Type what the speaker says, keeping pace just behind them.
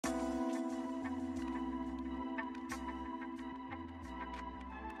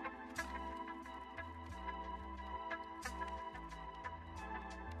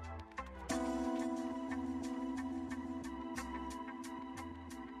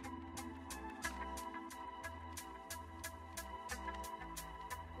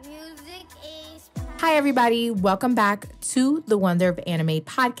Hi, everybody. Welcome back to the Wonder of Anime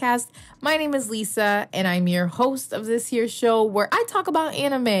podcast. My name is Lisa, and I'm your host of this here show where I talk about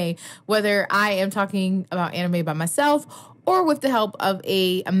anime, whether I am talking about anime by myself or with the help of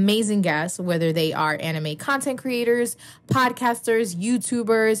an amazing guest, whether they are anime content creators, podcasters,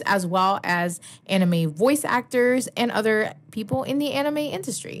 YouTubers, as well as anime voice actors and other people in the anime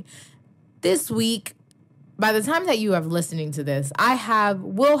industry. This week, by the time that you are listening to this,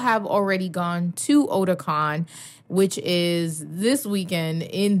 will have already gone to Otakon, which is this weekend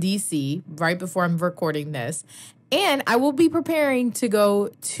in DC, right before I'm recording this. And I will be preparing to go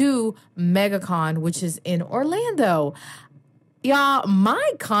to MegaCon, which is in Orlando. Y'all,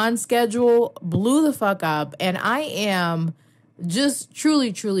 my con schedule blew the fuck up, and I am just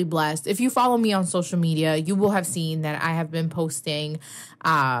truly, truly blessed. If you follow me on social media, you will have seen that I have been posting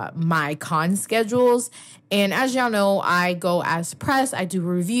my con schedules. And as y'all know, I go as press, I do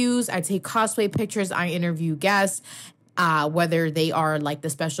reviews, I take cosplay pictures, I interview guests, whether they are like the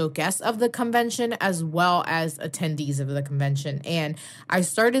special guests of the convention as well as attendees of the convention. And I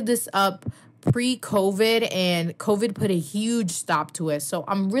started this up pre-COVID, and COVID put a huge stop to it. So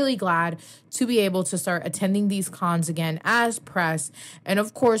I'm really glad to be able to start attending these cons again as press. And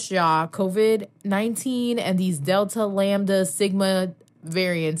of course, y'all, COVID-19 and these Delta, Lambda, Sigma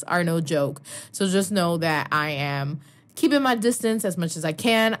variants are no joke. So just know that I am keeping my distance as much as I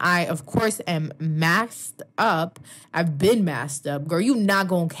can. I, of course, am masked up. I've been masked up. Girl, you not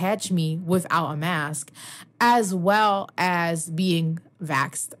gonna catch me without a mask, as well as being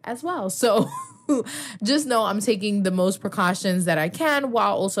vaxxed as well. So just know I'm taking the most precautions that I can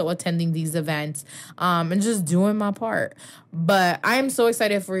while also attending these events and just doing my part. But I am so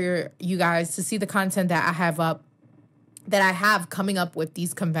excited for you guys to see the content that I have coming up with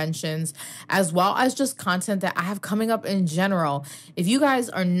these conventions, as well as just content that I have coming up in general. If you guys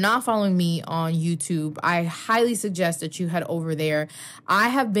are not following me on YouTube, I highly suggest that you head over there. I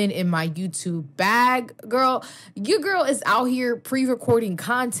have been in my YouTube bag, girl. Your girl is out here pre-recording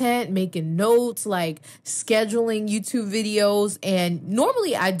content, making notes, like scheduling YouTube videos. And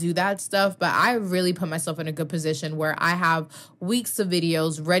normally I do that stuff, but I really put myself in a good position where I have weeks of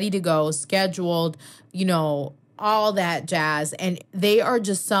videos ready to go, scheduled, all that jazz. And they are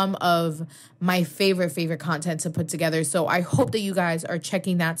just some of my favorite content to put together. So I hope that you guys are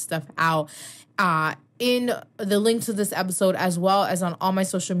checking that stuff out. In the link to this episode, as well as on all my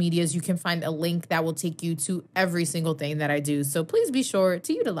social medias, you can find a link that will take you to every single thing that I do. So please be sure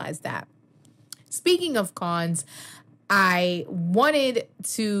to utilize that. Speaking of cons, I wanted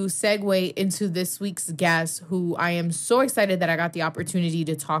to segue into this week's guest, who I am so excited that I got the opportunity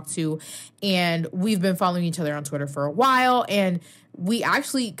to talk to. And we've been following each other on Twitter for a while, and we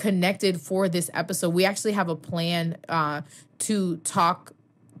actually connected for this episode. We actually have a plan to talk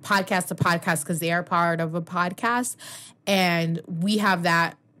podcast to podcast because they are part of a podcast, and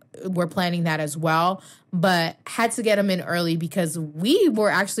we're planning that as well, but had to get them in early because we were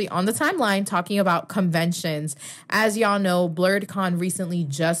actually on the timeline talking about conventions. As y'all know, Blerdcon recently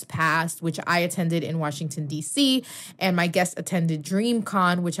just passed, which I attended in Washington, D.C., and my guest attended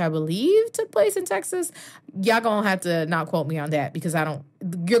Dreamcon, which I believe took place in Texas. Y'all gonna have to not quote me on that because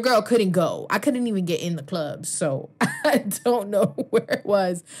your girl couldn't go. I couldn't even get in the club, so I don't know where it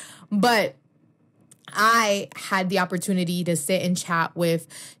was. But I had the opportunity to sit and chat with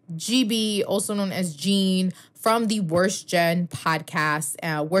GB, also known as Gene, from the Worst Generation podcast.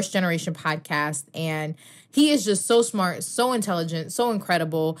 And he is just so smart, so intelligent, so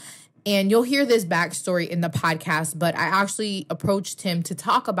incredible. And you'll hear this backstory in the podcast, but I actually approached him to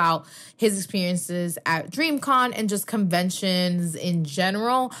talk about his experiences at Dreamcon and just conventions in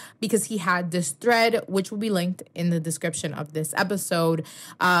general, because he had this thread, which will be linked in the description of this episode,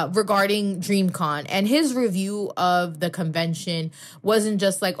 regarding Dreamcon. And his review of the convention wasn't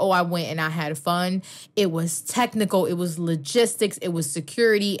just like, oh, I went and I had fun. It was technical, it was logistics, it was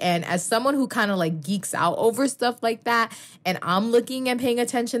security. And as someone who kind of like geeks out over stuff like that, and I'm looking and paying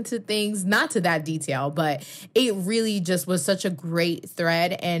attention to things, not to that detail, but it really just was such a great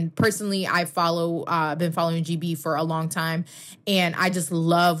thread. And personally, I've been following GB for a long time, and I just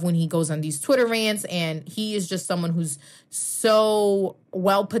love when he goes on these Twitter rants, and he is just someone who's so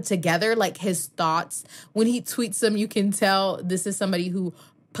well put together. Like, his thoughts, when he tweets them, you can tell this is somebody who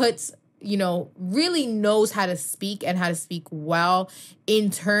puts really knows how to speak and how to speak well in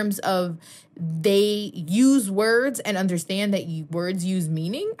terms of they use words and understand that words use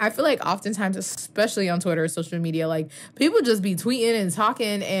meaning. I feel like oftentimes, especially on Twitter or social media, like, people just be tweeting and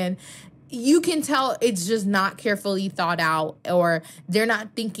talking, and you can tell it's just not carefully thought out, or they're not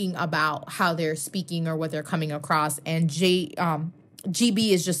thinking about how they're speaking or what they're coming across. And GB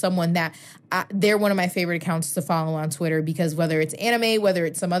is just someone that they're one of my favorite accounts to follow on Twitter, because whether it's anime, whether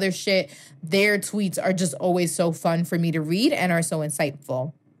it's some other shit, their tweets are just always so fun for me to read and are so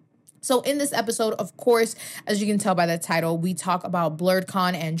insightful. So in this episode, of course, as you can tell by the title, we talk about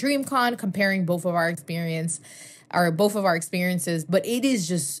Blerdcon and Dreamcon, comparing both of our experiences, but it is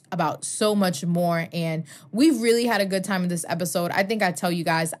just about so much more. And we've really had a good time in this episode. I think I tell you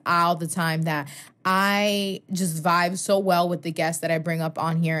guys all the time that I just vibe so well with the guests that I bring up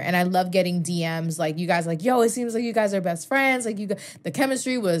on here. And I love getting DMs like you guys like, yo, it seems like you guys are best friends. Like the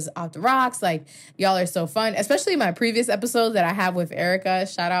chemistry was off the rocks. Like y'all are so fun, especially my previous episode that I have with Erica.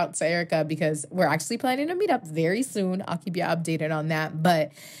 Shout out to Erica, because we're actually planning to meet up very soon. I'll keep you updated on that.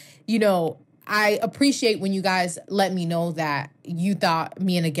 But, you know, I appreciate when you guys let me know that you thought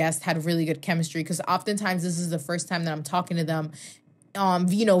me and a guest had really good chemistry, because oftentimes this is the first time that I'm talking to them,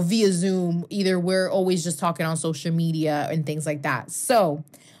 via Zoom. Either we're always just talking on social media and things like that. So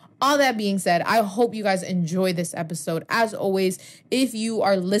all that being said, I hope you guys enjoy this episode. As always, if you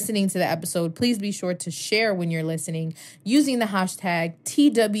are listening to the episode, please be sure to share when you're listening using the hashtag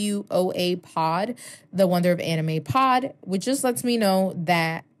TWOAPod, the Wonder of Anime Pod, which just lets me know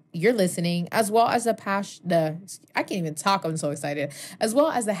that you're listening, as well as I can't even talk, I'm so excited, as well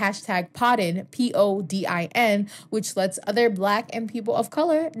as the hashtag Podin, PODIN, which lets other Black and people of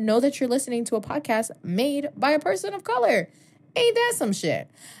color know that you're listening to a podcast made by a person of color. Ain't that some shit?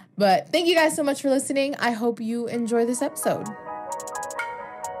 But thank you guys so much for listening. I hope you enjoy this episode.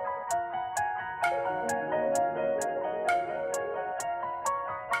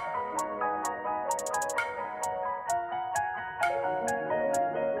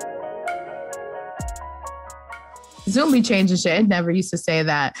 Zoom be changing shit. It never used to say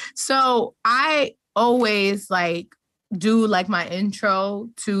that. So I always do my intro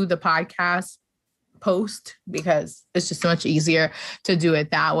to the podcast post, because it's just so much easier to do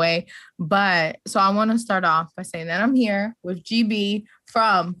it that way. But so I want to start off by saying that I'm here with GB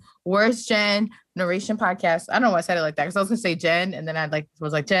from Worst Gen Narration Podcast. I don't know why I said it like that, because I was going to say Jen, and then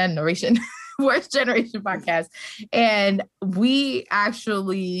was like Jen Narration, Worst Generation Podcast. And we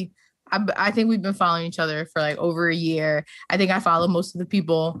actually, I think we've been following each other for over a year. I think I follow most of the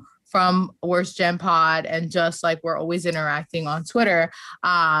people from Worst Gen Pod, and just we're always interacting on Twitter.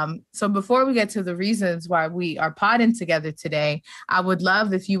 So before we get to the reasons why we are podding together today, I would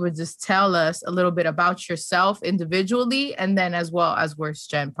love if you would just tell us a little bit about yourself individually, and then as well as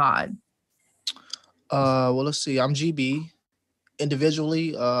Worst Gen Pod. Well, let's see. I'm GB.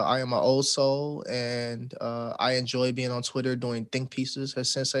 Individually, I am an old soul, and I enjoy being on Twitter doing think pieces, as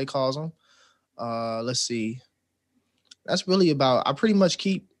Sensei calls them. Let's see. That's really about, I pretty much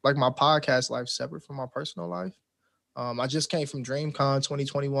keep my podcast life separate from my personal life. I just came from Dreamcon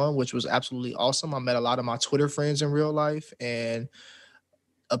 2021, which was absolutely awesome. I met a lot of my Twitter friends in real life, and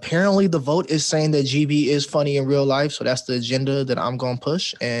apparently the vote is saying that GB is funny in real life. So that's the agenda that I'm going to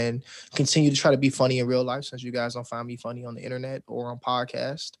push, and continue to try to be funny in real life, since you guys don't find me funny on the internet or on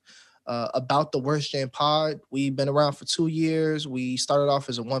podcast. About the Worst Gen Pod, we've been around for 2 years. We started off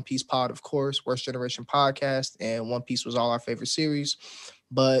as a One Piece pod, of course, Worst Generation Podcast, and One Piece was all our favorite series.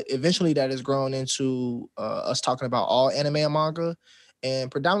 But eventually that has grown into us talking about all anime and manga. And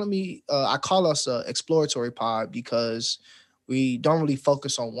predominantly, I call us an exploratory pod, because we don't really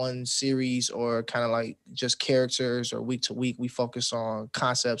focus on one series or kind of just characters or week to week. We focus on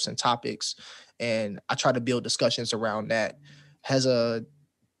concepts and topics, and I try to build discussions around that. As a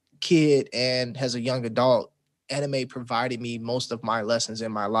kid and as a young adult, anime provided me most of my lessons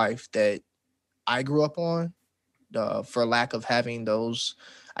in my life that I grew up on, for lack of having those,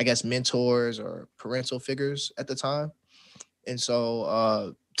 I guess, mentors or parental figures at the time. And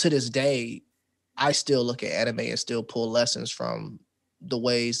so to this day, I still look at anime and still pull lessons from the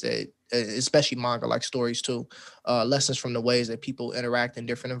ways that, especially manga, like stories too, lessons from the ways that people interact in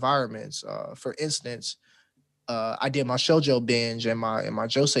different environments. For instance, I did my shoujo binge and my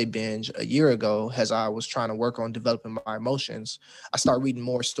josei binge a year ago, as I was trying to work on developing my emotions. I started reading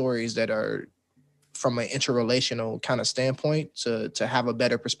more stories that are from an interrelational kind of standpoint to have a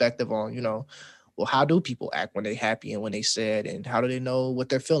better perspective on, well, how do people act when they're happy and when they're sad, and how do they know what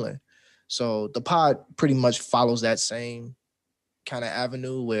they're feeling? So the pod pretty much follows that same kind of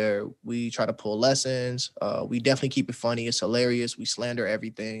avenue, where we try to pull lessons. We definitely keep it funny. It's hilarious. We slander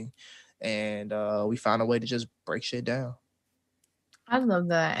everything. And we found a way to just break shit down. I love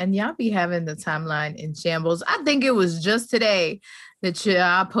that. And y'all be having the timeline in shambles. I think it was just today that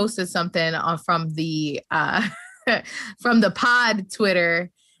y'all posted something from the from the pod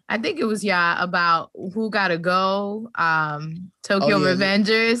Twitter. I think it was about who gotta go, Tokyo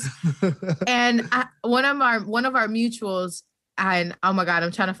Revengers. And one of our mutuals and oh my God,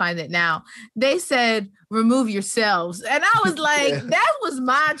 I'm trying to find it now. They said, remove yourselves. And I was like, Yeah. that was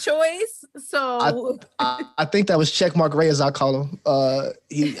my choice. So I think that was Checkmark Ray, as I call him.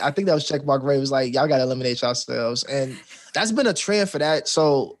 I think that was Checkmark Ray. Was like, y'all gotta eliminate yourselves, and that's been a trend for that.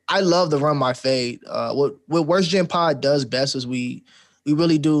 So I love to run my fade. What Worst Gen Pod does best is we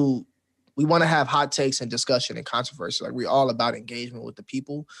really do. We want to have hot takes and discussion and controversy. Like we're all about engagement with the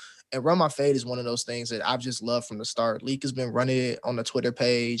people. And Run My Fade is one of those things that I've just loved from the start. Leak has been running it on the Twitter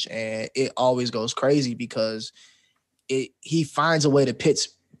page, and it always goes crazy because he finds a way to pit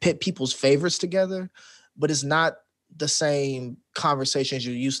people's favorites together, but it's not the same conversations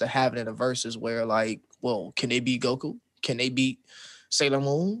you're used to having in the verses where like, well, can they beat Goku? Can they beat Sailor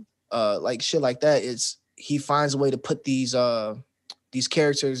Moon? Like shit like that. He finds a way to put these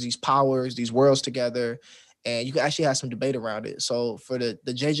characters, these powers, these worlds together, and you can actually have some debate around it. So for the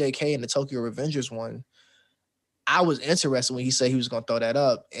JJK and the Tokyo Revengers one, I was interested when he said he was going to throw that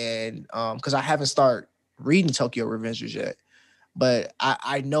up, and because I haven't started reading Tokyo Revengers yet, but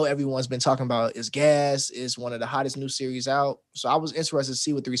I know everyone's been talking about is gas is one of the hottest new series out. So I was interested to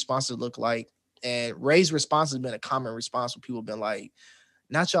see what the responses look like. And Ray's response has been a common response where people have been like,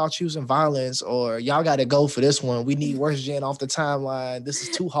 not y'all choosing violence, or y'all got to go for this one. We need Worst Gen off the timeline. This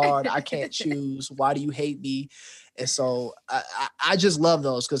is too hard. I can't choose. Why do you hate me? And so I just love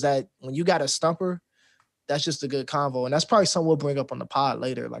those because that when you got a stumper, that's just a good convo. And that's probably something we'll bring up on the pod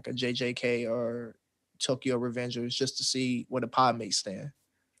later, like a JJK or Tokyo Revengers, just to see where the pod mates stand.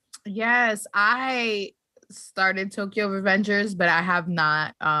 yes, I started Tokyo Revengers, but I have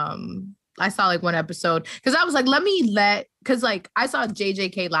not. I saw like one episode because I was like, because like I saw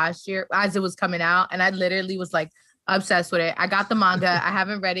JJK last year as it was coming out, and I literally was like obsessed with it. I got the manga, I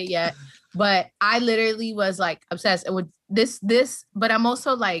haven't read it yet, but I literally was like obsessed with this. But I'm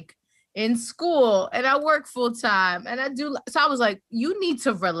also like in school and I work full time and I do. So I was like, you need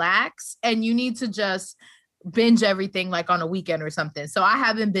to relax and you need to just binge everything like on a weekend or something. So I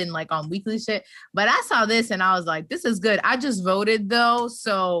haven't been like on weekly shit, but I saw this and I was like, this is good. I just voted though.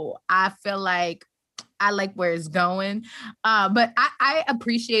 So I feel like I like where it's going. But I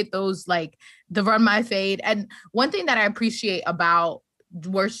appreciate those, like the Run My Fade. And one thing that I appreciate about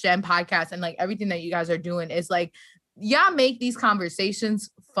Worst Gen podcast and like everything that you guys are doing is like, y'all make these conversations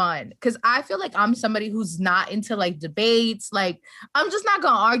fun, because I feel like I'm somebody who's not into like debates. Like I'm just not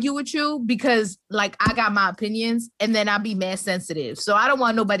gonna argue with you because like I got my opinions and then I'll be mad sensitive, so I don't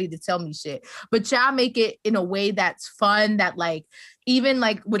want nobody to tell me shit. But y'all make it in a way that's fun, that like even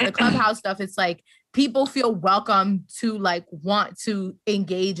like with the clubhouse stuff, it's like people feel welcome to like want to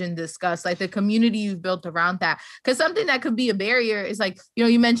engage and discuss, like the community you've built around that. Because something that could be a barrier is like, you know,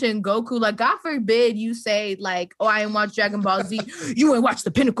 you mentioned Goku, like God forbid you say like, oh, I ain't watch Dragon Ball Z, you ain't watch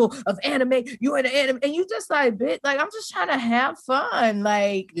the pinnacle of anime, you ain't an anime, and you just like, bitch, like I'm just trying to have fun,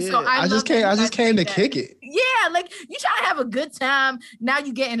 like. Yeah, So I just came to kick it. Yeah, like you try to have a good time. Now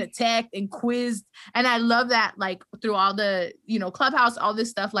you getting attacked and quizzed, and I love that. Like through all the, you know, clubhouse, all this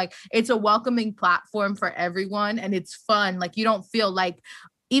stuff, like it's a welcoming platform for everyone, and it's fun. Like you don't feel like,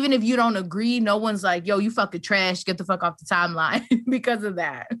 even if you don't agree, no one's like, yo, you fucking trash, get the fuck off the timeline because of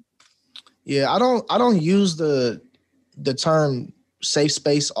that. Yeah, I don't use the term safe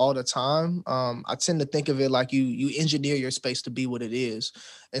space all the time. I tend to think of it like you engineer your space to be what it is.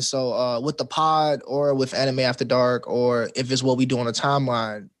 And so with the pod or with Anime After Dark, or if it's what we do on a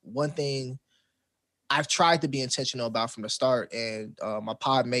timeline, one thing I've tried to be intentional about from the start, and my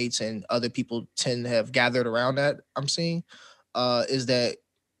pod mates and other people tend to have gathered around that I'm seeing, is that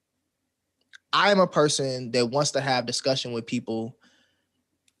I'm a person that wants to have discussion with people,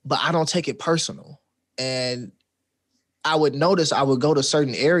 but I don't take it personal. And I would notice I would go to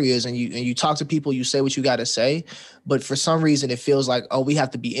certain areas and you talk to people, you say what you got to say, but for some reason it feels like, oh, we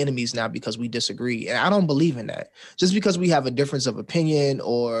have to be enemies now because we disagree. And I don't believe in that. Just because we have a difference of opinion,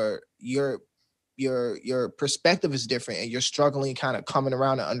 or your perspective is different and you're struggling kind of coming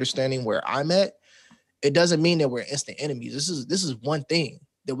around and understanding where I'm at, it doesn't mean that we're instant enemies. This is one thing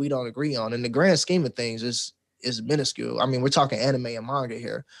that we don't agree on. In the grand scheme of things, is minuscule. I mean, we're talking anime and manga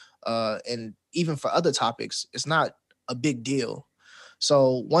here. And even for other topics, it's not a big deal.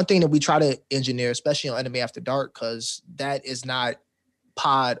 So one thing that we try to engineer, especially on Anime After Dark, because that is not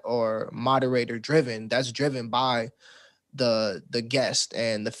pod or moderator driven. That's driven by the guest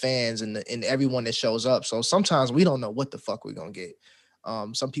and the fans and everyone that shows up. So sometimes we don't know what the fuck we're gonna get.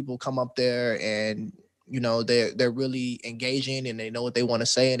 Some people come up there and you know they're really engaging and they know what they want to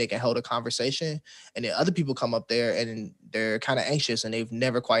say and they can hold a conversation, and then other people come up there and they're kind of anxious and they've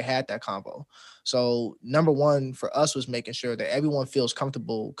never quite had that convo. So number one for us was making sure that everyone feels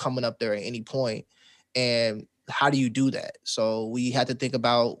comfortable coming up there at any point. And how do you do that? So we had to think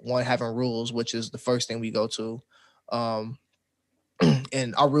about one, having rules, which is the first thing we go to. Um,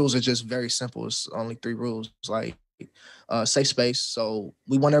 and our rules are just very simple. It's only 3 rules, like safe space. So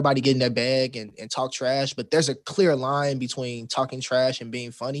we want everybody to get in their bag and talk trash, but there's a clear line between talking trash and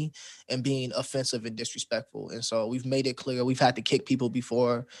being funny and being offensive and disrespectful. And so we've made it clear. We've had to kick people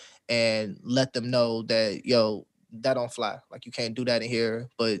before and let them know that, yo, that don't fly. Like, you can't do that in here,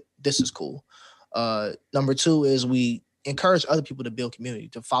 but this is cool. Number 2 is we encourage other people to build community,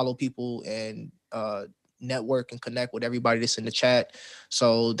 to follow people and network and connect with everybody that's in the chat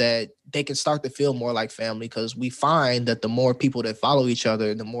so that they can start to feel more like family. Because we find that the more people that follow each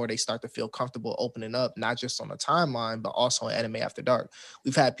other, the more they start to feel comfortable opening up, not just on the timeline, but also on Anime After Dark.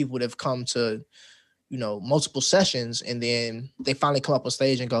 We've had people that have come to, multiple sessions, and then they finally come up on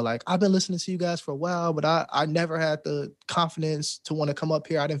stage and go like, I've been listening to you guys for a while, but I never had the confidence to want to come up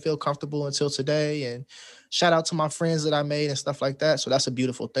here. I didn't feel comfortable until today. And shout out to my friends that I made and stuff like that. So that's a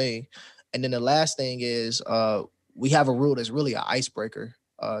beautiful thing. And then the last thing is we have a rule that's really an icebreaker,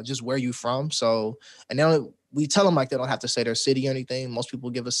 just where you from. So, and then we tell them like they don't have to say their city or anything. Most people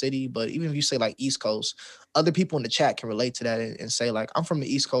give a city, but even if you say like East Coast, other people in the chat can relate to that and say like, I'm from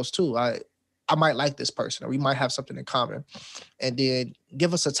the East Coast too. I might like this person, or we might have something in common. And then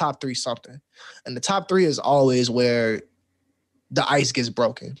give us a top 3 something. And the top 3 is always where the ice gets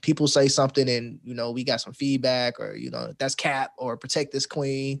broken. People say something and, we got some feedback, or, that's cap, or protect this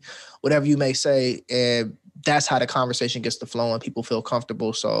queen, whatever you may say. And that's how the conversation gets to flow and people feel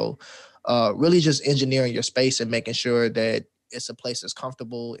comfortable. So really just engineering your space and making sure that it's a place that's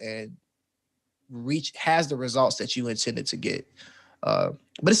comfortable and has the results that you intended to get.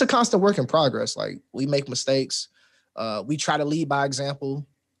 But it's a constant work in progress. Like, we make mistakes. We try to lead by example,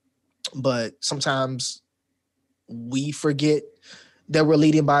 but sometimes we forget that we're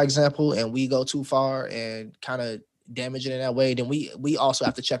leading by example and we go too far and kind of damage it in that way. Then we also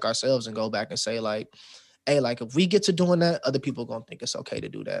have to check ourselves and go back and say like, hey, like, if we get to doing that, other people are going to think it's okay to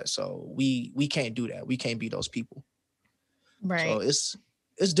do that. So we can't do that. We can't be those people. Right. So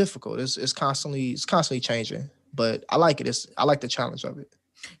it's difficult. It's constantly changing, but I like it. I like the challenge of it.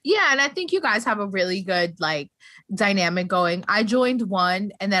 Yeah, and I think you guys have a really good like dynamic going. I joined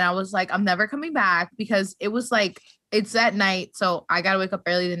one and then I was like, I'm never coming back, because it was like, it's at night, so I gotta wake up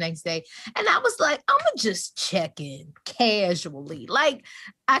early the next day. And I was like, I'm gonna just check in casually. Like,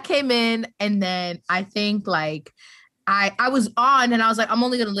 I came in and then I think like I was on and I was like, I'm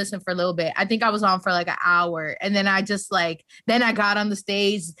only gonna listen for a little bit. I think I was on for like an hour. And then I just like, then I got on the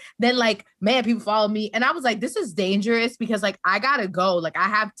stage. Then like, man, people follow me. And I was like, this is dangerous, because like I gotta go. Like, I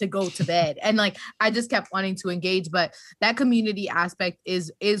have to go to bed. And like I just kept wanting to engage. But that community aspect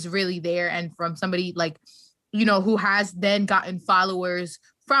is really there. And from somebody like, who has then gotten followers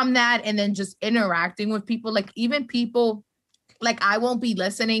from that, and then just interacting with people, like even people like I won't be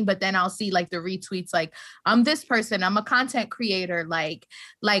listening, but then I'll see like the retweets, like I'm this person, I'm a content creator. Like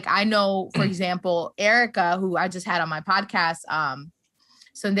I know, for example, Erica, who I just had on my podcast,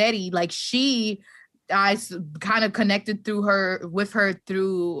 Sundari, like I kind of connected with her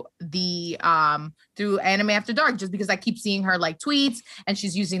through the through Anime After Dark, just because I keep seeing her like tweets and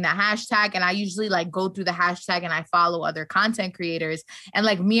she's using the hashtag, and I usually like go through the hashtag and I follow other content creators, and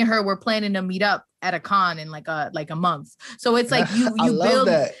like me and her were planning to meet up at a con in like a month. So it's like you build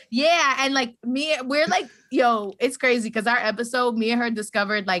that. Yeah, and like we're like, yo, it's crazy because our episode, me and her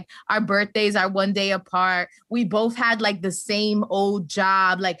discovered like our birthdays are one day apart. We both had like the same old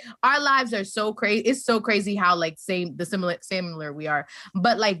job. Like our lives are so crazy. It's so crazy how like similar we are.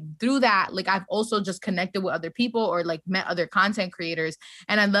 But like through that, like I've also just connected with other people or like met other content creators.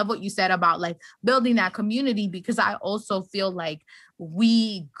 And I love what you said about like building that community, because I also feel like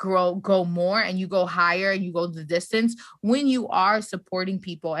we go more and you go higher and you go the distance when you are supporting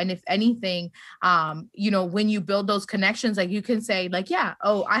people. And if anything, when you build those connections, like you can say like, yeah,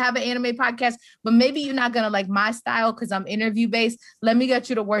 oh, I have an anime podcast, but maybe you're not gonna like my style because I'm interview based. Let me get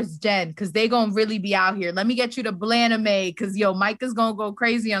you to Worst Den because they gonna really be out here. Let me get you to Blanime because Mike is gonna go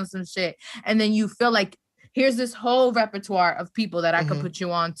crazy on some shit. And then you feel like here's this whole repertoire of people that I could put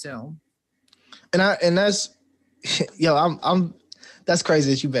you on to. And that's I'm that's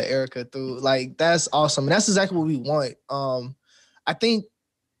crazy that you met Erica through. Like, that's awesome. And that's exactly what we want. I think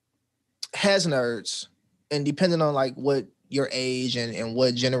has nerds, and depending on like what your age and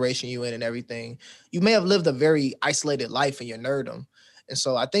what generation you in and everything, you may have lived a very isolated life in your nerddom. And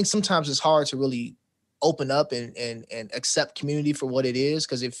so I think sometimes it's hard to really open up and accept community for what it is,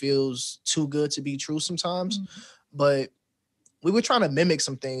 because it feels too good to be true sometimes. But we were trying to mimic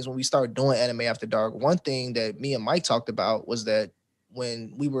some things when we started doing Anime After Dark. One thing that me and Mike talked about was that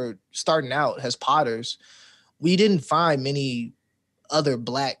when we were starting out as potters, we didn't find many other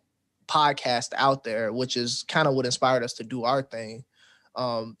Black podcasts out there, which is kind of what inspired us to do our thing.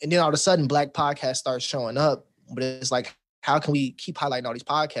 And then all of a sudden, Black podcasts start showing up, but it's like, how can we keep highlighting all these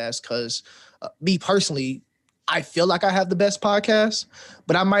podcasts? Because me personally, I feel like I have the best podcast,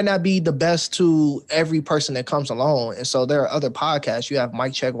 but I might not be the best to every person that comes along. And so there are other podcasts. You have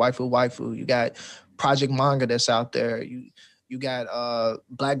Mic Check Waifu. You got Project Manga that's out there. You got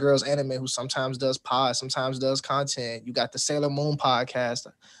Black Girls Anime, who sometimes does pods, sometimes does content. You got the Sailor Moon podcast,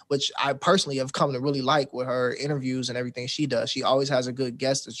 which I personally have come to really like with her interviews and everything she does. She always has a good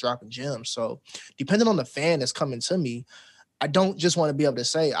guest that's dropping gems. So depending on the fan that's coming to me, I don't just want to be able to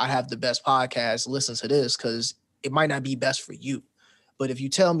say I have the best podcast, listen to this, because it might not be best for you. But if you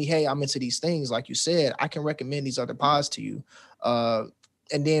tell me, hey, I'm into these things, like you said, I can recommend these other pods to you. And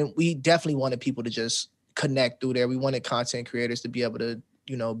then we definitely wanted people to just connect through there. We wanted content creators to be able to,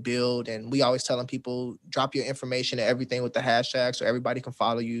 build. And we always telling people, drop your information and everything with the hashtag so everybody can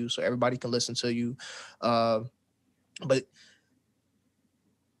follow you, so everybody can listen to you. But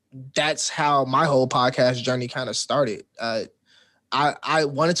that's how my whole podcast journey kind of started. I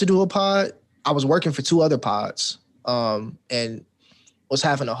wanted to do a pod. I was working for 2 other pods, and was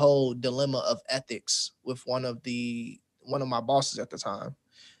having a whole dilemma of ethics with one of my bosses at the time.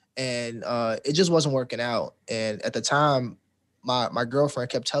 And it just wasn't working out. And at the time, my girlfriend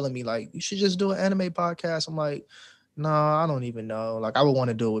kept telling me, like, you should just do an anime podcast. I'm like, no, I don't even know. Like, I would want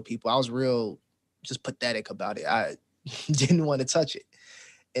to do it with people. I was real just pathetic about it. I didn't want to touch it.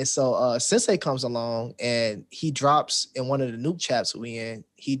 And so Sensei comes along and he drops in one of the Nuke chats we in,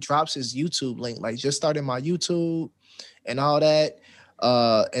 he drops his YouTube link, like, just started my YouTube and all that.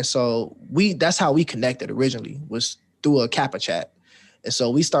 And so that's how we connected originally, was through a Kappa chat. And so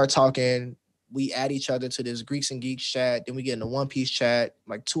we start talking, we add each other to this Greeks and Geeks chat. Then we get in the One Piece chat,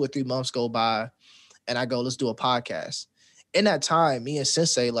 like 2 or 3 months go by. And I go, let's do a podcast. In that time, me and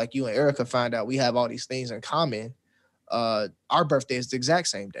Sensei, like you and Erica, find out we have all these things in common. Our birthday is the exact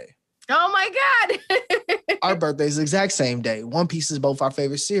same day. Oh my God. Our birthday is the exact same day. One Piece is both our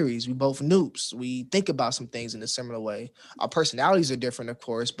favorite series. We both noobs. We think about some things in a similar way. Our personalities are different, of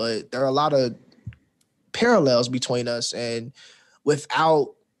course, but there are a lot of parallels between us. And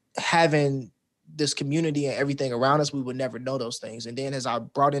without having this community and everything around us, we would never know those things. And then as I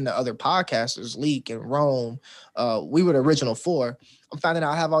brought in the other podcasters, Leak and Rome, we were the original 4. I'm finding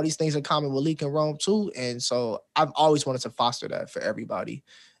out I have all these things in common with Leak and Rome too. And so I've always wanted to foster that for everybody.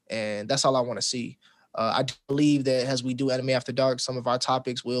 And that's all I want to see. I believe that as we do Anime After Dark, some of our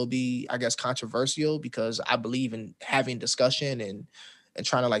topics will be, I guess, controversial, because I believe in having discussion and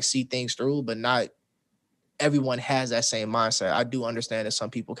trying to like see things through, but not everyone has that same mindset. I do understand that some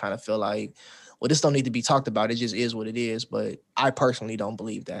people kind of feel like, well, this don't need to be talked about. It just is what it is. But I personally don't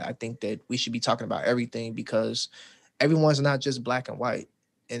believe that. I think that we should be talking about everything, because everyone's not just black and white.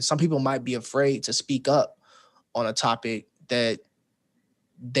 And some people might be afraid to speak up on a topic that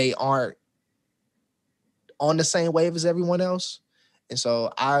they aren't on the same wave as everyone else. And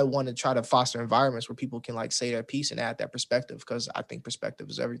so I want to try to foster environments where people can like say their piece and add that perspective, because I think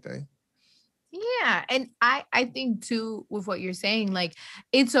perspective is everything. Yeah. And I think too, with what you're saying, like,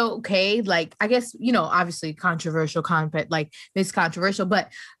 it's okay. Like, I guess, obviously controversial content, like it's controversial,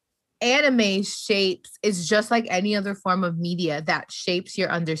 but anime is just like any other form of media that shapes your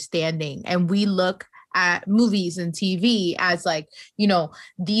understanding. And we look at movies and TV as like,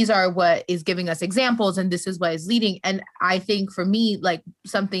 these are what is giving us examples and this is what is leading. And I think for me, like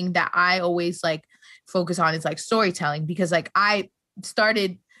something that I always like focus on is like storytelling, because like I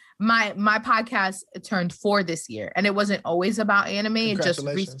started my podcast turned 4 this year, and it wasn't always about anime. It just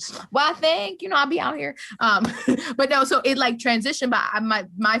well, I think I'll be out here. But no, so it like transitioned. But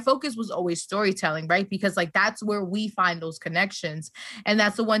my focus was always storytelling, right? Because like that's where we find those connections, and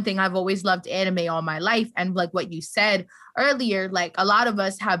that's the one thing I've always loved anime all my life. And like what you said earlier, like a lot of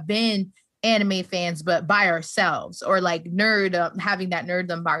us have been anime fans, but by ourselves, or like having that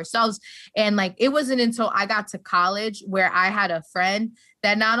nerddom by ourselves. And like it wasn't until I got to college where I had a friend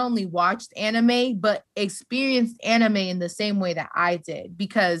that not only watched anime, but experienced anime in the same way that I did.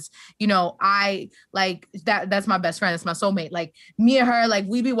 Because, I like that's my best friend. That's my soulmate. Like me and her, like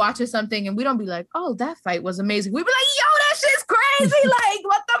we be watching something and we don't be like, oh, that fight was amazing. We be like, yo, that shit's crazy. Like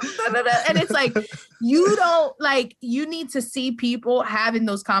what the, and it's like, you need to see people having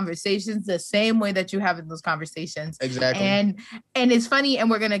those conversations the same way that you have in those conversations. Exactly. And it's funny,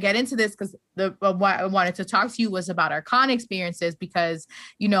 and we're going to get into this because what I wanted to talk to you was about our con experiences, because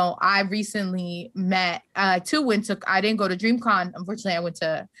I recently met I didn't go to Dreamcon. Unfortunately, I went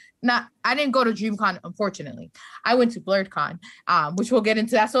to I didn't go to Dreamcon, unfortunately. I went to Blerdcon, which we'll get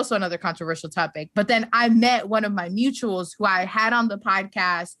into. That's also another controversial topic. But then I met one of my mutuals who I had on the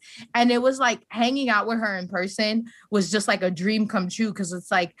podcast, and it was like hanging out with her in person was just like a dream come true, because it's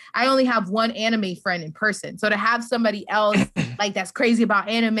like I only have one anime friend in person. So to have somebody else like that's crazy about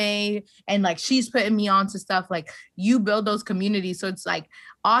anime and like she's putting me on to stuff, like you build those communities. So it's like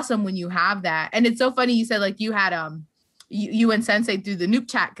awesome when you have that. And it's so funny you said like you had you and Sensei through the Noop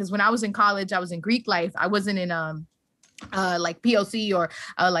chat, because when I was in college, I was in Greek life. I wasn't in like POC or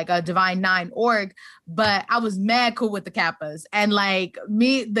like a Divine Nine org, but I was mad cool with the Kappas. And like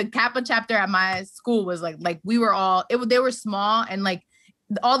me, the Kappa chapter at my school was like we were all they were small, and like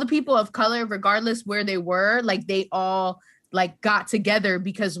all the people of color, regardless where they were, like they all like got together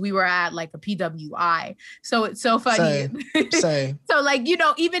because we were at like a PWI. So it's so funny. Same. So like, you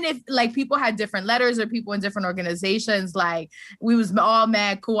know, even if like people had different letters or people in different organizations, like we was all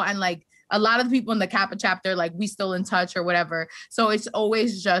mad cool. And like a lot of the people in the Kappa chapter, like we still in touch or whatever. So it's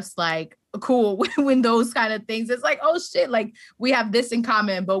always just like cool when those kind of things, it's like, oh shit, like we have this in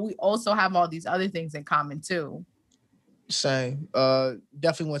common, but we also have all these other things in common too. Same.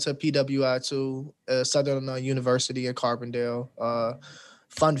 Definitely went to PWI too, Southern University in Carbondale.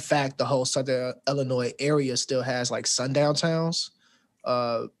 Fun fact, the whole Southern Illinois area still has like sundown towns.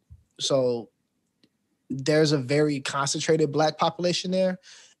 So there's a very concentrated Black population there.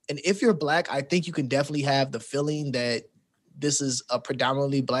 And if you're Black, I think you can definitely have the feeling that this is a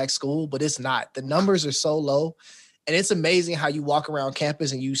predominantly Black school, but it's not. The numbers are so low. And it's amazing how you walk around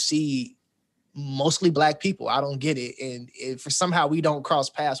campus and you see mostly Black people. I don't get it. And for somehow we don't cross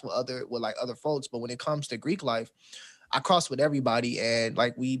paths with other folks. But when it comes to Greek life, I crossed with everybody, and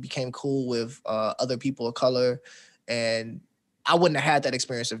like we became cool with other people of color. And I wouldn't have had that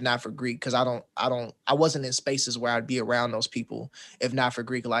experience if not for Greek, because I wasn't in spaces where I'd be around those people if not for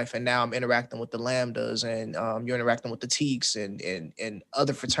Greek life. And now I'm interacting with the Lambdas, and you're interacting with the Teeks and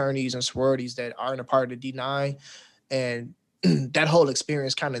other fraternities and sororities that aren't a part of the D9. And that whole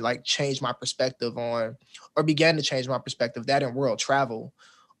experience kind of like changed my perspective on, or began to change my perspective, that in world travel,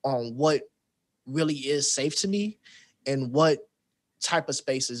 on what really is safe to me and what type of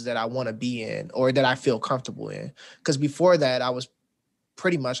spaces that I want to be in or that I feel comfortable in. Because before that,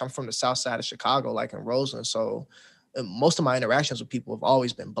 I'm from the south side of Chicago, like in Roseland. So most of my interactions with people have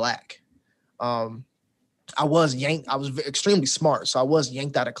always been Black. I was extremely smart. So I was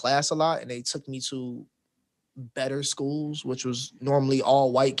yanked out of class a lot, and they took me to better schools, which was normally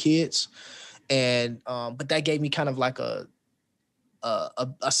all white kids. And but that gave me kind of like a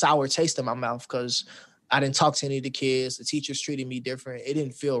sour taste in my mouth, because I didn't talk to any of the kids. The teachers treated me different. It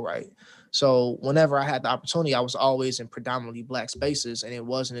didn't feel right. So whenever I had the opportunity, I was always in predominantly Black spaces. And it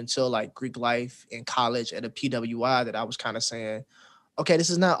wasn't until like Greek life in college at a PWI that I was kind of saying, okay, this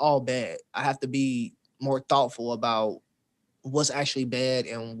is not all bad. I have to be more thoughtful about what's actually bad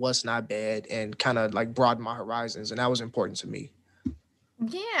and what's not bad, and kind of like broaden my horizons. And that was important to me.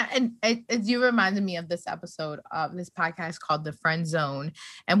 Yeah, and you reminded me of this episode of this podcast called The Friend Zone,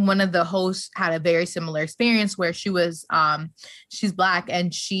 and one of the hosts had a very similar experience where she was she's Black,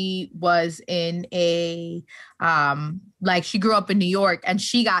 and she was in a like she grew up in New York, and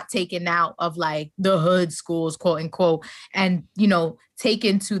she got taken out of like the hood schools, quote unquote, and you know,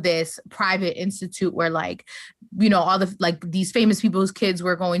 taken to this private institute where like, you know, all the like these famous people's kids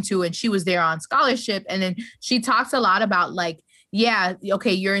were going to, and she was there on scholarship. And then she talks a lot about like, yeah,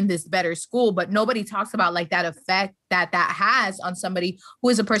 okay, you're in this better school, but nobody talks about like that effect that has on somebody who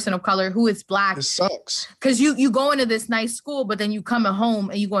is a person of color, who is Black. It sucks. Because you go into this nice school, but then you come at home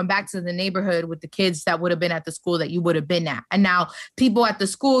and you going back to the neighborhood with the kids that would have been at the school that you would have been at. And now people at the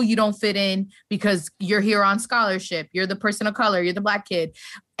school, you don't fit in because you're here on scholarship. You're the person of color. You're the Black kid.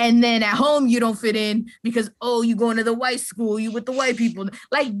 And then at home, you don't fit in because, oh, you going to the white school, you with the white people.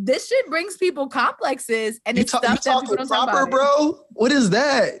 Like, this shit brings people complexes, and it's stuff that people don't talk about. Bro? What is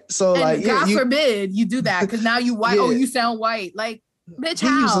that? So, and like, God forbid you do that, because now you white. Yeah. Oh, you sound white. Like, bitch,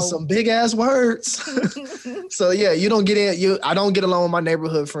 how? Using some big ass words. So yeah, you don't get in. I don't get along with my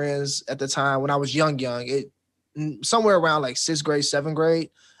neighborhood friends at the time when I was young. It somewhere around like 6th grade, 7th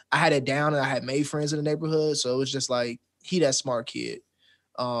grade, I had it down, and I had made friends in the neighborhood. So it was just like, he that smart kid.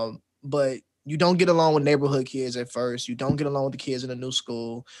 But you don't get along with neighborhood kids at first. You don't get along with the kids in the new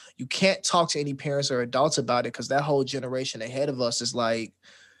school. You can't talk to any parents or adults about it, because that whole generation ahead of us is like,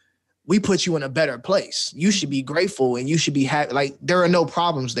 we put you in a better place. You should be grateful, and you should be happy. Like, there are no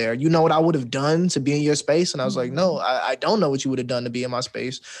problems there. You know what I would have done to be in your space? And I was like, no, I don't know what you would have done to be in my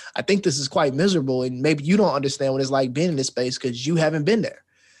space. I think this is quite miserable, and maybe you don't understand what it's like being in this space because you haven't been there.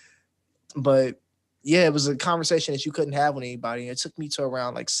 But yeah, it was a conversation that you couldn't have with anybody. It took me to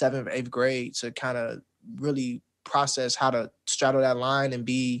around like 7th, 8th grade to kind of really process how to straddle that line and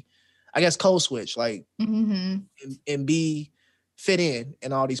be, I guess, code switch, like, and be fit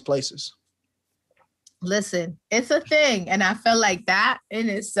in all these places. Listen, it's a thing. And I feel like that in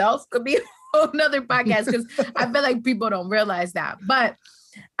itself could be a whole nother podcast because I feel like people don't realize that. But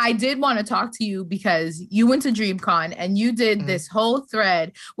I did want to talk to you because you went to Dreamcon and you did this whole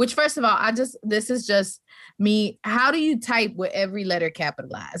thread, which first of all, this is just me. How do you type with every letter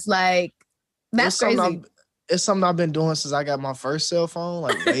capitalized? Like, that's crazy. It's something I've been doing since I got my first cell phone,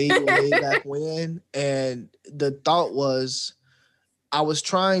 like way back when. And the thought was I was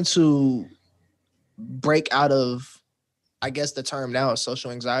trying to break out of, I guess the term now is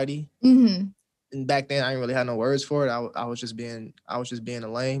social anxiety. And back then I didn't really have no words for it. I was just being a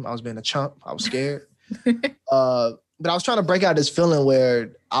lame. I was being a chump. I was scared. But I was trying to break out this feeling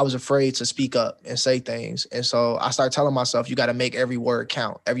where I was afraid to speak up and say things. And so I started telling myself, you got to make every word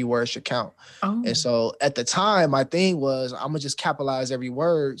count. Every word should count. Oh. And so at the time, my thing was, I'm going to just capitalize every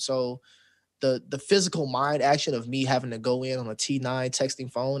word. So the physical mind action of me having to go in on a T9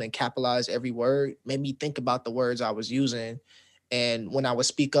 texting phone and capitalize every word made me think about the words I was using. And when I would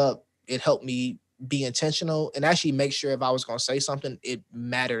speak up, it helped me be intentional and actually make sure if I was going to say something, it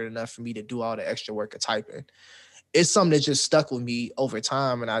mattered enough for me to do all the extra work of typing. It's something that just stuck with me over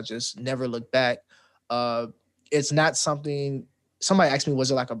time and I just never looked back. It's not something, somebody asked me,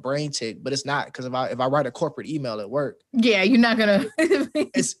 was it like a brain tick? But it's not, because if I write a corporate email at work, yeah, you're not gonna.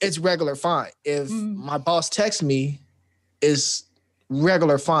 it's regular font. If my boss texts me, it's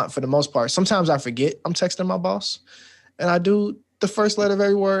regular font for the most part. Sometimes I forget I'm texting my boss, and I do the first letter of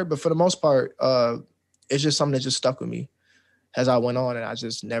every word. But for the most part, it's just something that just stuck with me as I went on, and I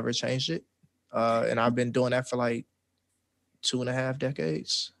just never changed it. And I've been doing that for like 2.5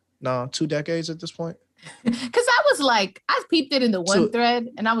 decades. No, 2 decades at this point. Because I was like, I peeped it in the one thread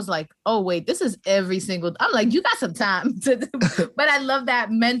and I was like, oh, wait, this is every single, I'm like, you got some time to do. But I love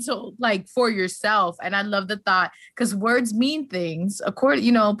that mental, like for yourself. And I love the thought because words mean things.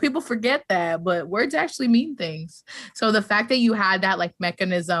 According, people forget that, but words actually mean things. So the fact that you had that like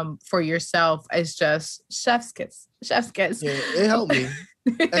mechanism for yourself is just chef's kiss. Chef's kiss. Yeah, it helped me.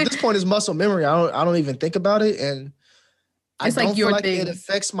 At this point, it's muscle memory. I don't even think about it. And it's I don't feel like it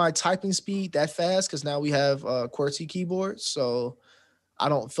affects my typing speed that fast because now we have QWERTY keyboards. So I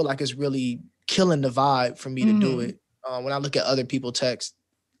don't feel like it's really killing the vibe for me to do it. When I look at other people text,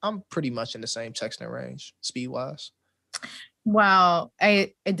 I'm pretty much in the same texting range speed-wise. Wow,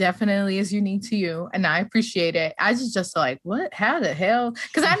 it definitely is unique to you, and I appreciate it. I just like, what? How the hell?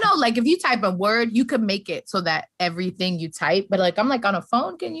 Because I know, like, if you type a word, you could make it so that everything you type. But like, I'm like on a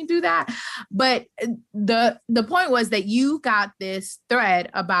phone, can you do that? But the point was that you got this thread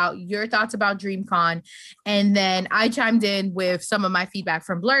about your thoughts about Dreamcon, and then I chimed in with some of my feedback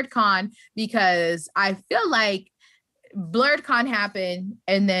from Blerdcon because I feel like Blerdcon happened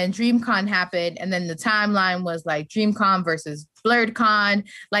and then Dreamcon happened and then the timeline was like Dreamcon versus Blerdcon,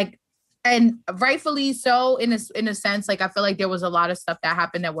 like, and rightfully so in a sense. Like I feel like there was a lot of stuff that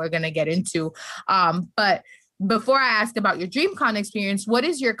happened that we're gonna get into. But before I ask about your Dreamcon experience, what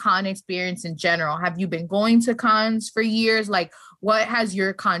is your con experience in general? Have you been going to cons for years? Like, what has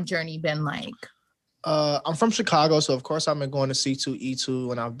your con journey been like? I'm from Chicago, so of course I've been going to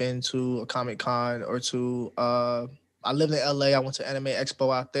C2E2 and I've been to a Comic Con or two. I lived in LA. I went to Anime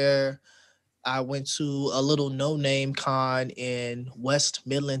Expo out there. I went to a little no-name con in West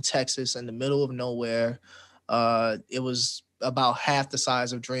Midland, Texas, in the middle of nowhere. It was about half the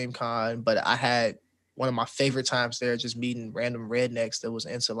size of Dreamcon, but I had one of my favorite times there just meeting random rednecks that was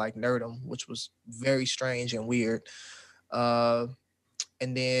into like nerdom, which was very strange and weird. And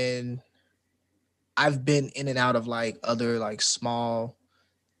then I've been in and out of like other like small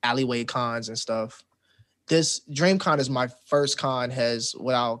alleyway cons and stuff. This Dreamcon is my first con as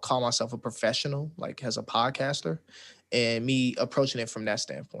what I'll call myself a professional, like as a podcaster, and me approaching it from that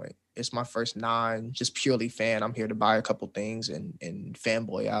standpoint. It's my first just purely fan. I'm here to buy a couple things and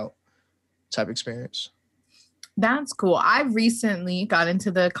fanboy out type experience. That's cool. I recently got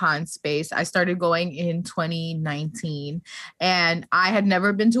into the con space. I started going in 2019 and I had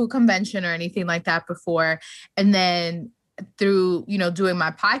never been to a convention or anything like that before. And then through, doing my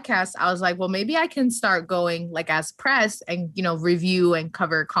podcast, I was like, well, maybe I can start going like as press and, review and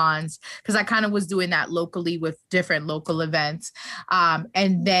cover cons. Cause I kind of was doing that locally with different local events.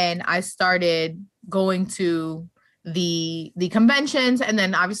 And then I started going to the conventions, and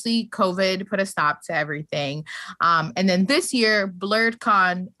then obviously COVID put a stop to everything. And then this year,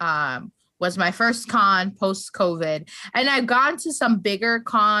 Blerdcon was my first con post COVID. And I've gone to some bigger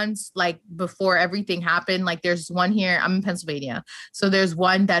cons like before everything happened. Like there's one here, I'm in Pennsylvania. So there's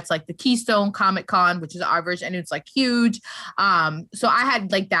one that's like the Keystone Comic Con, which is our version, and it's like huge. So I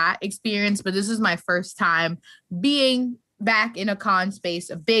had like that experience, but this is my first time being back in a con space,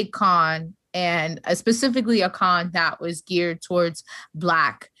 a big con, and specifically a con that was geared towards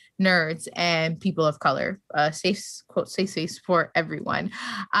Black nerds and people of color. Safe space for everyone.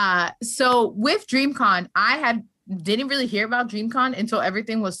 So with DreamCon, didn't really hear about DreamCon until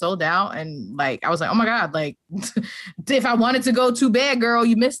everything was sold out, and like I was like, oh my god, like if I wanted to go, too bad, girl,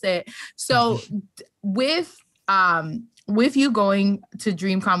 you missed it. So with you going to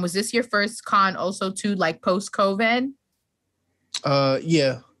DreamCon, was this your first con also too, like post COVID?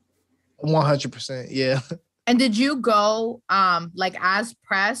 Yeah, 100%. Yeah. And did you go like as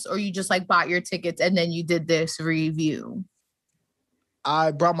press, or you just like bought your tickets and then you did this review?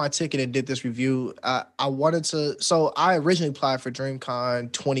 I brought my ticket and did this review. I wanted to, so I originally applied for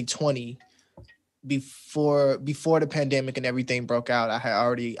Dreamcon 2020 before the pandemic and everything broke out. I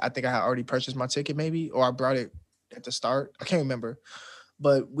think I had already purchased my ticket maybe, or I brought it at the start. I can't remember,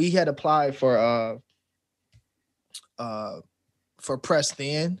 but we had applied for press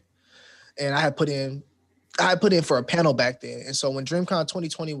then, and I had put in for a panel back then. And so when DreamCon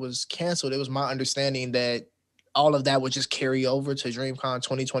 2020 was canceled, it was my understanding that all of that would just carry over to DreamCon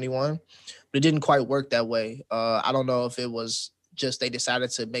 2021, but it didn't quite work that way. I don't know if it was just they decided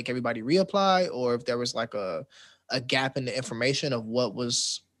to make everybody reapply, or if there was like a gap in the information of what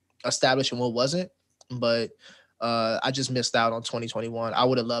was established and what wasn't. But I just missed out on 2021. I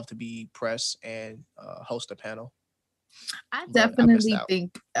would have loved to be press and host a panel. I definitely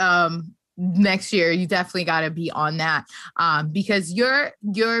think next year you definitely got to be on that, because your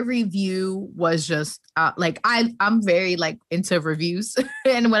review was just like I'm very like into reviews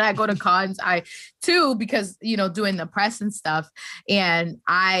and when I go to cons I too, because doing the press and stuff, and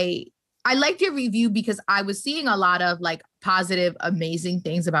I liked your review because I was seeing a lot of like positive, amazing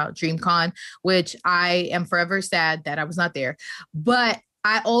things about DreamCon, which I am forever sad that I was not there. But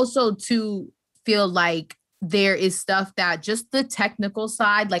I also too feel like there is stuff that just the technical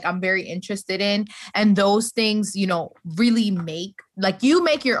side, like I'm very interested in. And those things, really you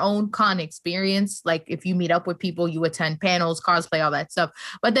make your own con experience. Like if you meet up with people, you attend panels, cosplay, all that stuff.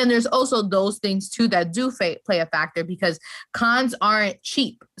 But then there's also those things too that do play a factor, because cons aren't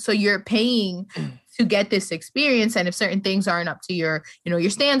cheap. So you're paying to get this experience. And if certain things aren't up to your, your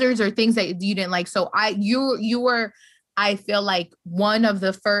standards or things that you didn't like. So you were, I feel like one of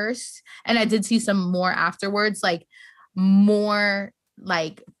the first, and I did see some more afterwards, like more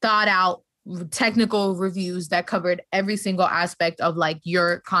like thought out technical reviews that covered every single aspect of like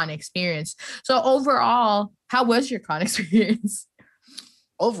your con experience. So overall, how was your con experience?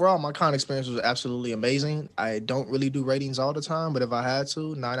 Overall, my con experience was absolutely amazing. I don't really do ratings all the time, but if I had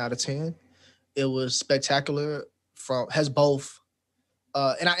to, 9 out of 10. It was spectacular. Has both,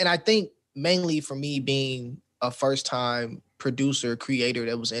 and I think mainly for me being a first-time producer, creator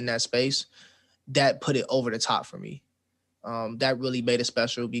that was in that space, that put it over the top for me. That really made it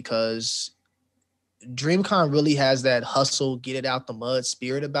special because DreamCon really has that hustle, get it out the mud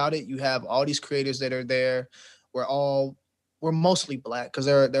spirit about it. You have all these creators that are there. We're mostly Black, because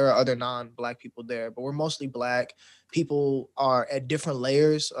there are other non-Black people there, but we're mostly Black. People are at different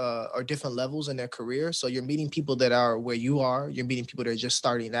layers or different levels in their career. So you're meeting people that are where you are. You're meeting people that are just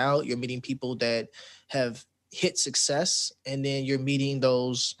starting out. You're meeting people that have hit success, and then you're meeting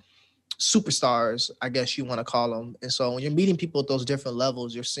those superstars, I guess you want to call them. And so when you're meeting people at those different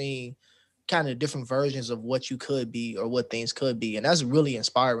levels, you're seeing kind of different versions of what you could be or what things could be. And that's really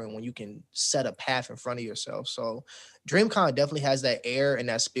inspiring when you can set a path in front of yourself. So DreamCon definitely has that air and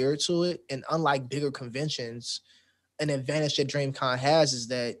that spirit to it. And unlike bigger conventions, an advantage that DreamCon has is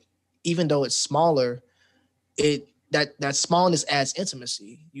that even though it's smaller, that smallness adds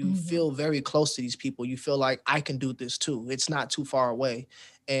intimacy. You feel very close to these people. You feel like I can do this too. It's not too far away.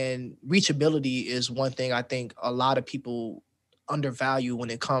 And reachability is one thing I think a lot of people undervalue when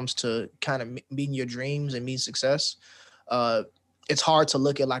it comes to kind of meeting your dreams and meeting success. It's hard to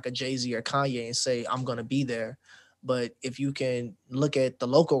look at like a Jay-Z or Kanye and say, I'm going to be there. But if you can look at the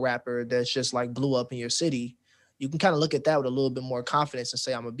local rapper that's just like blew up in your city, you can kind of look at that with a little bit more confidence and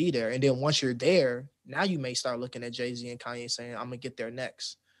say, I'm going to be there. And then once you're there, now you may start looking at Jay-Z and Kanye saying, I'm going to get there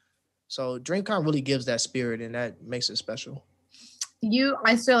next. So DreamCon really gives that spirit, and that makes it special.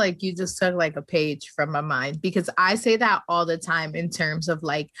 I feel like you just took like a page from my mind because I say that all the time in terms of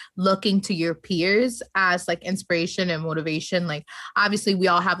like looking to your peers as like inspiration and motivation. Like, obviously, we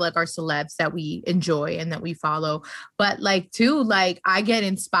all have like our celebs that we enjoy and that we follow, but like, too, like, I get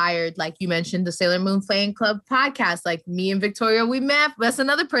inspired. Like, you mentioned the Sailor Moon Fan Club podcast. Like, me and Victoria, we met. That's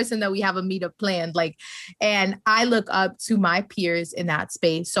another person that we have a meetup planned. Like, and I look up to my peers in that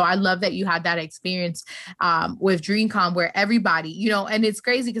space. So I love that you had that experience with Dreamcon where everybody, and it's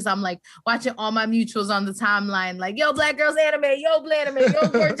crazy because I'm like watching all my mutuals on the timeline, like, yo, Black Girls Anime, yo, Blanime, yo,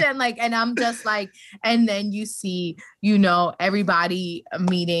 Vorgen, like, and I'm just like, and then you see, everybody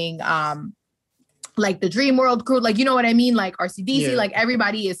meeting, like the Dream World crew, like, you know what I mean? Like RCDC, like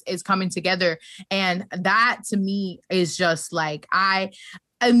everybody is coming together. And that to me is just like, I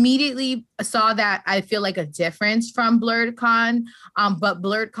immediately saw that I feel like a difference from Blerdcon. But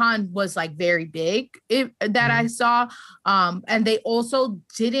Blerdcon was like very big that I saw. And they also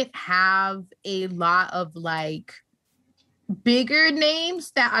didn't have a lot of like bigger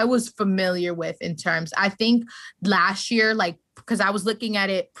names that I was familiar with in terms. I think last year, like, because I was looking at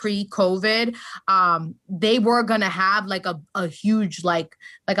it pre-COVID, they were gonna have like a huge like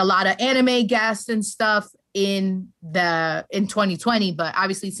a lot of anime guests and stuff in 2020, but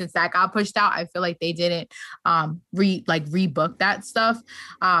obviously since that got pushed out, I feel like they didn't rebook that stuff.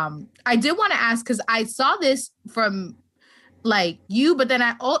 I did want to ask because I saw this from like you, but then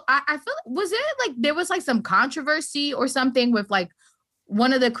I feel was it like there was like some controversy or something with like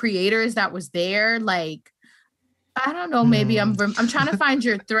one of the creators that was there, like I don't know, maybe I'm trying to find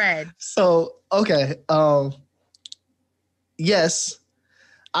your thread. So okay, yes,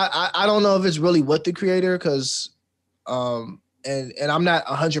 I don't know if it's really with the creator because and I'm not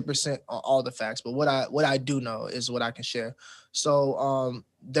 100% on all the facts, but what I do know is what I can share. So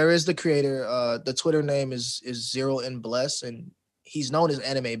there is the creator. The Twitter name is Zero and Bless, and he's known as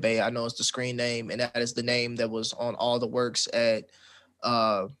Anime Bay. I know it's the screen name, and that is the name that was on all the works at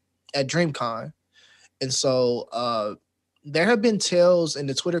Dreamcon. And so there have been tales in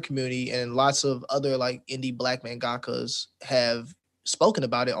the Twitter community, and lots of other like indie black mangakas have spoken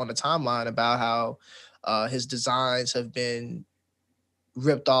about it on the timeline about how his designs have been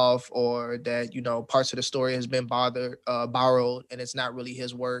ripped off, or that parts of the story has been borrowed and it's not really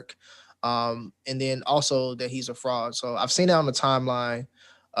his work, and then also that he's a fraud. So I've seen that on the timeline.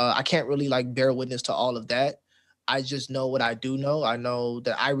 I can't really like bear witness to all of that. I just know what I do know. I know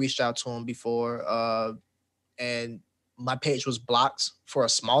that I reached out to him before, and my page was blocked for a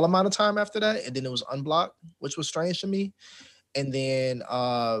small amount of time after that, and then it was unblocked, which was strange to me. And then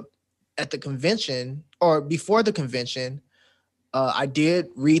at the convention, or before the convention, I did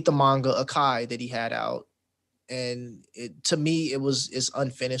read the manga Akai that he had out, and to me it's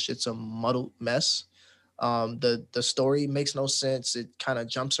unfinished. It's a muddled mess. The story makes no sense. It kind of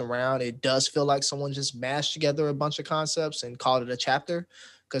jumps around. It does feel like someone just mashed together a bunch of concepts and called it a chapter,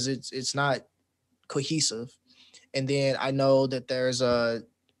 because it's not cohesive. And then I know that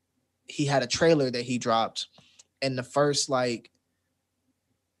he had a trailer that he dropped, and the first like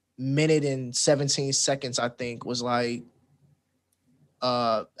minute and 17 seconds I think was like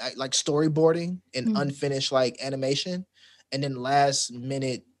storyboarding and unfinished like animation, and then last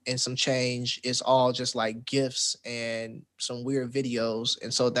minute and some change is all just like gifs and some weird videos,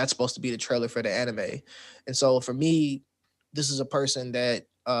 and so that's supposed to be the trailer for the anime. And so for me, this is a person that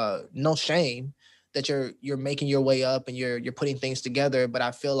no shame that you're making your way up and you're putting things together, but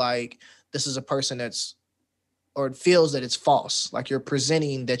I feel like this is a person that's, or it feels that it's false. Like you're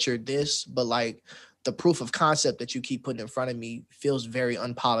presenting that you're this, but like the proof of concept that you keep putting in front of me feels very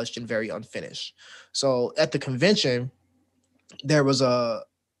unpolished and very unfinished. So at the convention,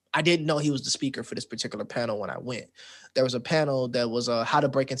 I didn't know he was the speaker for this particular panel when I went. There was a panel that was how to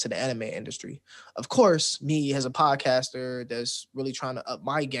break into the anime industry. Of course, me as a podcaster that's really trying to up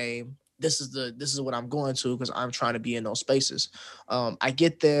my game, this is what I'm going to, because I'm trying to be in those spaces. I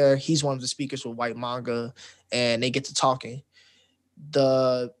get there. He's one of the speakers for White Manga, and they get to talking.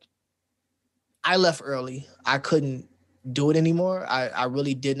 I left early. I couldn't do it anymore. I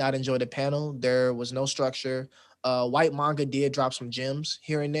really did not enjoy the panel. There was no structure. White Manga did drop some gems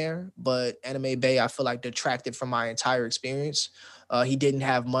here and there, but Anime Bay, I feel like, detracted from my entire experience. He didn't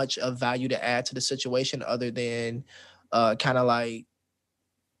have much of value to add to the situation other than kind of like,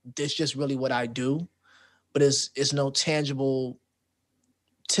 this just really what I do, but it's no tangible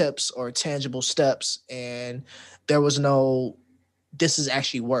tips or tangible steps, and there was no this has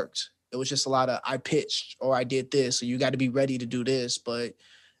actually worked. It was just a lot of I pitched or I did this, so you got to be ready to do this, but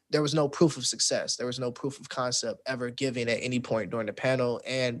there was no proof of success. There was no proof of concept ever given at any point during the panel,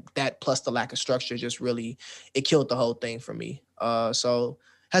 and that plus the lack of structure just really, it killed the whole thing for me. So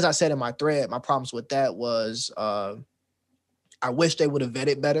as I said in my thread, my problems with that was I wish they would have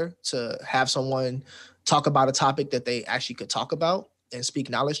vetted better to have someone talk about a topic that they actually could talk about and speak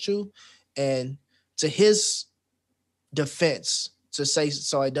knowledge to. And to his defense, to say,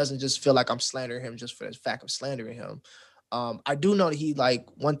 so it doesn't just feel like I'm slandering him just for the fact of slandering him. I do know that he, like,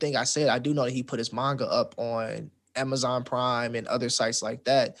 one thing I said, I do know that he put his manga up on Amazon Prime and other sites like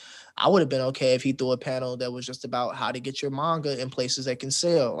that. I would have been okay if he threw a panel that was just about how to get your manga in places that can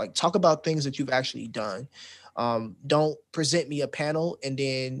sell. Like, talk about things that you've actually done. Don't present me a panel and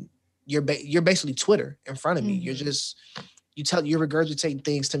then you're basically Twitter in front of me. You're just you're regurgitating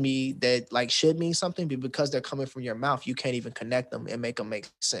things to me that like should mean something, but because they're coming from your mouth, you can't even connect them and make them make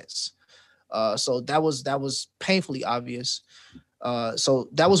sense. So that was painfully obvious. So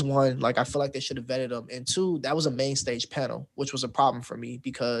that was one. Like, I feel like they should have vetted them. And two, that was a main stage panel, which was a problem for me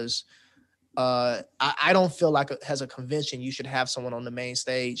because I don't feel like as a convention you should have someone on the main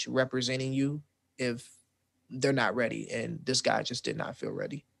stage representing you if they're not ready. And this guy just did not feel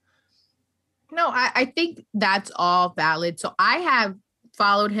ready. No, I think that's all valid. So I have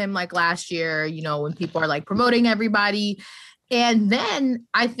followed him like last year, you know, when people are like promoting everybody. And then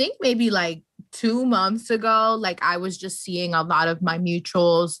I think maybe like 2 months ago, like I was just seeing a lot of my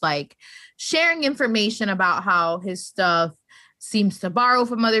mutuals like sharing information about how his stuff seems to borrow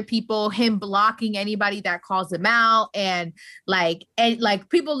from other people, him blocking anybody that calls him out, and like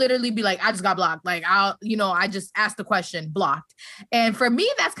people literally be like, I just got blocked. Like I just asked the question, blocked. And for me,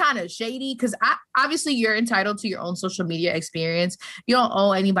 that's kind of shady because obviously you're entitled to your own social media experience. You don't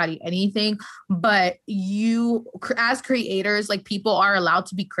owe anybody anything, but you as creators, like people are allowed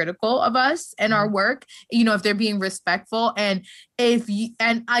to be critical of us and our work, you know, if they're being respectful. And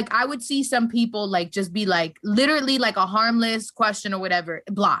like I would see some people like just be like literally like a harmless question or whatever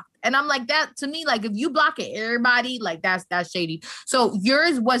blocked. And I'm like, that to me, like if you block it, everybody, like that's shady. So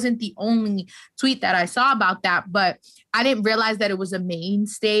yours wasn't the only tweet that I saw about that, but I didn't realize that it was a main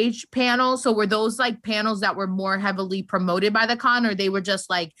stage panel. So were those like panels that were more heavily promoted by the con, or they were just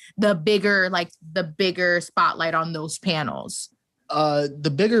like the bigger spotlight on those panels?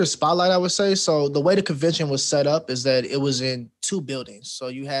 The bigger spotlight, I would say. So the way the convention was set up is that it was in two buildings. So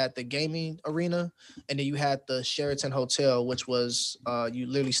you had the gaming arena, and then you had the Sheraton Hotel, which was you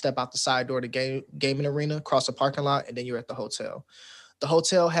literally step out the side door to gaming arena, cross the parking lot, and then you're at the hotel. The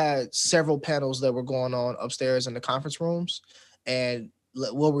hotel had several panels that were going on upstairs in the conference rooms, and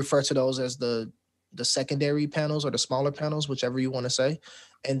we'll refer to those as the secondary panels or the smaller panels, whichever you want to say.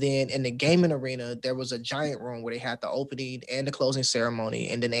 And then in the gaming arena, there was a giant room where they had the opening and the closing ceremony.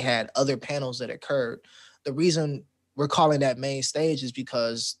 And then they had other panels that occurred. The reason we're calling that main stage is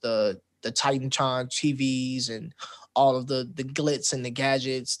because the Titantron TVs and all of the glitz and the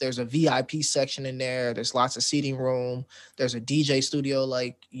gadgets, there's a VIP section in there. There's lots of seating room. There's a DJ studio.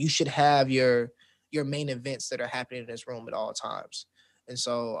 Like, you should have your main events that are happening in this room at all times. And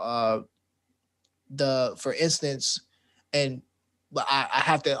so for instance, but I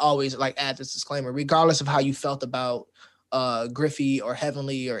have to always like add this disclaimer, regardless of how you felt about Griffey or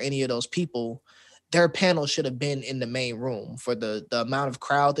Heavenly or any of those people, their panel should have been in the main room for the amount of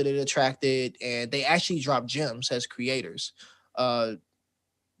crowd that it attracted. And they actually dropped gems as creators.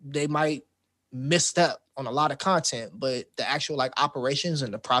 They might misstep on a lot of content, but the actual like operations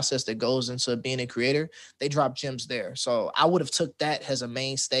and the process that goes into being a creator, they drop gems there. So I would have took that as a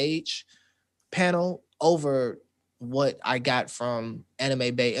main stage panel over what I got from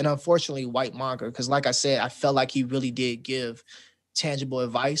Anime Bay, and unfortunately White Manga, because like I said, I felt like he really did give tangible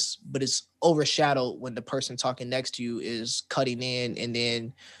advice, but it's overshadowed when the person talking next to you is cutting in, and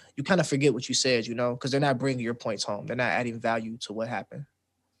then you kind of forget what you said, you know, because they're not bringing your points home. They're not adding value to what happened.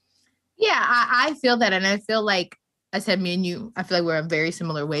 Yeah, I feel that. And I feel like I said, me and you, I feel like we're a very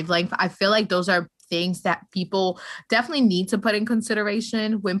similar wavelength. I feel like those are things that people definitely need to put in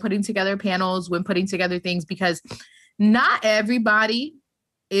consideration when putting together panels, when putting together things, because not everybody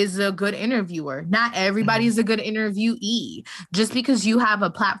is a good interviewer. Not everybody is a good interviewee. Just because you have a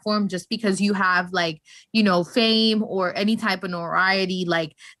platform, just because you have like, you know, fame or any type of notoriety,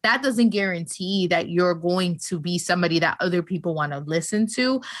 like that doesn't guarantee that you're going to be somebody that other people want to listen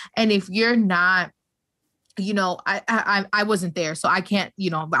to. And if you're not, you know, I wasn't there, so I can't, you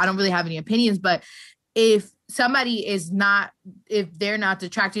know, I don't really have any opinions, but if somebody is not, if they're not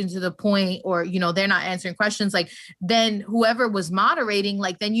detracting to the point, or, you know, they're not answering questions, like then whoever was moderating,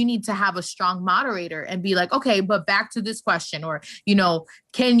 like then you need to have a strong moderator and be like, okay, but back to this question, or, you know,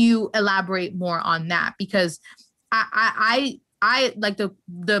 can you elaborate more on that? Because I like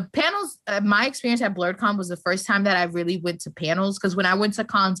the panels. My experience at Blerdcon was the first time that I really went to panels, because when I went to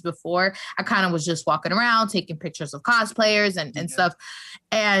cons before, I kind of was just walking around taking pictures of cosplayers and stuff.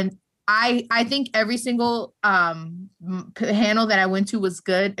 And I think every single panel that I went to was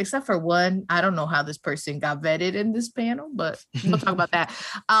good, except for one. I don't know how this person got vetted in this panel, but we'll talk about that.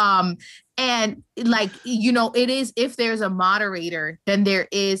 And like, it is, if there's a moderator, then there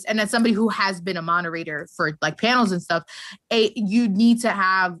is, and as somebody who has been a moderator for like panels and stuff, you need to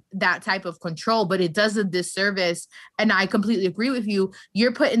have that type of control, but it does a disservice. And I completely agree with you.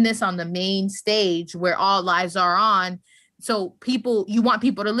 You're putting this on the main stage where all lives are on. So you want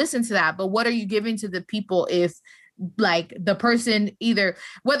people to listen to that, but what are you giving to the people if like the person, either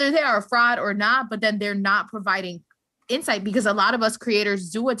whether they are a fraud or not, but then they're not providing insight? Because a lot of us creators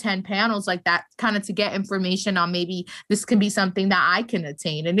do attend panels like that, kind of to get information on maybe this can be something that I can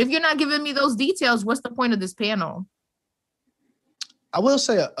attain. And if you're not giving me those details, what's the point of this panel? I will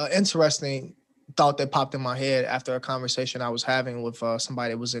say an interesting thought that popped in my head after a conversation I was having with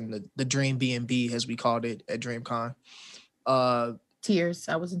somebody that was in the Dream B&B, as we called it at Dreamcon. Tears.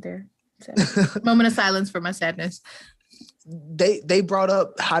 I wasn't there. Moment of silence for my sadness. They brought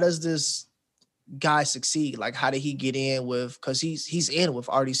up, how does this guy succeed? Like, how did he get in with, because he's in with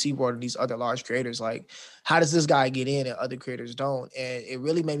RDC World and these other large creators. Like, how does this guy get in and other creators don't? And it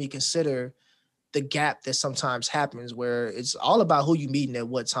really made me consider the gap that sometimes happens, where it's all about who you meeting at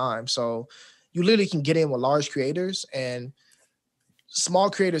what time. So you literally can get in with large creators and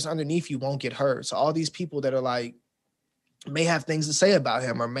small creators underneath you won't get hurt. So all these people that are like, may have things to say about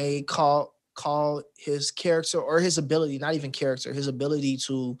him, or may call his character or his ability, not even character, his ability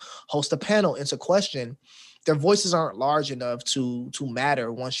to host a panel into question. Their voices aren't large enough to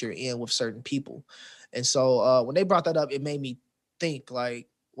matter once you're in with certain people. And so when they brought that up, it made me think like,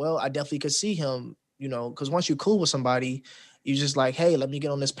 well, I definitely could see him, because once you're cool with somebody, you just like, hey, let me get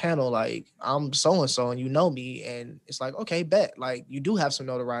on this panel. Like, I'm so-and-so and you know me. And it's like, okay, bet. Like, you do have some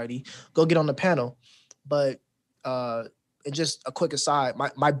notoriety. Go get on the panel. But and just a quick aside,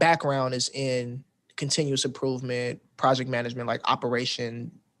 my background is in continuous improvement, project management, like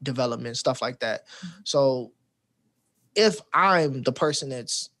operation development, stuff like that. So if I'm the person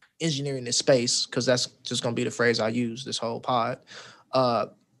that's engineering this space, because that's just going to be the phrase I use this whole pod,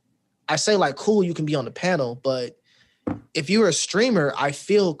 I say like, cool, you can be on the panel. But if you're a streamer, I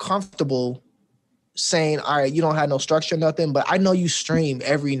feel comfortable saying, all right, you don't have no structure, nothing, but I know you stream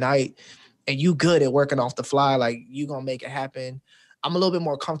every night and you good at working off the fly, like you gonna make it happen. I'm a little bit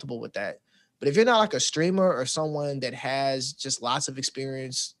more comfortable with that. But if you're not like a streamer or someone that has just lots of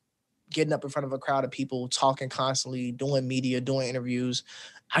experience getting up in front of a crowd of people, talking constantly, doing media, doing interviews,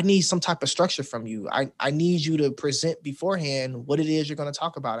 I need some type of structure from you. I need you to present beforehand what it is you're going to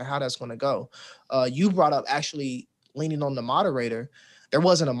talk about and how that's going to go. You brought up actually leaning on the moderator. There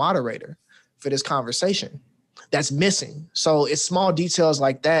wasn't a moderator for this conversation. That's missing. So it's small details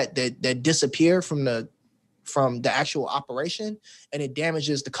like that disappear from the actual operation, and it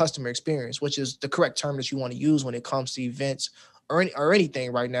damages the customer experience, which is the correct term that you want to use when it comes to events or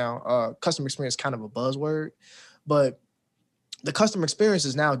anything right now. Customer experience is kind of a buzzword, but the customer experience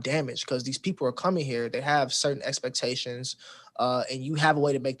is now damaged because these people are coming here. They have certain expectations, and you have a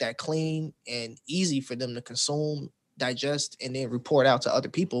way to make that clean and easy for them to consume, digest, and then report out to other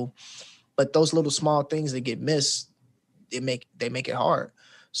people. But those little small things that get missed, they make it hard.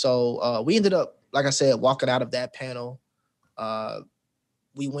 So we ended up, like I said, walking out of that panel.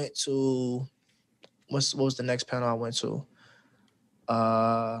 We went to, what was the next panel I went to?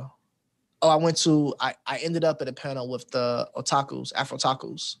 I ended up at a panel with the otakus, Afro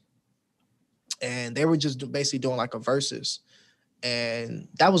otakus. And they were just basically doing like a versus. And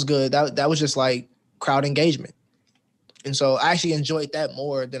that was good. That was just like crowd engagement. And so I actually enjoyed that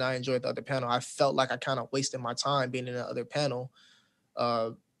more than I enjoyed the other panel. I felt like I kind of wasted my time being in the other panel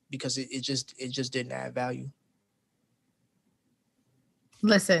because it just didn't add value.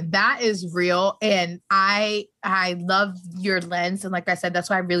 Listen, that is real. And I love your lens. And like I said,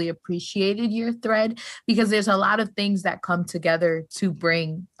 that's why I really appreciated your thread, because there's a lot of things that come together to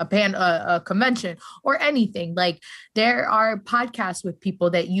bring a convention or anything. Like there are podcasts with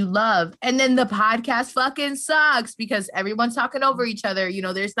people that you love, and then the podcast fucking sucks because everyone's talking over each other.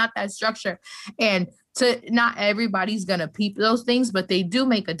 There's not that structure. And not everybody's gonna peep those things, but they do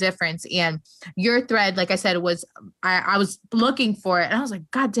make a difference. And your thread, like I said, I was looking for it, and I was like,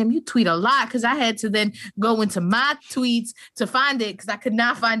 God damn, you tweet a lot, because I had to then go into my tweets to find it because I could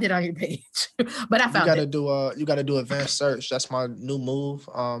not find it on your page. But I found it. You gotta do advanced search. That's my new move.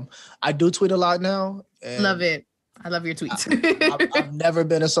 I do tweet a lot now. And love it. I love your tweets. I've never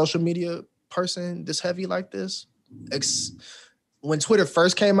been a social media person this heavy like this. when Twitter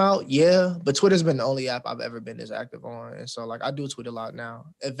first came out, yeah, but Twitter's been the only app I've ever been this active on. And so like I do tweet a lot now.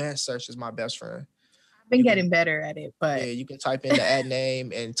 Advanced search is my best friend. I've been You getting can, better at it, but yeah, you can type in the ad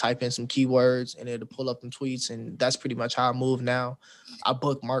name and type in some keywords and it'll pull up them tweets. And that's pretty much how I move now. I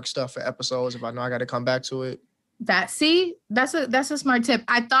bookmark stuff for episodes if I know I got to come back to it. that's a smart tip.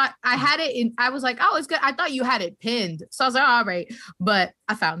 I thought I had it in, I was like, oh, it's good. I thought you had it pinned. So I was like, all right, but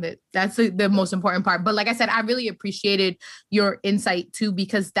I found it. That's the most important part. But like I said, I really appreciated your insight too,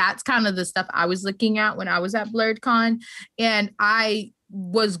 because that's kind of the stuff I was looking at when I was at Blerdcon. And I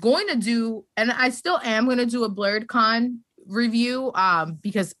was going to do, and I still am going to do a Blerdcon review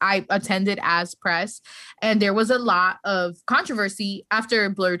because I attended as press, and there was a lot of controversy after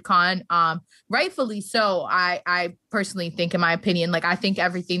Blerdcon, rightfully so. I personally think, in my opinion, like I think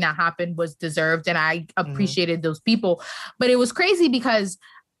everything that happened was deserved, and I appreciated those people. But it was crazy because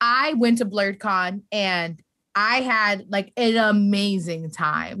I went to Blerdcon and I had like an amazing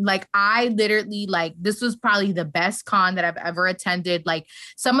time. Like I literally, like, this was probably the best con that I've ever attended. Like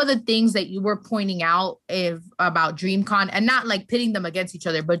some of the things that you were pointing out about Dreamcon, and not like pitting them against each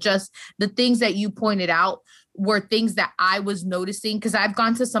other, but just the things that you pointed out were things that I was noticing, because I've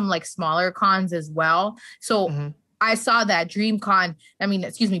gone to some like smaller cons as well. So I saw that Blerdcon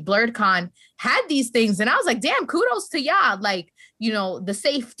had these things, and I was like, damn, kudos to y'all. Like, you know, the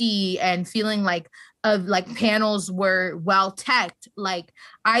safety and feeling like panels were well teched. Like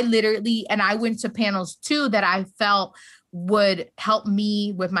I literally, and I went to panels too that I felt would help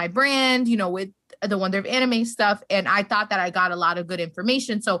me with my brand, you know, with the Wonder of Anime stuff. And I thought that I got a lot of good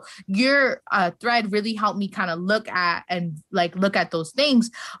information. So your thread really helped me kind of look at those things.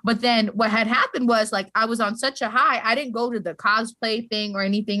 But then what had happened was, like, I was on such a high. I didn't go to the cosplay thing or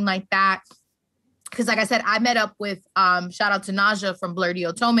anything like that. Because like I said, I met up with, shout out to Naja from Blerdy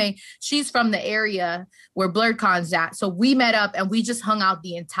Otome. She's from the area where Blerdcon's at. So we met up and we just hung out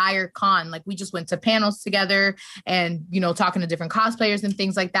the entire con. Like we just went to panels together and, you know, talking to different cosplayers and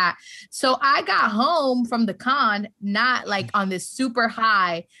things like that. So I got home from the con, not like on this super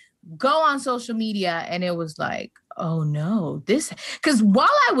high, go on social media, and it was like, oh no, because while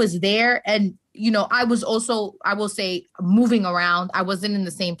I was there, and you know, I was also, I will say, moving around. I wasn't in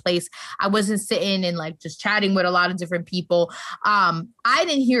the same place. I wasn't sitting and like just chatting with a lot of different people. I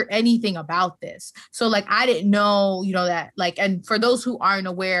didn't hear anything about this. So like, I didn't know, you know, that like, and for those who aren't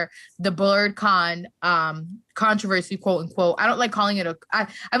aware, the Blerdcon controversy, quote unquote, I don't like calling it I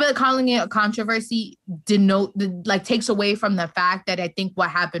feel like calling it a controversy takes away from the fact that I think what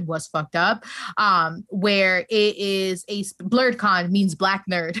happened was fucked up, where it is Blerdcon means black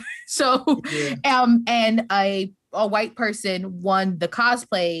nerd. So and a white person won the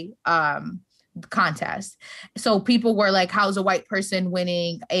cosplay contest. So people were like, how's a white person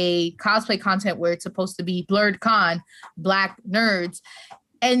winning a cosplay contest where it's supposed to be Blerdcon, black nerds?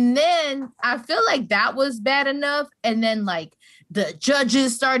 And then I feel like that was bad enough. And then like the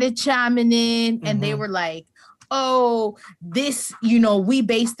judges started chiming in, and they were like, oh, this, you know, we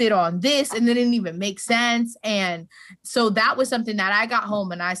based it on this, and it didn't even make sense. And so that was something that I got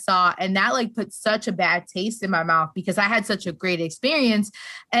home and I saw, and that like put such a bad taste in my mouth, because I had such a great experience.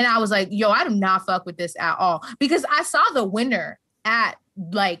 And I was like, yo, I do not fuck with this at all, because I saw the winner at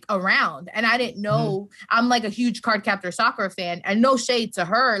like around, and I didn't know. I'm like a huge Cardcaptor Sakura fan, and no shade to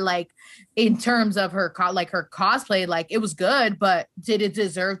her, like in terms of her her cosplay, like it was good, but did it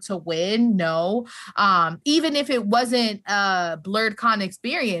deserve to win? No. Even if it wasn't a Blerdcon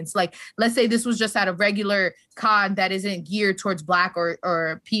experience, like let's say this was just at a regular con that isn't geared towards black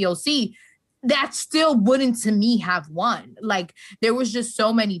or POC, that still wouldn't to me have won. Like there was just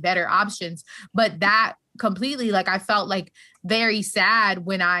so many better options. But that completely, like I felt like very sad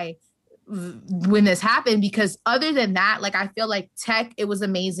when this happened, because other than that, like I feel like tech, it was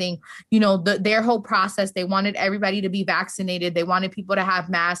amazing. You know, their whole process, they wanted everybody to be vaccinated, they wanted people to have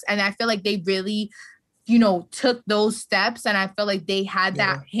masks, and I feel like they really, you know, took those steps, and I feel like they had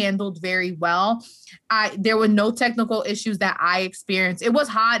that handled very well. There were no technical issues that I experienced. It was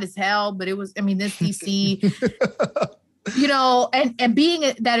hot as hell, but it was, I mean, this DC you know, and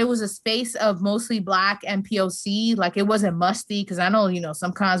being that it was a space of mostly black and POC, like it wasn't musty, because I know, you know,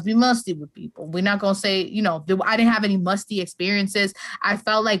 some cons be musty with people. We're not gonna say, you know, I didn't have any musty experiences. I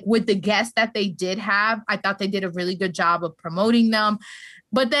felt like with the guests that they did have, I thought they did a really good job of promoting them.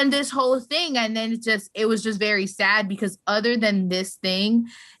 But then this whole thing, and then it was just very sad, because other than this thing,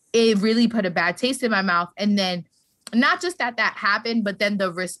 it really put a bad taste in my mouth. And then not just that happened, but then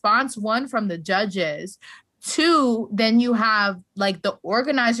the response, one, from the judges. Two, then you have like the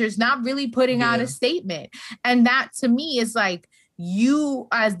organizers not really putting out a statement. And that to me is like, you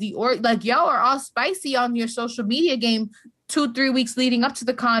as like y'all are all spicy on your social media game. 2-3 weeks leading up to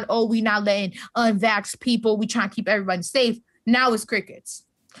the con, oh, we not letting unvaxxed people, we trying to keep everybody safe. Now it's crickets.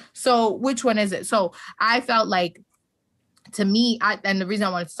 So which one is it? So I felt like, to me, and the reason I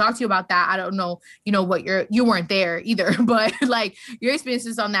wanted to talk to you about that, I don't know, what you weren't there either, but like your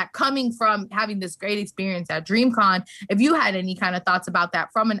experiences on that, coming from having this great experience at Dreamcon, if you had any kind of thoughts about that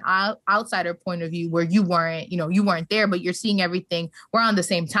from an outsider point of view, where you weren't there, but you're seeing everything. We're on the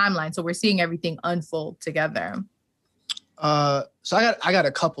same timeline, so we're seeing everything unfold together. So I got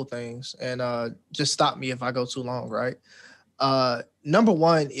a couple things, and just stop me if I go too long, right? Number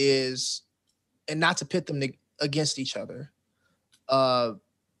one is, and not to pit them against each other.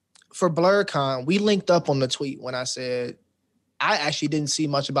 For Blerdcon, we linked up on the tweet when I said I actually didn't see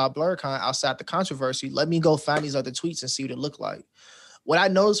much about Blerdcon outside the controversy. Let me go find these other tweets and see what it looked like. What I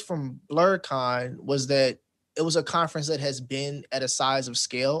noticed from Blerdcon was that it was a conference that has been at a size of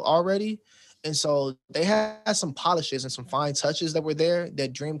scale already. And so they had some polishes and some fine touches that were there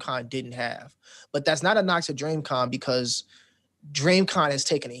that Dreamcon didn't have. But that's not a knock to Dreamcon, because Dreamcon has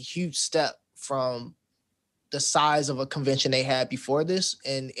taken a huge step from the size of a convention they had before this.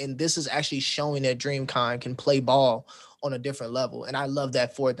 And this is actually showing that Dreamcon can play ball on a different level. And I love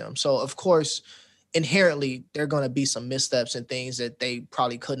that for them. So of course, inherently, there are going to be some missteps and things that they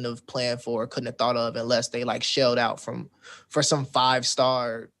probably couldn't have planned for, couldn't have thought of, unless they like shelled out for some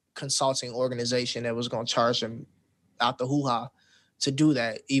 5-star consulting organization that was going to charge them out the hoo-ha to do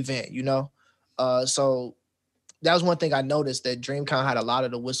that event, So that was one thing I noticed, that Dreamcon had a lot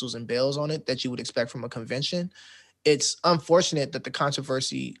of the whistles and bells on it that you would expect from a convention. It's unfortunate that the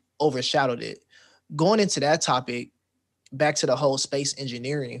controversy overshadowed it. Going into that topic, back to the whole space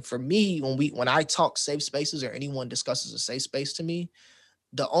engineering, for me, when I talk safe spaces, or anyone discusses a safe space to me,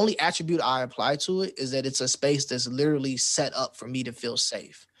 the only attribute I apply to it is that it's a space that's literally set up for me to feel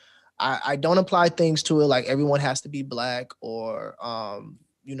safe. I don't apply things to it like everyone has to be Black, or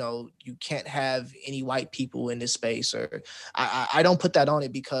you can't have any white people in this space, or I don't put that on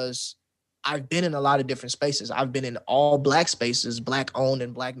it, because I've been in a lot of different spaces. I've been in all Black spaces, Black owned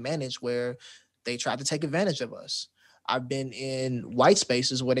and Black managed, where they tried to take advantage of us. I've been in white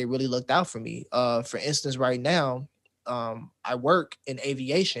spaces where they really looked out for me. For instance, right now, I work in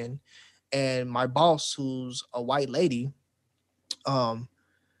aviation, and my boss, who's a white lady,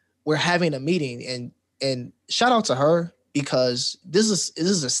 we're having a meeting, and shout out to her, because this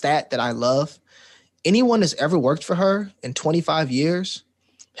is a stat that I love. Anyone that's ever worked for her in 25 years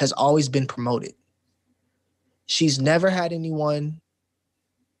has always been promoted. She's never had anyone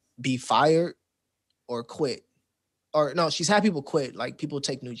be fired or quit. Or no, she's had people quit, like people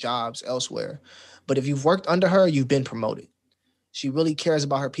take new jobs elsewhere. But if you've worked under her, you've been promoted. She really cares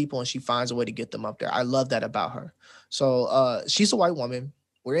about her people, and she finds a way to get them up there. I love that about her. So she's a white woman.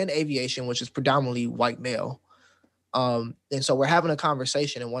 We're in aviation, which is predominantly white male. And so we're having a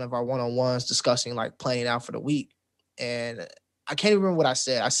conversation in one of our one-on-ones, discussing like planning out for the week. And I can't even remember what I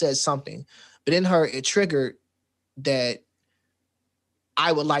said. I said something, but in her, it triggered that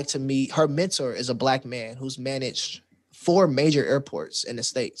I would like to meet her mentor. Is a Black man who's managed 4 major airports in the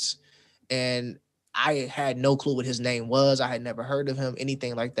States. And I had no clue what his name was. I had never heard of him,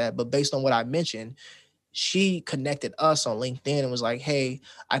 anything like that. But based on what I mentioned, she connected us on LinkedIn and was like, hey,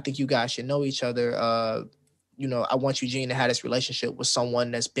 I think you guys should know each other. I want Eugene to have this relationship with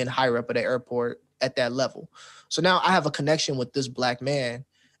someone that's been higher up at the airport at that level. So now I have a connection with this Black man.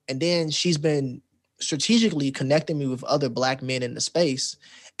 And then she's been strategically connecting me with other Black men in the space.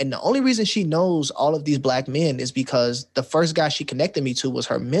 And the only reason she knows all of these Black men is because the first guy she connected me to was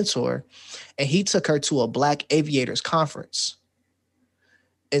her mentor, and he took her to a Black aviators conference.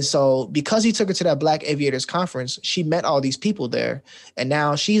 And so because he took her to that Black aviators conference, she met all these people there. And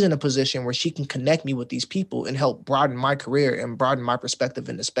now she's in a position where she can connect me with these people and help broaden my career and broaden my perspective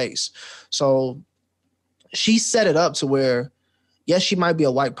in the space. So she set it up to where, yes, she might be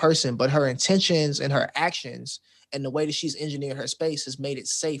a white person, but her intentions and her actions and the way that she's engineered her space has made it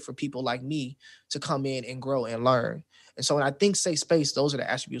safe for people like me to come in and grow and learn. And so when I think safe space, those are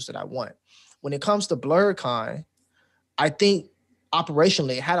the attributes that I want. When it comes to Blerdcon, I think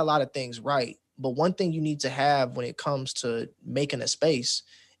operationally it had a lot of things right. But one thing you need to have when it comes to making a space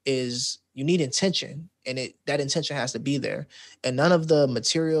is you need intention, and that intention has to be there. And none of the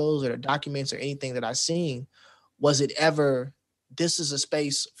materials or the documents or anything that I've seen was it ever, this is a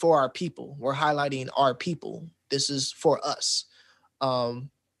space for our people. We're highlighting our people. This is for us.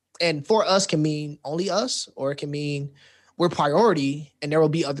 And for us can mean only us, or it can mean we're priority and there will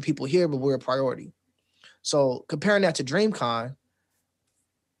be other people here, but we're a priority. So comparing that to Dreamcon,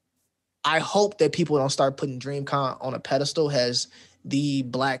 I hope that people don't start putting Dreamcon on a pedestal as the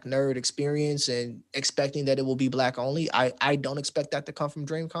Black nerd experience and expecting that it will be Black only. I don't expect that to come from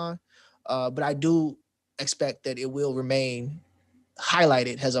DreamCon, but I do expect that it will remain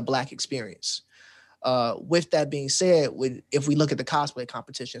highlighted as a Black experience. With that being said, if we look at the cosplay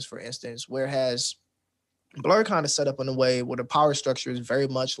competitions, for instance, whereas BlerdCon is set up in a way where the power structure is very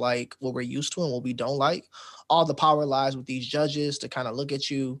much like what we're used to and what we don't like. All the power lies with these judges to kind of look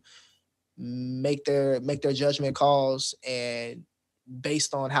at you, make their judgment calls, and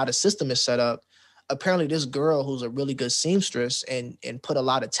based on how the system is set up, apparently this girl who's a really good seamstress and put a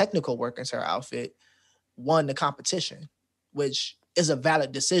lot of technical work into her outfit won the competition, which is a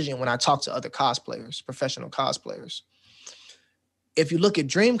valid decision when I talk to other cosplayers, professional cosplayers. If you look at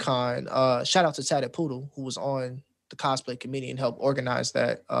DreamCon, shout out to Tatted Poodle, who was on the cosplay committee and helped organize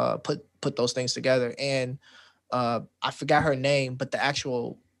that, put those things together. And I forgot her name, but the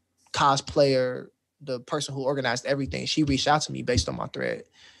actual cosplayer, the person who organized everything, she reached out to me based on my thread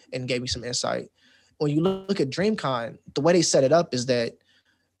and gave me some insight. When you look at DreamCon, the way they set it up is that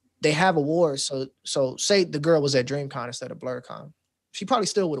they have awards. So say the girl was at DreamCon instead of BlerdCon, she probably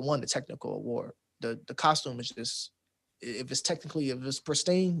still would have won the technical award. The costume is just, if it's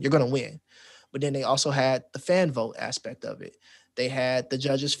pristine, you're gonna win. But then they also had the fan vote aspect of it. They had the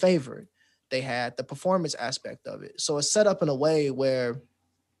judge's favorite. They had the performance aspect of it. So it's set up in a way where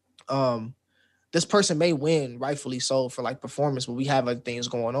this person may win, rightfully so, for like performance, but we have other things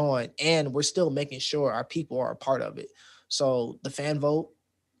going on, and we're still making sure our people are a part of it. So the fan vote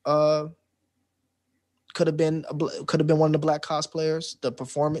could have been one of the Black cosplayers. The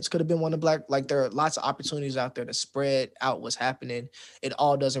performance could have been one of the Black. Like, there are lots of opportunities out there to spread out what's happening. It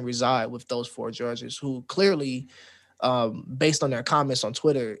all doesn't reside with those 4 judges who clearly, based on their comments on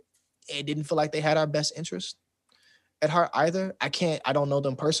Twitter, it didn't feel like they had our best interest at heart either. I don't know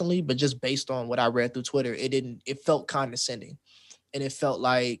them personally, but just based on what I read through Twitter, it felt condescending. And it felt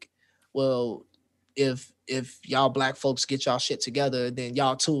like, well, if y'all Black folks get y'all shit together, then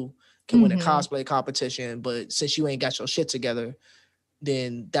y'all too can win a cosplay competition. But since you ain't got your shit together,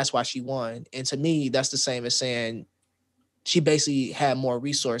 then that's why she won. And to me, that's the same as saying she basically had more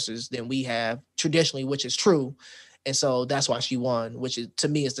resources than we have traditionally, which is true. And so that's why she won, which is, to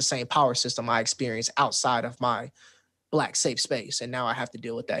me, is the same power system I experience outside of my Black safe space. And now I have to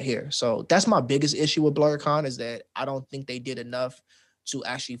deal with that here. So that's my biggest issue with BlerdCon, is that I don't think they did enough to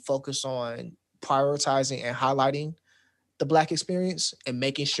actually focus on prioritizing and highlighting the Black experience and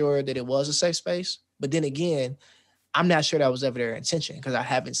making sure that it was a safe space. But then again, I'm not sure that was ever their intention, because I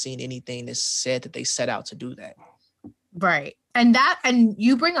haven't seen anything that said that they set out to do that. Right. And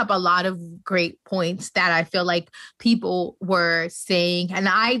you bring up a lot of great points that I feel like people were saying. And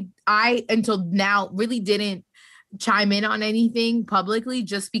I until now really didn't chime in on anything publicly,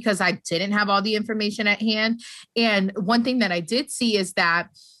 just because I didn't have all the information at hand. And one thing that I did see is that,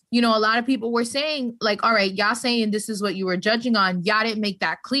 a lot of people were saying, like, all right, y'all saying this is what you were judging on. Y'all didn't make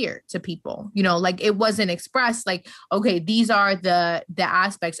that clear to people, like it wasn't expressed like, okay, these are the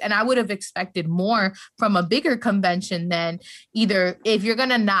aspects. And I would have expected more from a bigger convention than either, if you're going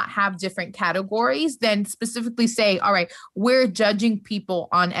to not have different categories, then specifically say, all right, we're judging people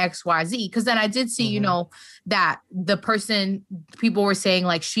on X, Y, Z. Because then I did see, that the people were saying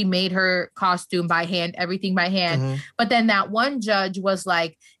like she made her costume by hand, everything by hand. But then that one judge was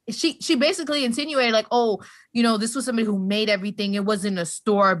like, she basically insinuated like, oh, this was somebody who made everything. It wasn't a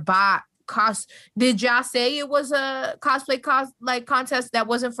store-bought cost. Did y'all say it was a cosplay contest that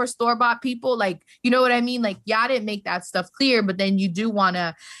wasn't for store-bought people? Like, you know what I mean? Like, y'all didn't make that stuff clear, but then you do want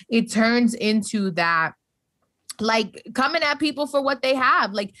to, it turns into that, like, coming at people for what they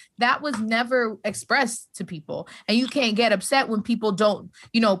have. Like, that was never expressed to people. And you can't get upset when people don't,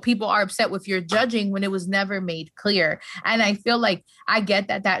 people are upset with your judging when it was never made clear. And I feel like I get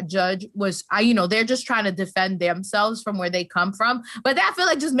that judge was, they're just trying to defend themselves from where they come from. But that, I feel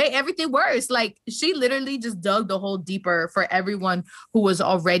like, just made everything worse. Like, she literally just dug the hole deeper for everyone who was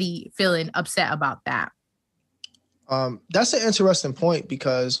already feeling upset about that. That's an interesting point,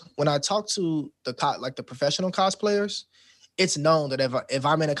 because when I talk to the professional cosplayers, it's known that if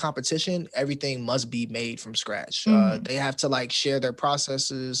I'm in a competition, everything must be made from scratch. They have to like share their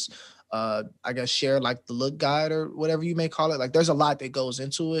processes, I guess share like the look guide or whatever you may call it. Like, there's a lot that goes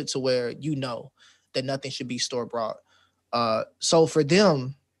into it to where that nothing should be store bought. So for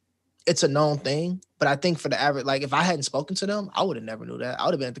them, it's a known thing. But I think for the average, like, if I hadn't spoken to them, I would have never knew that. I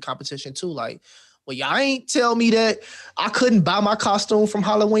would have been at the competition too. Like, well, y'all ain't tell me that I couldn't buy my costume from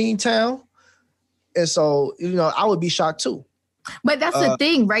Halloween Town. And so, I would be shocked too. But that's the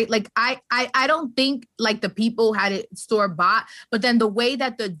thing, right? Like I don't think like the people had it store bought, but then the way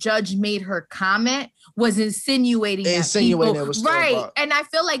that the judge made her comment was insinuating that people, it was right? And I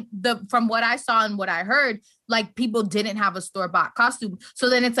feel like from what I saw and what I heard, like people didn't have a store bought costume. So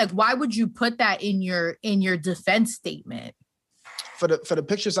then it's like, why would you put that in your defense statement? For the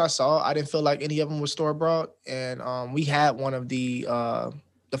pictures I saw, I didn't feel like any of them were store bought, and we had one of the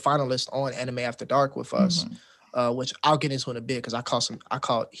finalists on Anime After Dark with us. Which I'll get into in a bit because I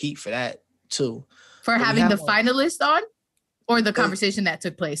caught heat for that too. For having the finalist on, or the conversation that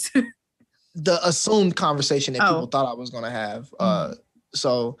took place? The assumed conversation that people thought I was gonna have. But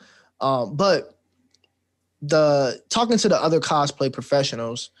talking to the other cosplay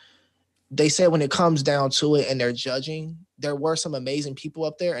professionals, they said when it comes down to it and they're judging, there were some amazing people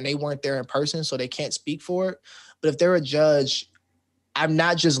up there and they weren't there in person, so they can't speak for it. But if they're a judge, I'm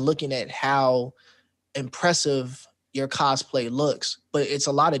not just looking at how impressive your cosplay looks, but it's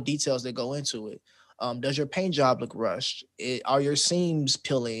a lot of details that go into it. Does your paint job look rushed? Are your seams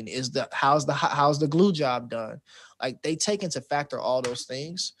peeling? How's the glue job done? Like they take into factor all those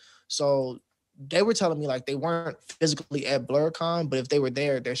things. So they were telling me like they weren't physically at Blerdcon, but if they were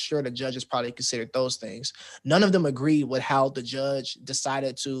there, they're sure the judges probably considered those things. None of them agreed with how the judge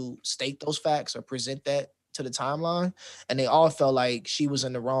decided to state those facts or present that to the timeline, and they all felt like she was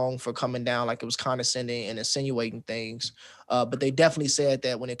in the wrong for coming down like it was condescending and insinuating things. But they definitely said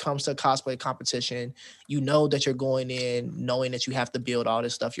that when it comes to cosplay competition, you know that you're going in knowing that you have to build all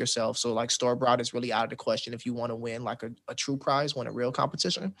this stuff yourself. So like store bought is really out of the question if you want to win like a true prize, win a real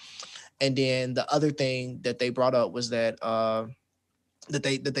competition. And then the other thing that they brought up was that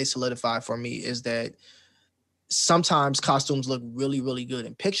that they solidified for me is that sometimes costumes look really, really good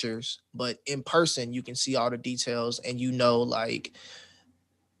in pictures, but in person, you can see all the details and you know, like,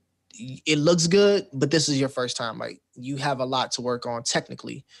 it looks good, but this is your first time. Like, you have a lot to work on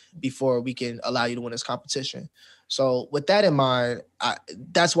technically before we can allow you to win this competition. So with that in mind,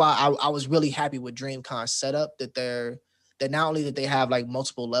 that's why I was really happy with Dreamcon's setup, that not only that they have like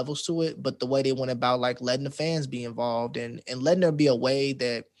multiple levels to it, but the way they went about like letting the fans be involved and letting there be a way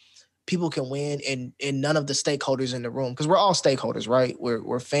that people can win and none of the stakeholders in the room, because we're all stakeholders, right?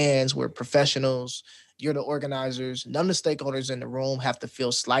 We're fans, we're professionals, you're the organizers. None of the stakeholders in the room have to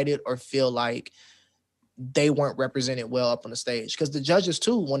feel slighted or feel like they weren't represented well up on the stage. Because the judges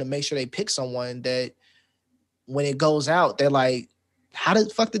too want to make sure they pick someone that when it goes out, they're like, how the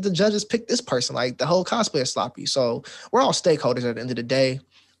fuck did the judges pick this person? Like the whole cosplay is sloppy. So we're all stakeholders at the end of the day.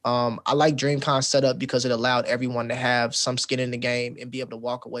 I like DreamCon's setup because it allowed everyone to have some skin in the game and be able to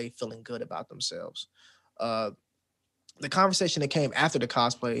walk away feeling good about themselves. The conversation that came after the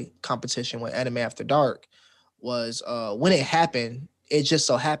cosplay competition with Anime After Dark was when it happened, it just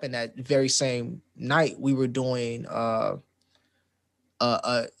so happened that very same night we were doing a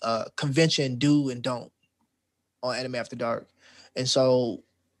convention do and don't on Anime After Dark. And so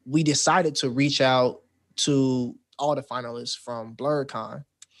we decided to reach out to all the finalists from Blerdcon.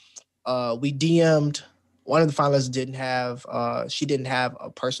 We DM'd one of the finalists didn't have a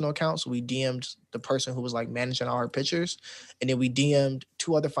personal account, so we DM'd the person who was like managing all her pictures, and then we DM'd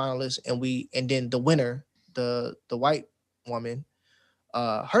two other finalists, and then the winner, the white woman,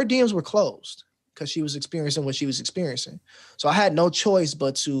 her DMs were closed because she was experiencing what she was experiencing. So I had no choice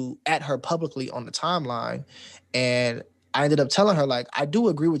but to at her publicly on the timeline, and I ended up telling her like, I do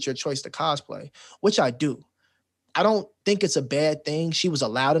agree with your choice to cosplay, which I do. I don't think it's a bad thing. She was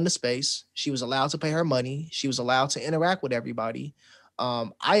allowed in the space. She was allowed to pay her money. She was allowed to interact with everybody.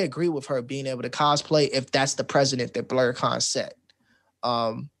 I agree with her being able to cosplay if that's the precedent that Blerdcon set.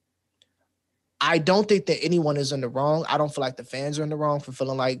 I don't think that anyone is in the wrong. I don't feel like the fans are in the wrong for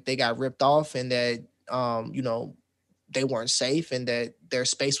feeling like they got ripped off and that, they weren't safe and that their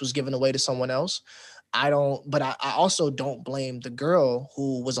space was given away to someone else. I also don't blame the girl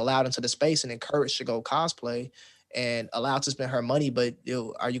who was allowed into the space and encouraged to go cosplay and allowed to spend her money, but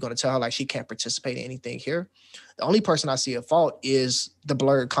are you going to tell her like she can't participate in anything here? The only person I see at fault is the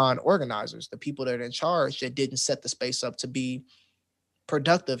Blerdcon organizers, the people that are in charge that didn't set the space up to be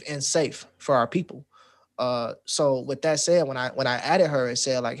productive and safe for our people. So with that said, when I added her and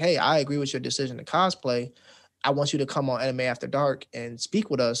said like, hey, I agree with your decision to cosplay, I want you to come on Anime After Dark and speak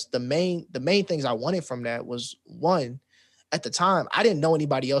with us. The main things I wanted from that was, one, at the time, I didn't know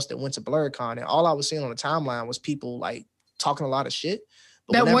anybody else that went to Blerdcon, and all I was seeing on the timeline was people like talking a lot of shit.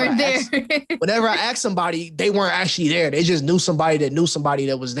 But that weren't there. Whenever I asked somebody, they weren't actually there. They just knew somebody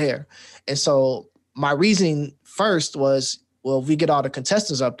that was there. And so my reasoning first was, well, if we get all the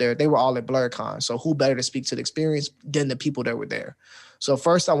contestants up there, they were all at Blerdcon. So who better to speak to the experience than the people that were there? So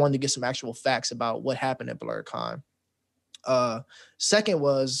first I wanted to get some actual facts about what happened at Blerdcon. Second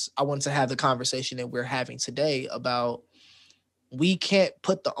was I wanted to have the conversation that we're having today about we can't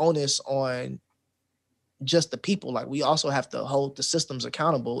put the onus on just the people. Like we also have to hold the systems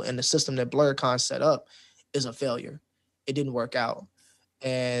accountable, and the system that Blerdcon set up is a failure. It didn't work out.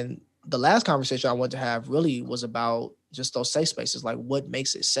 And the last conversation I wanted to have really was about just those safe spaces, like what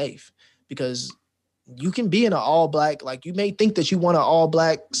makes it safe. Because you can be in an all black, like you may think that you want an all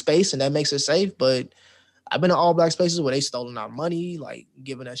black space and that makes it safe, but I've been in all black spaces where they stolen our money, like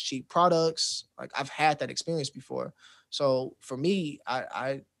giving us cheap products. Like I've had that experience before. So for me,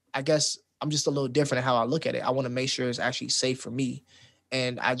 I guess I'm just a little different in how I look at it. I want to make sure it's actually safe for me.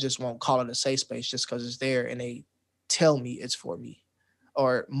 And I just won't call it a safe space just because it's there and they tell me it's for me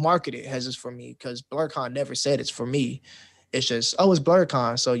or market it as it's for me. Because Blerdcon never said it's for me. It's just, oh, it's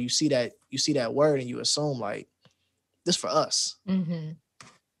Blerdcon. So you see that word and you assume like this for us. Mm-hmm.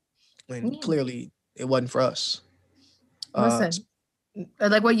 When clearly it wasn't for us. Listen,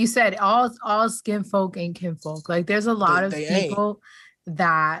 like what you said, all skin folk ain't kinfolk. Like there's a lot of people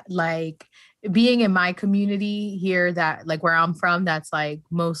that like being in my community here that like where I'm from, that's like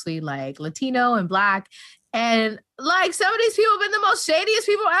mostly like Latino and Black. And like some of these people have been the most shadiest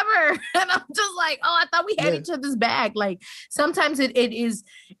people ever. And I'm just like, oh, I thought we had each other's back. Like sometimes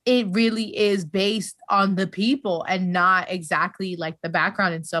it really is based on the people and not exactly like the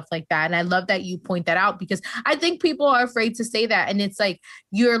background and stuff like that. And I love that you point that out because I think people are afraid to say that. And it's like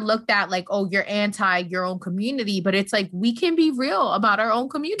you're looked at like, oh, you're anti your own community, but it's like we can be real about our own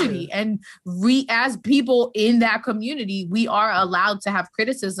community. Yeah. And as people in that community, we are allowed to have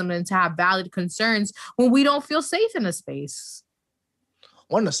criticism and to have valid concerns when we don't feel safe in a space.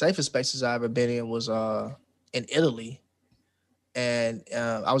 One of the safest spaces I ever been in was in Italy, and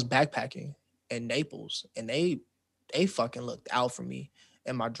I was backpacking in Naples, and they fucking looked out for me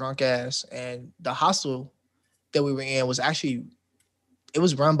and my drunk ass. And the hostel that we were in was actually, it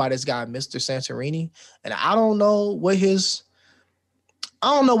was run by this guy, Mr. Santorini, and I don't know what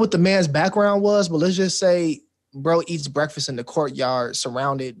the man's background was, but let's just say bro eats breakfast in the courtyard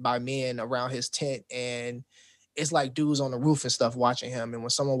surrounded by men around his tent, and it's like dudes on the roof and stuff watching him. And when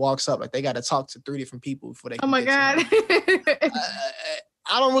someone walks up, like they got to talk to 3 different people before they can oh my God.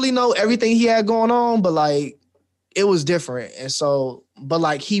 I don't really know everything he had going on, but like it was different. And so, but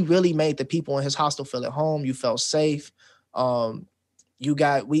like he really made the people in his hostel feel at home. You felt safe. We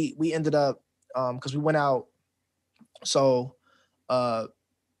ended up, cause we went out. So,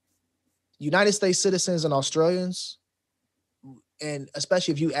 United States citizens and Australians, and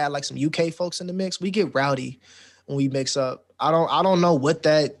especially if you add like some UK folks in the mix, we get rowdy when we mix up. I don't know what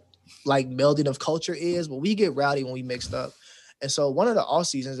that like melding of culture is, but we get rowdy when we mixed up. And so one of the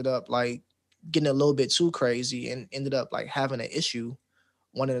Aussies ended up like getting a little bit too crazy and ended up like having an issue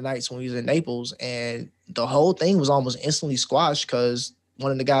one of the nights when we was in Naples, and the whole thing was almost instantly squashed because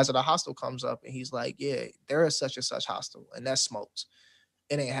one of the guys at the hostel comes up and he's like, yeah, there is such and such hostel, and that's smoked.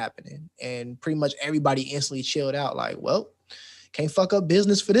 It ain't happening. And pretty much everybody instantly chilled out like, well, can't fuck up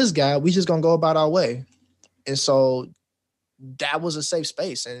business for this guy. We just gonna go about our way. And so that was a safe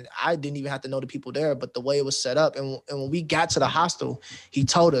space. And I didn't even have to know the people there, but the way it was set up. And when we got to the hostel, he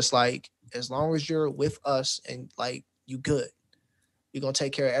told us like, as long as you're with us and like you good, we're gonna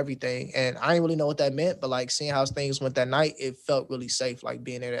take care of everything. And I didn't really know what that meant, but like seeing how things went that night, it felt really safe, like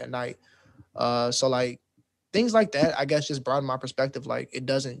being there that night. So like things like that, I guess, just broaden my perspective. Like it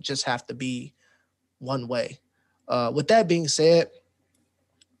doesn't just have to be one way. With that being said,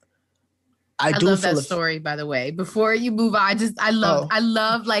 I love that story, by the way. Before you move on, I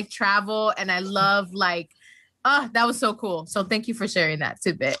love like travel, and I love like, that was so cool. So thank you for sharing that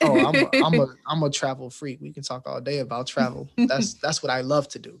tidbit. I'm a travel freak. We can talk all day about travel. That's what I love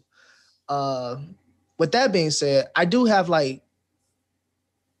to do. With that being said, I do have like,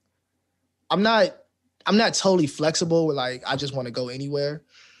 I'm not totally flexible with like, I just want to go anywhere.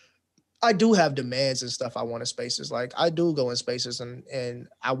 I do have demands and stuff I want in spaces. Like I do go in spaces and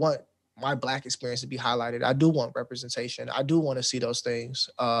I want my Black experience to be highlighted. I do want representation. I do want to see those things.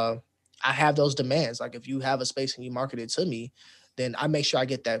 I have those demands. Like if you have a space and you market it to me, then I make sure I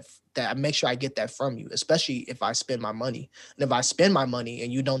get that I make sure I get that from you, especially if I spend my money. And if I spend my money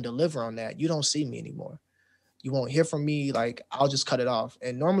and you don't deliver on that, you don't see me anymore. You won't hear from me. Like I'll just cut it off.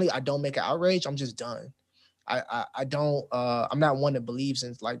 And normally I don't make an outrage. I'm just done. I don't, I'm not one that believes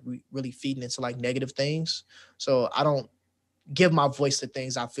in like really feeding into like negative things. So I don't give my voice to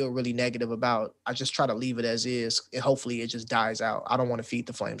things I feel really negative about. I just try to leave it as is, and hopefully it just dies out. I don't want to feed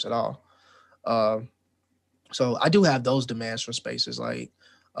the flames at all. So I do have those demands from spaces. Like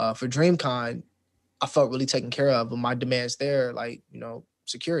for Dreamcon, I felt really taken care of, but my demands there, like,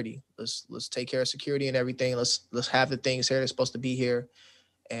 security. Let's take care of security and everything. Let's have the things here that's supposed to be here,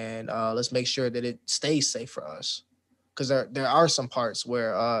 and let's make sure that it stays safe for us. Because there are some parts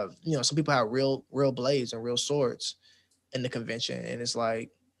where some people have real blades and real swords in the convention, and it's like,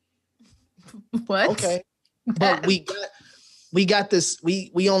 What? okay, but we got this.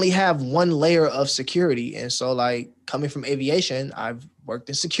 We only have one layer of security, and so like coming from aviation, I've worked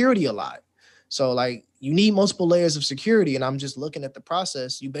in security a lot. So like you need multiple layers of security, and I'm just looking at the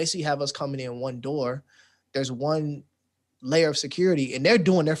process. You basically have us coming in one door. There's one layer of security, and they're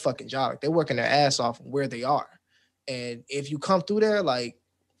doing their fucking job. They're working their ass off where they are. And if you come through there, like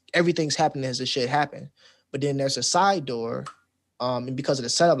everything's happening as it should happen. But then there's a side door. And because of the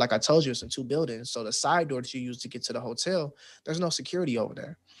setup, like I told you, it's in 2 buildings. So the side door that you use to get to the hotel, there's no security over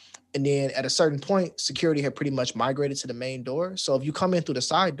there. And then at a certain point, security had pretty much migrated to the main door. So if you come in through the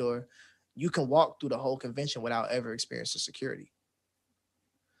side door, you can walk through the whole convention without ever experiencing security,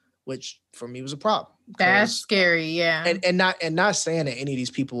 which for me was a problem. That's scary, yeah. And not saying that any of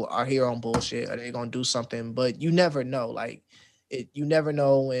these people are here on bullshit or they're gonna do something, but you never know. Like you never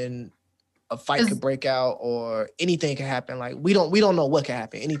know when a fight could break out or anything can happen. Like we don't know what can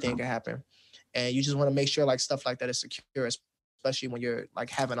happen. Anything can happen, and you just want to make sure like stuff like that is secure, especially when you're like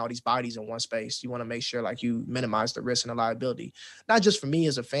having all these bodies in one space. You want to make sure like you minimize the risk and the liability, not just for me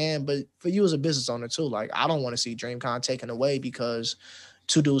as a fan, but for you as a business owner too. Like I don't want to see Dreamcon taken away because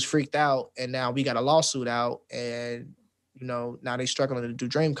 2 dudes freaked out and now we got a lawsuit out and now they're struggling to do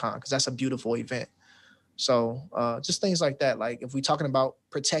Dreamcon because that's a beautiful event. So just things like that. Like if we're talking about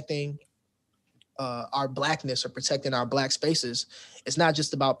protecting our blackness or protecting our black spaces, it's not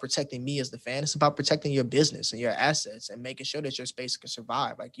just about protecting me as the fan. It's about protecting your business and your assets and making sure that your space can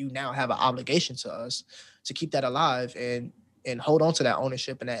survive. Like you now have an obligation to us to keep that alive and hold on to that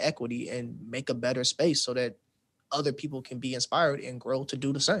ownership and that equity and make a better space so that other people can be inspired and grow to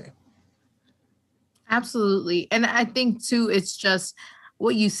do the same. Absolutely. And I think too, it's just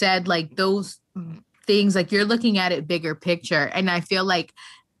what you said, like those things, like you're looking at it bigger picture. And I feel like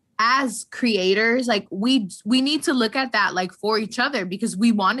as creators, like we need to look at that like for each other because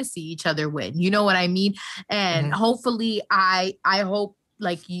we want to see each other win. You know what I mean? And hopefully I hope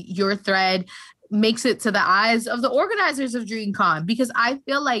like your thread makes it to the eyes of the organizers of DreamCon, because I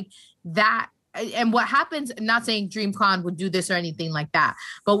feel like that. And what happens, not saying DreamCon would do this or anything like that,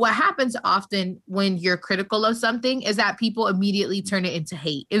 but what happens often when you're critical of something is that people immediately turn it into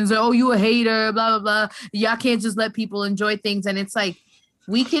hate and say, oh, you a hater, blah, blah, blah. Y'all can't just let people enjoy things. And it's like,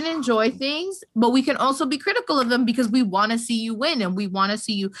 we can enjoy things, but we can also be critical of them because we want to see you win and we want to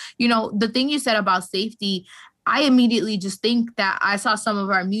see you, the thing you said about safety, I immediately just think that I saw some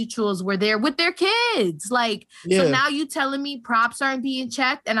of our mutuals were there with their kids. Like, So now you telling me props aren't being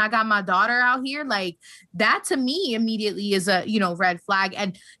checked and I got my daughter out here. Like that to me immediately is a, red flag.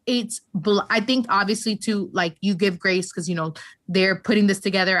 And I think obviously too, like you give grace because, they're putting this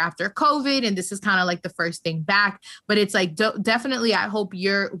together after COVID and this is kind of like the first thing back. But it's like, definitely, I hope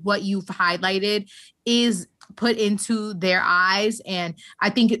what you've highlighted is put into their eyes. And I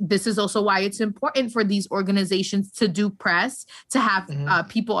think this is also why it's important for these organizations to do press, to have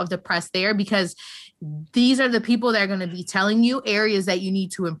people of the press there, because these are the people that are going to be telling you areas that you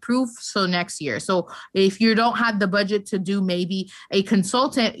need to improve. So next year. So if you don't have the budget to do maybe a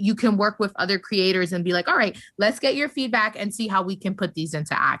consultant, you can work with other creators and be like, all right, let's get your feedback and see how we can put these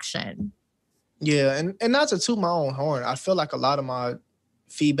into action. Yeah. And not to toot my own horn, I feel like a lot of my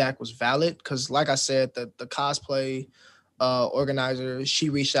feedback was valid because like I said, the cosplay organizer, she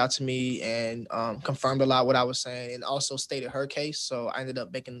reached out to me and confirmed a lot what I was saying and also stated her case. So I ended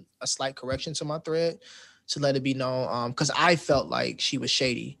up making a slight correction to my thread to let it be known because I felt like she was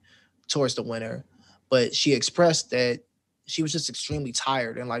shady towards the winner, but she expressed that she was just extremely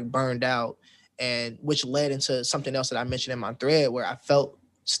tired and like burned out, and which led into something else that I mentioned in my thread where I felt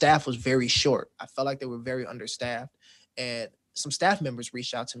staff was very short. I felt like they were very understaffed, and some staff members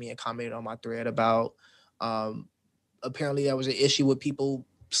reached out to me and commented on my thread about apparently there was an issue with people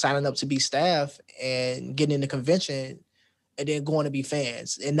signing up to be staff and getting in the convention and then going to be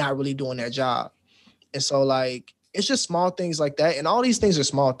fans and not really doing their job. And so like, it's just small things like that. And all these things are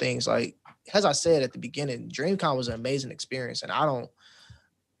small things. Like, as I said at the beginning, DreamCon was an amazing experience. And I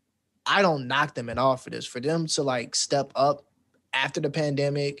don't knock them at all for this, for them to like step up after the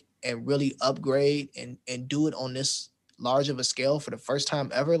pandemic and really upgrade and do it on this large of a scale for the first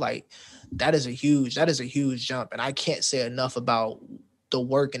time ever. Like that is a huge jump. And I can't say enough about the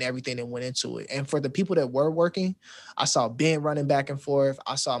work and everything that went into it. And for the people that were working, I saw Ben running back and forth.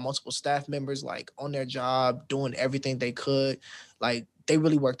 I saw multiple staff members like on their job, doing everything they could. Like they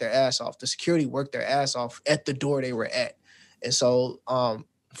really worked their ass off. The security worked their ass off at the door they were at. And so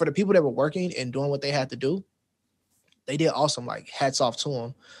for the people that were working and doing what they had to do, they did awesome. Like, hats off to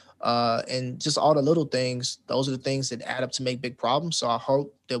them. And just all the little things, those are the things that add up to make big problems. So I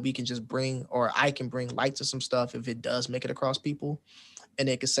hope that we can just bring, or I can bring light to some stuff if it does make it across people. And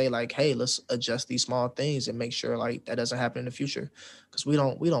they could say like, hey, let's adjust these small things and make sure like that doesn't happen in the future. Because we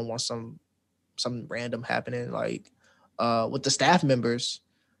don't want some random happening. Like with the staff members,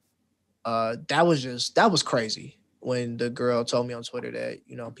 that was crazy when the girl told me on Twitter that,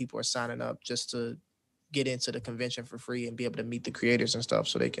 you know, people are signing up just to get into the convention for free and be able to meet the creators and stuff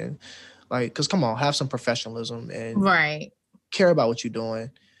so they can, like, because come on, have some professionalism and Right. care about what you're doing.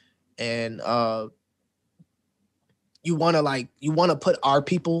 And you want to put our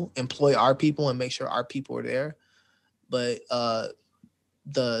people, employ our people and make sure our people are there. But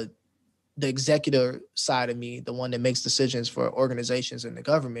the executive side of me, the one that makes decisions for organizations and the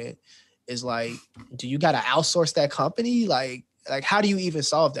government, is like, do you got to outsource that company? Like how do you even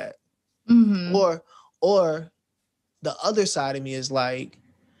solve that? Mm-hmm. Or the other side of me is like,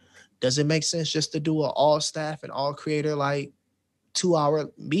 does it make sense just to do an all staff and all creator like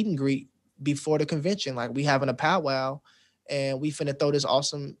 2-hour meet and greet before the convention? Like, we having a powwow and we finna throw this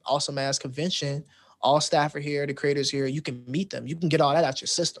awesome ass convention. All staff are here, the creators here. You can meet them. You can get all that out your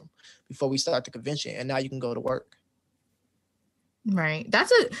system before we start the convention, and now you can go to work. Right.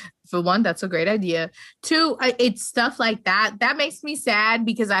 For one, that's a great idea. Two, it's stuff like that makes me sad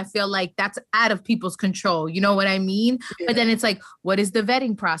because I feel like that's out of people's control. You know what I mean? Yeah. But then it's like, what is the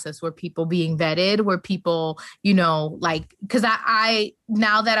vetting process? Were people being vetted? Were people, you know, like, because I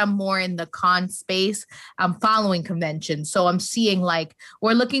now that I'm more in the con space, I'm following conventions. So I'm seeing like,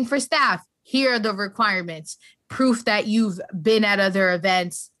 we're looking for staff. Here are the requirements. Proof that you've been at other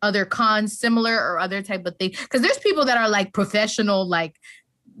events, other cons, similar or other type of thing. Because there's people that are like professional, like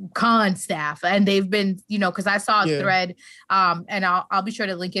con staff, and they've been, you know, because I saw a thread, and I'll be sure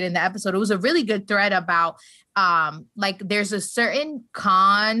to link it in the episode. It was a really good thread about like there's a certain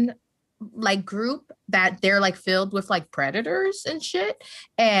con like group that they're like filled with like predators and shit.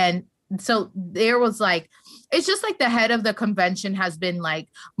 And so there was like, it's just like the head of the convention has been like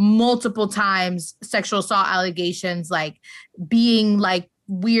multiple times sexual assault allegations, like being like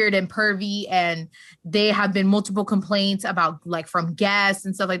weird and pervy, and they have been multiple complaints about like from guests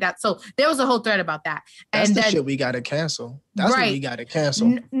and stuff like that. So there was a whole thread about that. That's and the shit we gotta cancel. That's right. What we gotta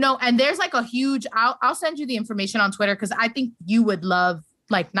cancel. No, and there's like a huge, I'll send you the information on Twitter because I think you would love,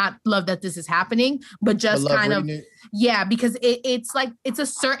 like, not love that this is happening, but just kind of, yeah, because it's like, it's a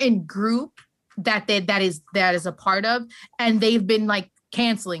certain group that is a part of, and they've been like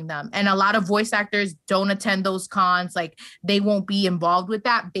canceling them. And a lot of voice actors don't attend those cons. Like, they won't be involved with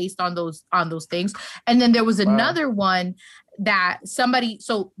that based on those things. And then there was another one that somebody,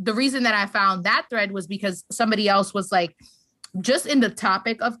 so the reason that I found that thread was because somebody else was like, just in the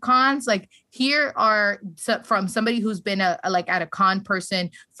topic of cons, like, here are from somebody who's been like at a con person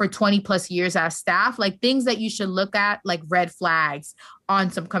for 20 plus years as staff, like things that you should look at, like red flags on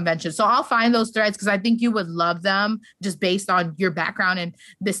some conventions. So I'll find those threads because I think you would love them just based on your background and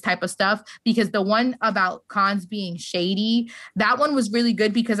this type of stuff. Because the one about cons being shady, that one was really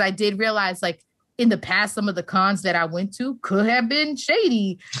good because I did realize, like, in the past, some of the cons that I went to could have been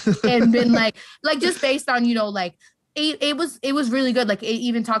shady and been like just based on, you know, like, it was really good. Like, it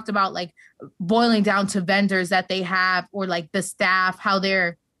even talked about like boiling down to vendors that they have, or like the staff, how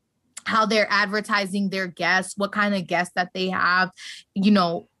they're advertising their guests, what kind of guests that they have, you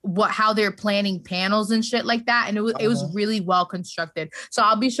know, how they're planning panels and shit like that. And it was really well constructed. So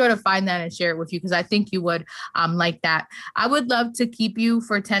I'll be sure to find that and share it with you because I think you would like that. I would love to keep you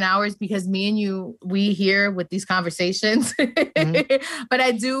for 10 hours because me and you, we here with these conversations. Mm-hmm. But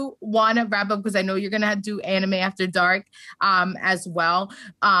I do want to wrap up because I know you're going to do Anime After Dark as well.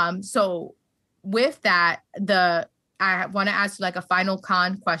 So with that, I want to ask you like a final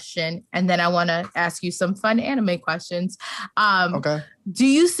con question, and then I want to ask you some fun anime questions. Okay. Do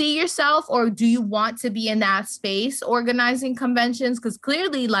you see yourself, or do you want to be in that space organizing conventions? Because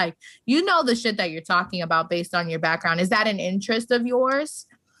clearly, like, you know the shit that you're talking about based on your background. Is that an interest of yours?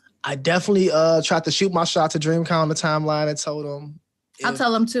 I definitely tried to shoot my shot to Dreamcon on the timeline and told them. I'll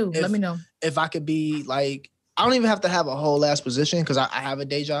tell them too. Let me know. If I could be like, I don't even have to have a whole ass position because I have a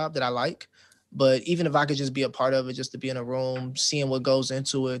day job that I like. But even if I could just be a part of it, just to be in a room, seeing what goes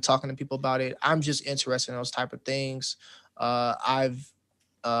into it, talking to people about it, I'm just interested in those type of things. I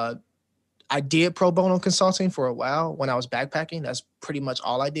did pro bono consulting for a while when I was backpacking. That's pretty much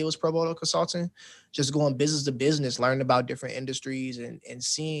all I did was pro bono consulting, just going business to business, learning about different industries and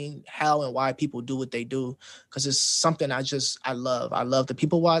seeing how and why people do what they do. Because it's something I love. I love the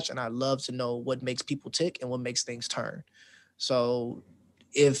people watch, and I love to know what makes people tick and what makes things turn. So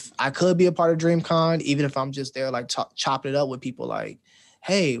if I could be a part of DreamCon, even if I'm just there like chopping it up with people like,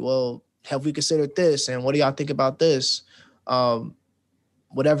 hey, well, have we considered this? And what do y'all think about this?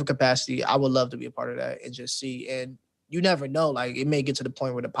 Whatever capacity, I would love to be a part of that and just see. And you never know, like it may get to the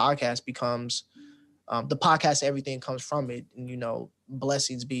point where the podcast becomes the podcast, everything comes from it. And, you know,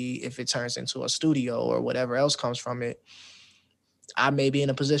 blessings be if it turns into a studio or whatever else comes from it. I may be in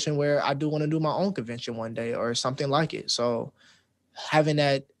a position where I do want to do my own convention one day or something like it. So having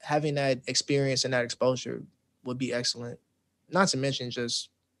that experience and that exposure would be excellent. Not to mention just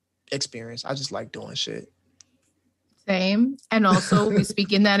experience. I just like doing shit. Same. And also we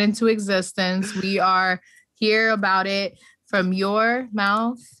speaking that into existence. We are here about it from your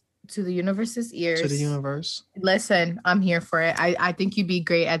mouth to the universe's ears. To the universe. Listen, I'm here for it. I think you'd be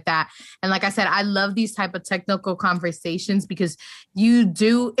great at that. And like I said, I love these type of technical conversations because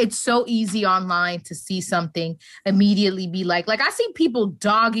it's so easy online to see something, immediately be like I see people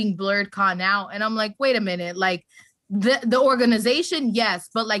dogging Blerdcon out and I'm like, wait a minute, like the organization, yes,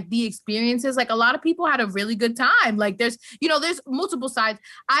 but like the experiences, like a lot of people had a really good time. Like there's multiple sides.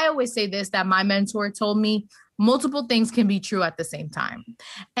 I always say this, that my mentor told me, multiple things can be true at the same time.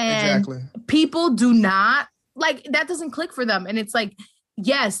 And exactly. People do not, like, that doesn't click for them. And it's like,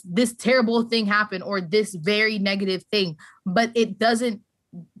 yes, this terrible thing happened or this very negative thing, but it doesn't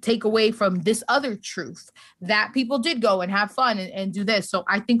take away from this other truth that people did go and have fun and do this. So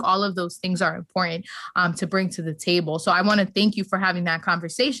I think all of those things are important to bring to the table. So I want to thank you for having that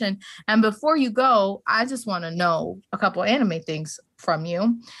conversation. And before you go, I just want to know a couple anime things from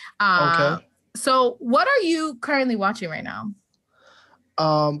you. Okay. So what are you currently watching right now?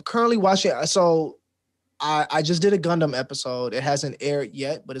 Currently watching. So I just did a Gundam episode. It hasn't aired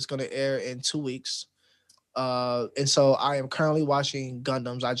yet, but it's going to air in 2 weeks. And so I am currently watching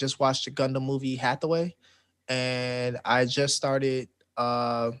Gundams. I just watched the Gundam movie Hathaway, and I just restarted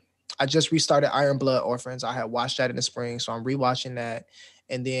Iron Blood Orphans. I had watched that in the spring, so I'm rewatching that.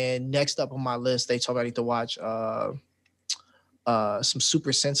 And then next up on my list, they told me I need to watch some Super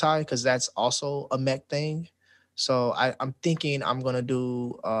Sentai because that's also a mech thing. So I'm thinking I'm gonna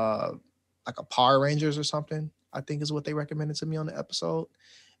do like a Power Rangers or something, I think is what they recommended to me on the episode.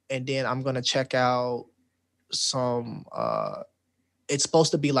 And then I'm gonna check out some it's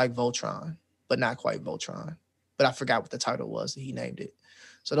supposed to be like Voltron, but not quite Voltron. But I forgot what the title was that he named it.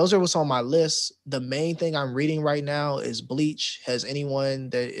 So those are what's on my list. The main thing I'm reading right now is Bleach. Has anyone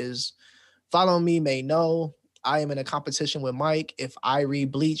that is following me may know I am in a competition with Mike. If I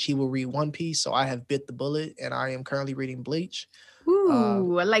read Bleach, he will read One Piece. So I have bit the bullet, and I am currently reading Bleach.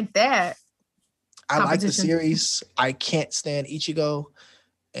 Ooh, I like that. I like the series. I can't stand Ichigo.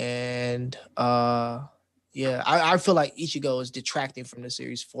 And yeah, I feel like Ichigo is detracting from the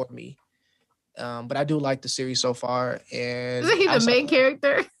series for me. But I do like the series so far. And isn't he the main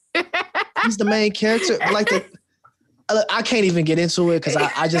character? He's the main character. Like I can't even get into it because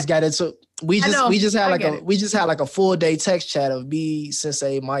I just got into. We just had like a full day text chat of me,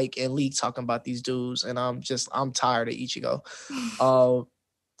 Sensei, Mike, and Lee talking about these dudes, and I'm tired of Ichigo.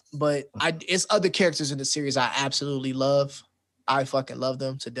 But it's other characters in the series I absolutely love. I fucking love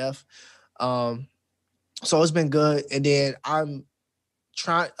them to death. So it's been good. And then I'm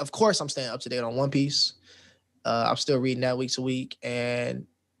staying up to date on One Piece. I'm still reading that week to week, and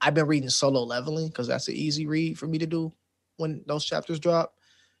I've been reading Solo Leveling because that's an easy read for me to do when those chapters drop.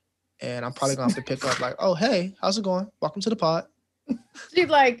 And I'm probably gonna have to pick up like, oh, hey, how's it going? Welcome to the pod. She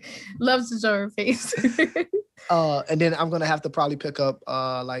like loves to show her face. And then I'm gonna have to probably pick up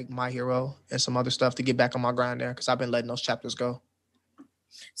like My Hero and some other stuff to get back on my grind there because I've been letting those chapters go.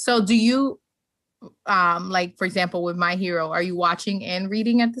 So do you like, for example, with My Hero, are you watching and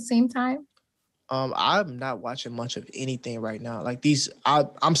reading at the same time? I'm not watching much of anything right now. Like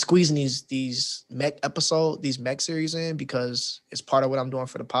I'm squeezing these mech series in because it's part of what I'm doing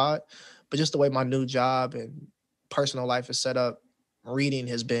for the pod. But just the way my new job and personal life is set up, reading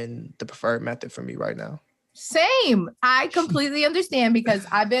has been the preferred method for me right now. Same. I completely understand because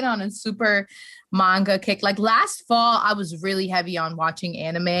I've been on a super manga kick. Like last fall, I was really heavy on watching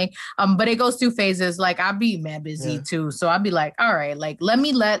anime. But it goes through phases. Like I'd be mad busy too. So I'd be like, all right, like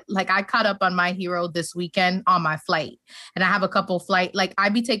I caught up on My Hero this weekend on my flight. And I have a couple like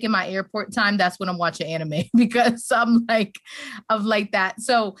I'd be taking my airport time. That's when I'm watching anime because I'm like that.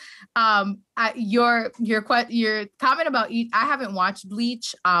 So your comment about I haven't watched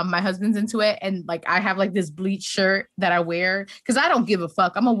Bleach. My husband's into it, and like I have like this Bleach shirt that I wear because I don't give a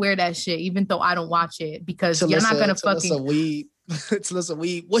fuck. I'm gonna wear that shit even though I don't watch it because you're not gonna fucking weed. Listen,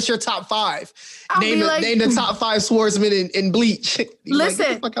 what's your top 5? I'll Name the top 5 swordsmen in Bleach. Listen,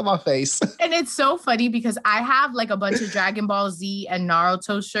 get the fuck out my face. And it's so funny because I have like a bunch of Dragon Ball Z and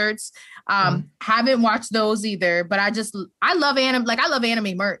Naruto shirts. Haven't watched those either, but I love anime. Like I love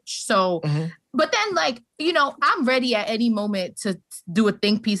anime merch. So, but then like, I'm ready at any moment to do a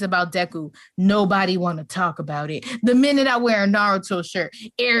think piece about Deku. Nobody want to talk about it. The minute I wear a Naruto shirt,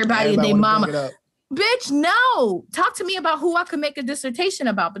 everybody and their mama. Bitch, no. Talk to me about who I could make a dissertation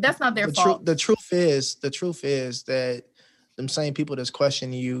about, but that's not their fault. The truth is that them same people that's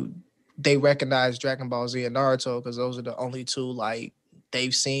questioning you, they recognize Dragon Ball Z and Naruto because those are the only two like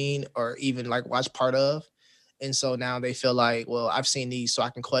they've seen or even like watched part of. And so now they feel like, well, I've seen these, so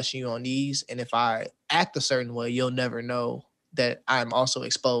I can question you on these. And if I act a certain way, you'll never know that I'm also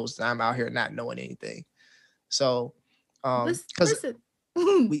exposed and I'm out here not knowing anything. So, listen.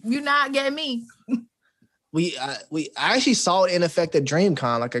 You're not getting me. I actually saw it in effect at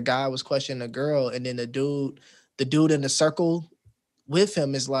Dreamcon. Like a guy was questioning a girl, and then the dude in the circle with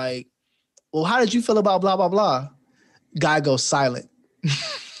him is like, "Well, how did you feel about blah blah blah?" Guy goes silent.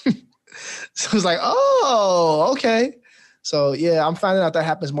 So it's like, "Oh, okay." So yeah, I'm finding out that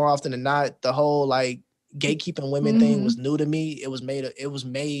happens more often than not. The whole like gatekeeping women thing was new to me. It was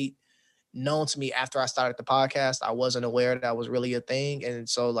made known to me after I started the podcast. I wasn't aware that was really a thing. And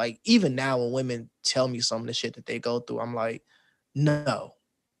so like, even now when women tell me some of the shit that they go through, I'm like, no,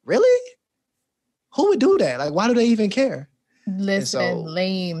 really? Who would do that? Like, why do they even care? Listen,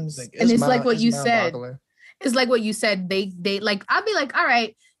 lames. And it's like what you said. It's like what you said. They like, I'd be like, all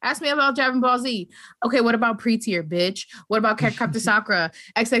right, ask me about Dragon Ball Z. Okay, what about pre-tier, bitch? What about Captain Sakura?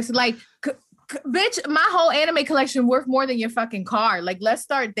 XX, like, bitch, my whole anime collection worth more than your fucking car. Like, let's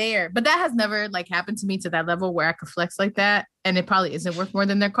start there. But that has never like happened to me to that level where I could flex like that, and it probably isn't worth more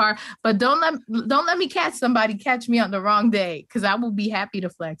than their car. But don't let me catch me on the wrong day, because I will be happy to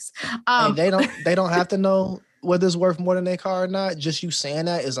flex. Hey, they don't have to know whether it's worth more than their car or not. Just you saying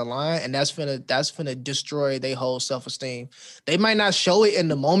that is a lie, and that's finna destroy their whole self-esteem. They might not show it in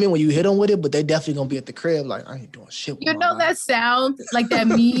the moment when you hit them with it, but they definitely gonna be at the crib like, I ain't doing shit with my life. That sound like that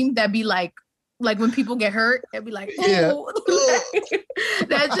meme that be like when people get hurt, it'd be like, oh, yeah.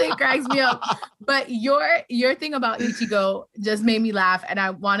 That shit cracks me up. But your thing about Ichigo just made me laugh. And I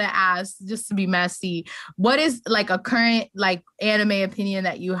want to ask, just to be messy, what is like a current like anime opinion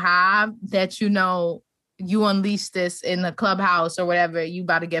that you have that you unleash this in the clubhouse or whatever, you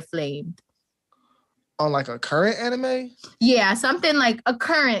about to get flamed? On like a current anime? Yeah, something like a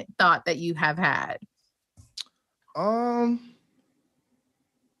current thought that you have had.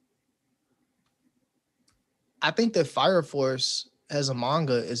 I think that Fire Force as a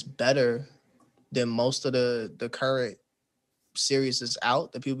manga is better than most of the current series that's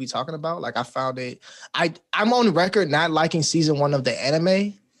out that people be talking about. Like I found it, I'm on record not liking season 1 of the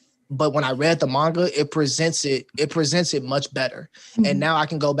anime, but when I read the manga, it presents it much better. And now I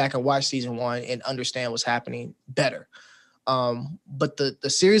can go back and watch season 1 and understand what's happening better. But the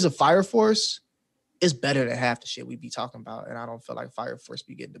series of Fire Force is better than half the shit we be talking about. And I don't feel like Fire Force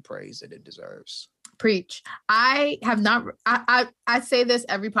be getting the praise that it deserves. Preach. I have not, I say this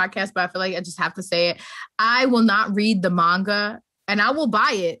every podcast, but I feel like I just have to say it. I will not read the manga, and I will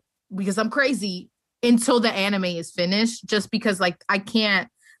buy it because I'm crazy until the anime is finished, just because like I can't,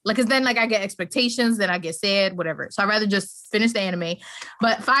 like, cause then like I get expectations, then I get sad, whatever. So I'd rather just finish the anime.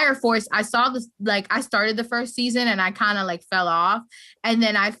 But Fire Force, I saw this, like I started the first season and I kind of like fell off. And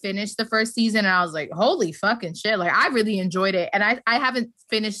then I finished the first season and I was like, holy fucking shit. Like I really enjoyed it. And I haven't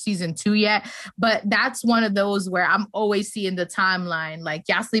finished season 2 yet, but that's one of those where I'm always seeing the timeline, like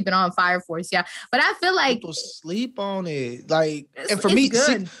y'all sleeping on Fire Force. Yeah. But I feel like people sleep on it. Like, and for me,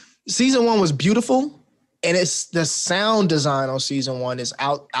 season 1 was beautiful. And it's the sound design on season 1 is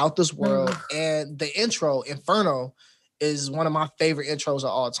out this world. And the intro, Inferno, is one of my favorite intros of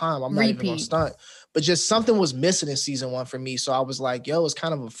all time. I'm not even gonna stunt. But just something was missing in season 1 for me. So I was like, yo, it's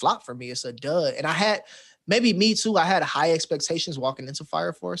kind of a flop for me. It's a dud. And I had, maybe me too, I had high expectations walking into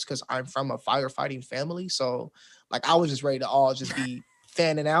Fire Force because I'm from a firefighting family. So like I was just ready to all just be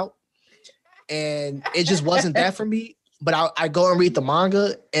fanning out. And it just wasn't that for me. But I go and read the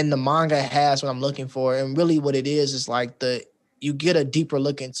manga, and the manga has what I'm looking for. And really what it is like you get a deeper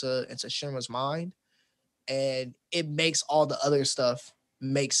look into Shinra's mind, and it makes all the other stuff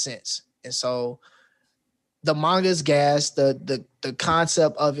make sense. And so the manga's gas, the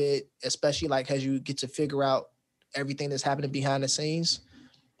concept of it, especially like as you get to figure out everything that's happening behind the scenes,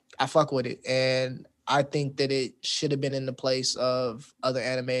 I fuck with it. And I think that it should have been in the place of other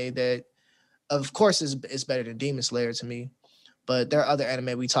anime that, of course, is better than Demon Slayer to me, but there are other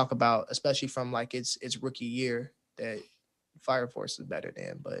anime we talk about, especially from like its rookie year, that Fire Force is better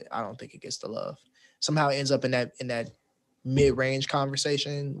than, but I don't think it gets the love. Somehow it ends up in that mid-range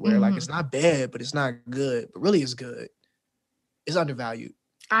conversation where like it's not bad, but it's not good, but really it's good. It's undervalued.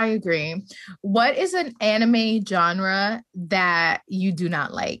 I agree. What is an anime genre that you do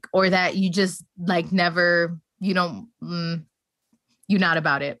not like, or that you just like never, you don't, you're not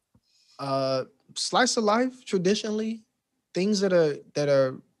about it? Slice of life, traditionally, things that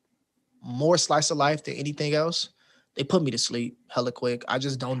are more slice of life than anything else, they put me to sleep hella quick. I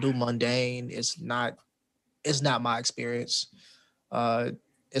just don't do mundane. It's not my experience.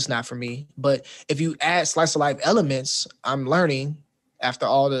 It's not for me. But if you add slice of life elements, I'm learning after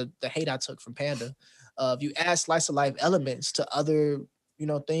all the hate I took from Panda. If you add slice of life elements to other,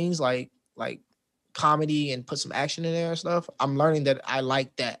 things like comedy and put some action in there and stuff, I'm learning that I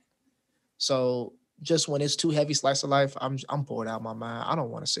like that. So just when it's too heavy slice of life, I'm bored out of my mind. I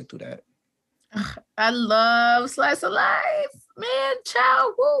don't want to sit through that. I love slice of life, man.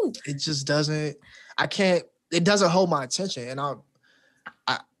 Ciao, woo. It just doesn't. I can't. It doesn't hold my attention, and I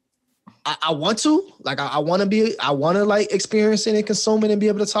want to I want to like experience it and consume it and be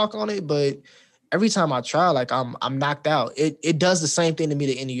able to talk on it, but every time I try, like I'm knocked out. It does the same thing to me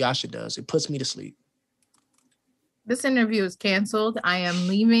that Inuyasha does. It puts me to sleep. This interview is canceled. I am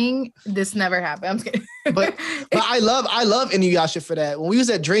leaving. This never happened. I'm just kidding. but I love Inuyasha for that. When we was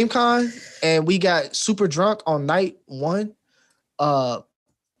at Dreamcon and we got super drunk on night 1,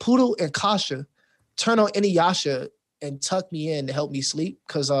 Poodle and Kasha turned on Inuyasha and tucked me in to help me sleep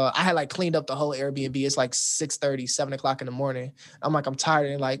because I had like cleaned up the whole Airbnb. It's like 6:30, 7 o'clock in the morning. I'm like, I'm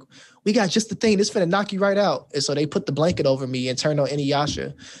tired. And like, we got just the thing. This finna knock you right out. And so they put the blanket over me and turned on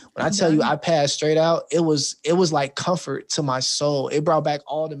Inuyasha. When I tell you I passed straight out, it was like comfort to my soul. It brought back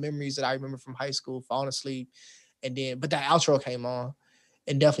all the memories that I remember from high school, falling asleep. But that outro came on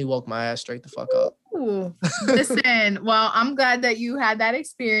and definitely woke my ass straight the fuck up. Ooh. Listen, well, I'm glad that you had that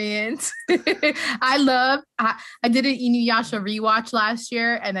experience. I did an Inuyasha rewatch last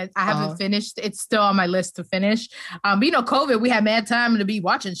year and I haven't finished. It's still on my list to finish. But COVID, we had mad time to be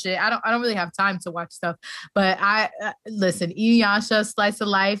watching shit. I don't really have time to watch stuff, but listen, Inuyasha, slice of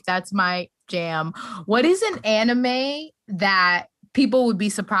life, that's my jam. What is an anime that people would be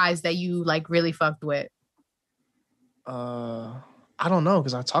surprised that you like really fucked with? I don't know,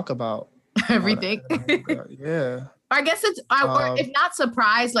 because I talk about everything. Yeah. I guess it's or if not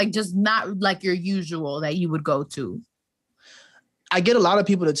surprised, like just not like your usual that you would go to. I get a lot of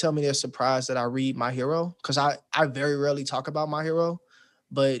people to tell me they're surprised that I read My Hero because I very rarely talk about My Hero,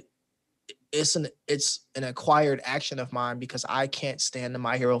 but it's an acquired action of mine because I can't stand the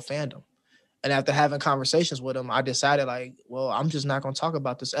My Hero fandom. And after having conversations with them, I decided like, well, I'm just not going to talk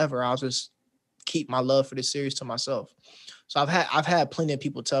about this ever. I'll just keep my love for this series to myself. So I've had plenty of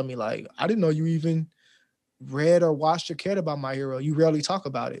people tell me like, I didn't know you even read or watched or cared about My Hero. You rarely talk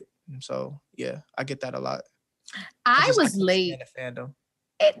about it. And so yeah, I get that a lot. I was late. Fandom.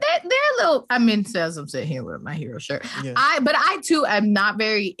 They're a little. I'm as I'm sitting here with My Hero shirt. Yeah. But I too am not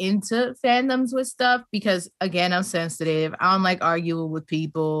very into fandoms with stuff because again, I'm sensitive. I don't like arguing with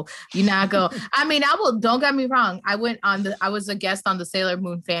people. You're not go. I mean, I will. Don't get me wrong. I was a guest on the Sailor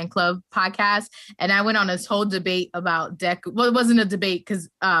Moon fan club podcast, and I went on this whole debate about Deku. Well, it wasn't a debate because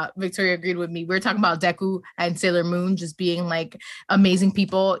Victoria agreed with me. We were talking about Deku and Sailor Moon just being like amazing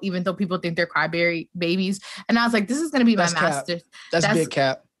people, even though people think they're cryberry babies. And I was like, this is gonna be my master. That's big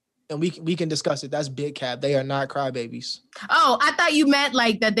cap. And we can discuss it. That's big cap. They are not crybabies. Oh, I thought you meant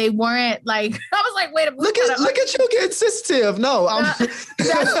like that they weren't like. I was like, wait a minute. Look at you getting sensitive. No, I told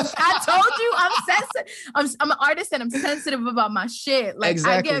you I'm sensitive. I'm an artist and I'm sensitive about my shit. Like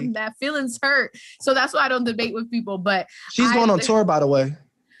exactly. I get that feelings hurt, so that's why I don't debate with people. But she's going on tour, by the way.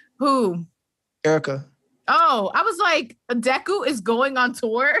 Who? Erica. Oh, I was like, Deku is going on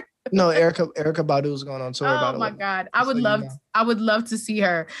tour. No, Erica Badu is going on tour. Oh my God, I would love to see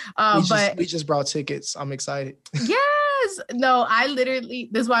her. We just brought tickets. I'm excited. Yes, no, I literally.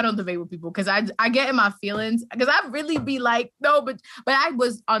 This is why I don't debate with people because I get in my feelings because I really be like no, but I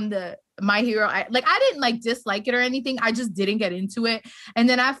was on the My Hero. I didn't like dislike it or anything. I just didn't get into it. And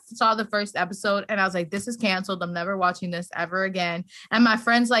then I saw the first episode and I was like, this is canceled. I'm never watching this ever again. And my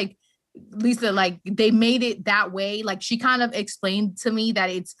friends like. Lisa, like they made it that way. Like she kind of explained to me that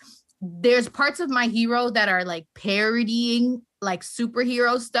there's parts of My Hero that are like parodying like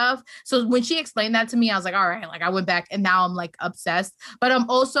superhero stuff. So when she explained that to me, I was like, all right, like I went back and now I'm like obsessed. But I'm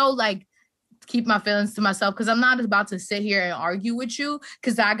also like keep my feelings to myself because I'm not about to sit here and argue with you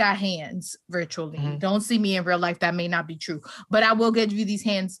because I got hands virtually. Mm-hmm. Don't see me in real life. That may not be true, but I will give you these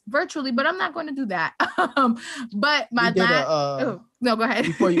hands virtually, but I'm not going to do that. But my No, go ahead.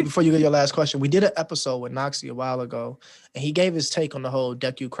 before you get your last question, we did an episode with Noxie a while ago, and he gave his take on the whole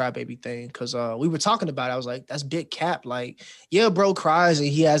Deku crybaby thing. Because we were talking about it. I was like, that's big cap. Like, yeah, bro cries and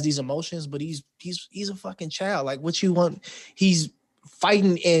he has these emotions, but he's a fucking child. Like, what you want? He's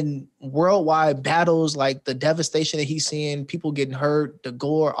fighting in worldwide battles, like the devastation that he's seeing, people getting hurt, the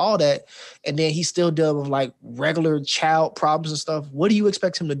gore, all that, and then he's still dealing with like regular child problems and stuff. What do you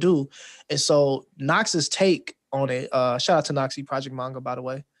expect him to do? And so Nox's take on it, shout out to Noxie Project Manga, by the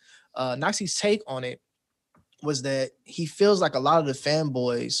way. Noxie's take on it was that he feels like a lot of the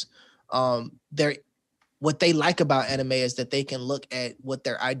fanboys, they're what they like about anime is that they can look at what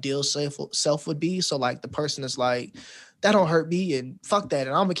their ideal self would be. So like the person is like, that don't hurt me and fuck that,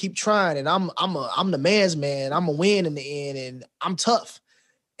 and I'm gonna keep trying, and I'm the man's man. I'm gonna win in the end, and I'm tough.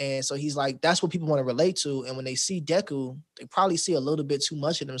 And so he's like, that's what people want to relate to. And when they see Deku, they probably see a little bit too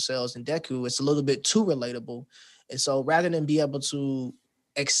much of themselves in Deku. It's a little bit too relatable. And so rather than be able to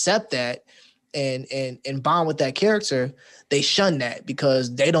accept that and bond with that character, they shun that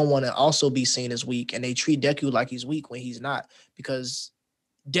because they don't want to also be seen as weak. And they treat Deku like he's weak when he's not, because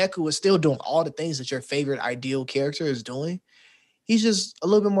Deku is still doing all the things that your favorite ideal character is doing. He's just a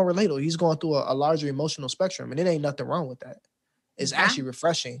little bit more relatable. He's going through a larger emotional spectrum, and it ain't nothing wrong with that. It's actually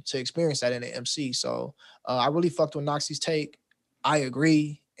refreshing to experience that in an MC. So I really fucked with Noxie's take. I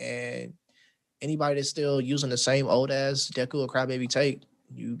agree. And anybody that's still using the same old ass Deku or Crybaby take,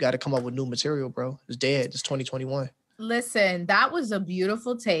 you got to come up with new material, bro. It's dead. It's 2021. Listen, that was a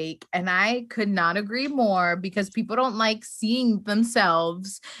beautiful take, and I could not agree more because people don't like seeing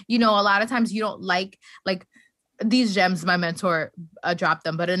themselves. You know, a lot of times you don't like these gems. My mentor dropped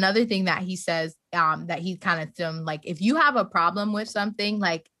them, but another thing that he says that he kind of like, if you have a problem with something,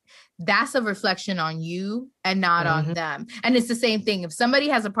 like that's a reflection on you and not on them. And it's the same thing. If somebody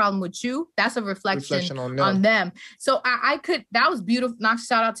has a problem with you, that's a reflection on them. So I could, that was beautiful. Knox,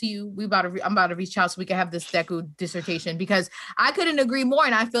 shout out to you. I'm about to reach out so we can have this Deku dissertation, because I couldn't agree more.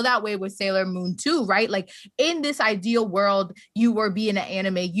 And I feel that way with Sailor Moon too, right? Like in this ideal world, you were being an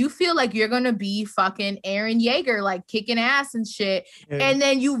anime, you feel like you're going to be fucking Eren Yeager, like kicking ass and shit. Yeah. And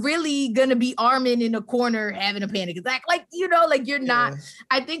then you really going to be Armin in a corner having a panic attack. Like, you know, like you're not,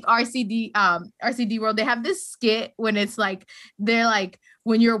 I think RCD World, they have this skit when it's like, they're like,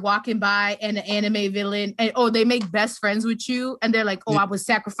 when you're walking by and an anime villain and they make best friends with you and they're like, I would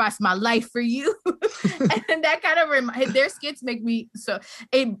sacrifice my life for you. And that kind of their skits make me, so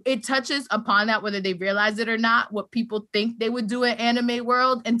it touches upon that, whether they realize it or not, what people think they would do in anime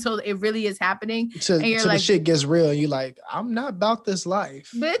world until it really is happening. Till like, the shit gets real and you're like, I'm not about this life.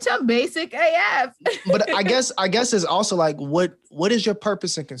 Bitch, I'm basic AF. But I guess it's also like, what is your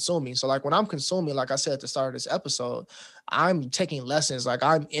purpose in consuming? So like when I'm consuming, like I said at the start of this episode, I'm taking lessons. Like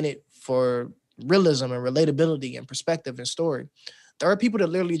I'm in it for realism and relatability and perspective and story. There are people that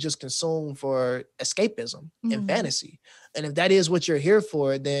literally just consume for escapism and fantasy. And if that is what you're here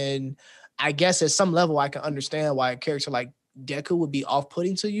for, then I guess at some level I can understand why a character like Deku would be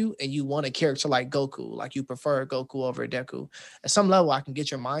off-putting to you and you want a character like Goku, like you prefer Goku over Deku. At some level I can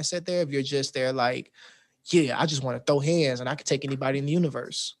get your mindset there if you're just there like, yeah, I just want to throw hands and I could take anybody in the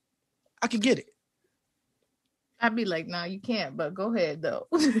universe. I could get it. I'd be like, no, you can't, but go ahead though.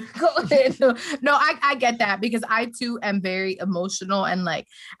 Go ahead. No, I get that because I too am very emotional. And like,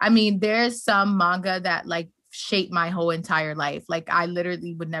 I mean, there's some manga that like shaped my whole entire life. Like I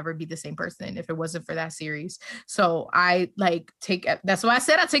literally would never be the same person if it wasn't for that series. So I like that's why I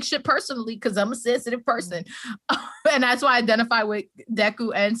said I take shit personally, because I'm a sensitive person. And that's why I identify with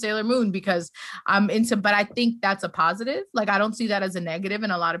Deku and Sailor Moon, because I'm into, but I think that's a positive. Like I don't see that as a negative,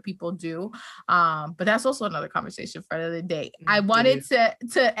 and a lot of people do. But that's also another conversation for another day. I wanted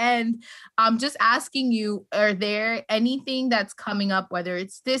to end just asking you, are there anything that's coming up, whether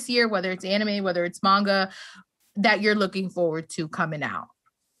it's this year, whether it's anime, whether it's manga, that you're looking forward to coming out?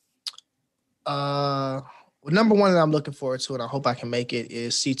 Number one that I'm looking forward to, and I hope I can make it,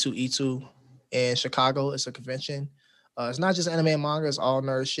 is C2E2 in Chicago. It's a convention. It's not just anime and manga, it's all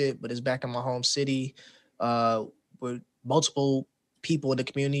nerd shit, but it's back in my home city with multiple people in the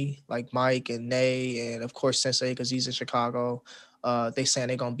community like Mike and Nay and of course Sensei, because he's in Chicago. They saying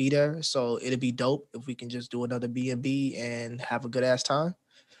they're gonna be there, so it'd be dope if we can just do another B&B and have a good ass time.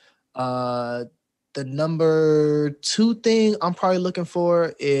 The number two thing I'm probably looking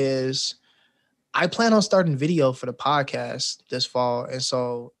for is I plan on starting video for the podcast this fall. And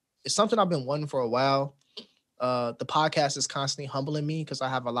so it's something I've been wanting for a while. The podcast is constantly humbling me because I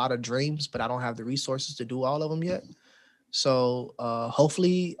have a lot of dreams, but I don't have the resources to do all of them yet. So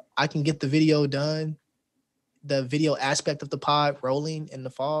hopefully I can get the video done, the video aspect of the pod rolling in the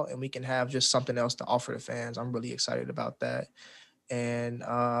fall, and we can have just something else to offer the fans. I'm really excited about that. And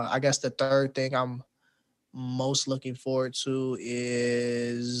I guess the third thing I'm most looking forward to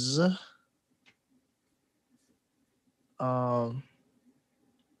is more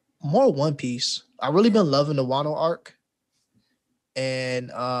One Piece. I've really been loving the Wano arc. And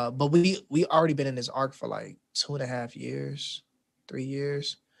but we already been in this arc for like 2.5 years, 3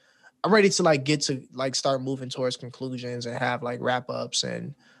 years. I'm ready to like get to like start moving towards conclusions and have like wrap ups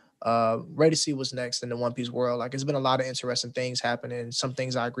and ready to see what's next in the One Piece world. Like it's been a lot of interesting things happening. Some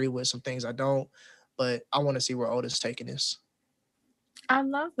things I agree with, some things I don't. But I want to see where Oda's taking this. I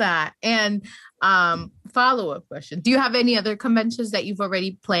love that. And follow-up question. Do you have any other conventions that you've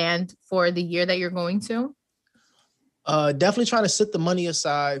already planned for the year that you're going to? Definitely trying to set the money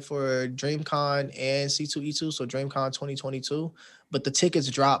aside for DreamCon and C2E2, so DreamCon 2022. But the tickets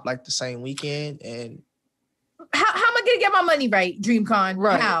drop like the same weekend, and How am I gonna get my money right, DreamCon?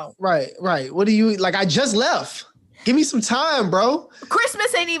 right, How? right. What do you like? I just left. Give me some time, bro.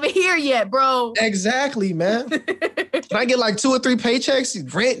 Christmas ain't even here yet, bro. Exactly, man. Can I get like 2 or 3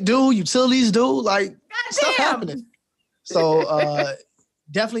 paychecks? Rent due, utilities due, like stuff happening. So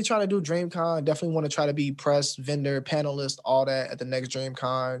definitely trying to do DreamCon. Definitely want to try to be press, vendor, panelist, all that at the next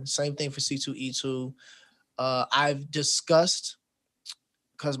DreamCon. Same thing for C2E2. I've discussed,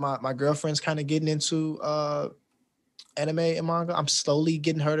 because my girlfriend's kind of getting into anime and manga. I'm slowly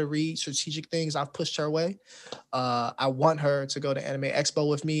getting her to read strategic things. I've pushed her way. I want her to go to Anime Expo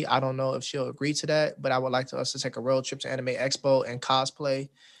with me. I don't know if she'll agree to that, but I would like us to take a road trip to Anime Expo and cosplay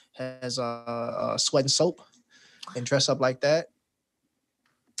as Sweat and Soap and dress up like that.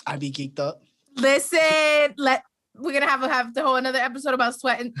 I'd be geeked up. Listen, we're gonna have the whole another episode about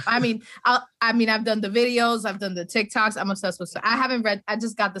sweating. I've done the videos, I've done the TikToks. I'm obsessed with sweat. I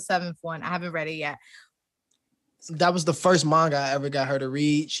just got the 7th one. I haven't read it yet. That was the first manga I ever got her to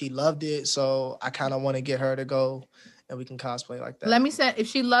read. She loved it, so I kind of want to get her to go and we can cosplay like that. If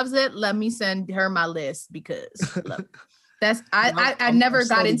she loves it, let me send her my list, because I never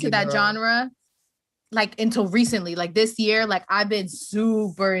got into that genre like until recently. Like this year, like I've been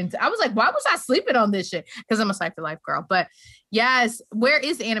super into. I was like, why was I sleeping on this shit? Because I'm a Cypher Life girl. But yes, where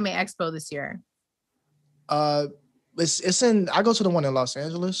is Anime Expo this year? It's in. I go to the one in Los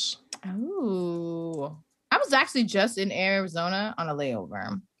Angeles. Oh, I was actually just in Arizona on a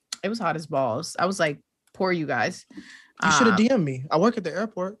layover. It was hot as balls. I was like, poor you guys. You should have DM'd me. I work at the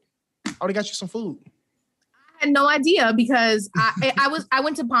airport. I already got you some food. I had no idea, because I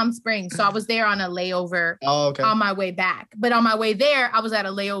went to Palm Springs, so I was there on a layover on my way back. But on my way there, I was at a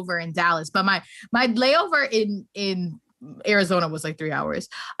layover in Dallas. But my layover in Arizona was like 3 hours.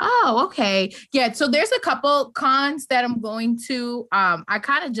 Oh, okay. Yeah. So there's a couple cons that I'm going to. I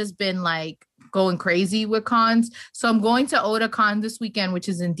kind of just been like going crazy with cons. So I'm going to Otakon this weekend, which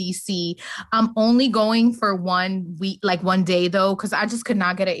is in DC. I'm only going for 1 week, like 1 day though, because I just could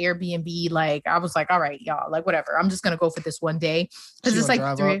not get an Airbnb. Like I was like, all right, y'all, like whatever. I'm just gonna go for this 1 day, because it's like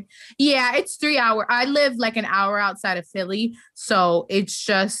 3. Up? Yeah, it's 3 hours. I live like an hour outside of Philly, so it's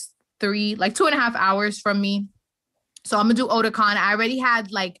just 2.5 hours from me. So I'm gonna do Otakon. I already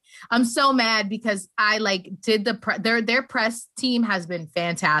had I'm so mad because I did their press team has been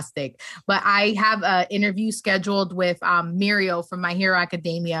fantastic, but I have an interview scheduled with Mirio from My Hero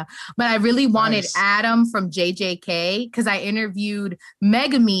Academia. But I really wanted Adam from JJK, because I interviewed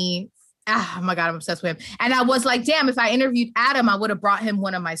Megami. Oh my God, I'm obsessed with him. And I was like, damn, if I interviewed Adam, I would have brought him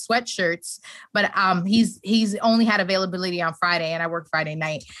one of my sweatshirts. But he's only had availability on Friday, and I work Friday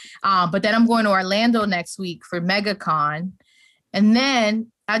night. But then I'm going to Orlando next week for MegaCon. And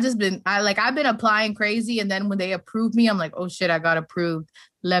then I've been applying crazy. And then when they approve me, I'm like, oh shit, I got approved.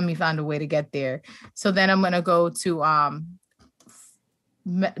 Let me find a way to get there. So then I'm going to go to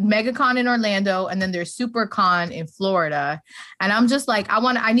MegaCon in Orlando, and then there's SuperCon in Florida. And I'm just like,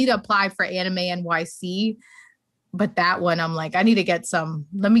 I need to apply for Anime NYC, but that one I'm like, let me get some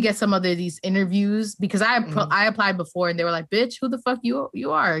of these interviews, because I applied before and they were like, bitch, who the fuck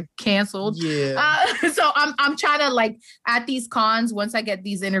you are, canceled. Yeah. So I'm trying to at these cons, once I get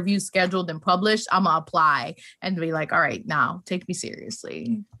these interviews scheduled and published, I'm gonna apply and be like, all right, now take me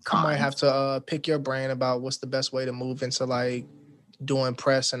seriously. I might have to pick your brain about what's the best way to move into doing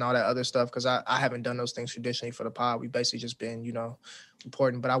press and all that other stuff, because I haven't done those things traditionally for the pod. We basically just been,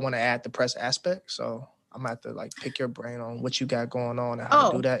 reporting, but I want to add the press aspect. So I'm going to have to pick your brain on what you got going on and how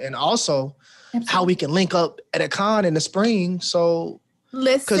to do that. And also how we can link up at a con in the spring. So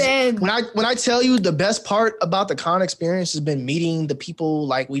listen, when I tell you the best part about the con experience has been meeting the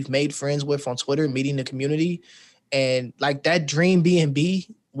people we've made friends with on Twitter, meeting the community, and that Dream B&B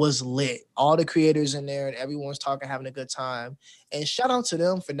was lit. All the creators in there and everyone's talking, having a good time. And shout out to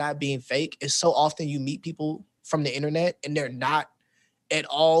them for not being fake. It's so often you meet people from the internet and they're not at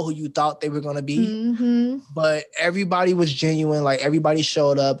all who you thought they were going to be. Mm-hmm. But everybody was genuine. Like, everybody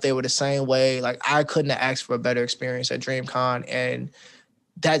showed up. They were the same way. Like, I couldn't have asked for a better experience at Dreamcon. And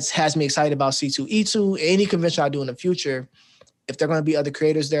that has me excited about C2E2. Any convention I do in the future, if they're going to be other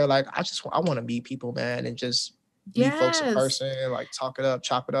creators there, like, I want to meet people, man, and just meet folks in person, like, talk it up,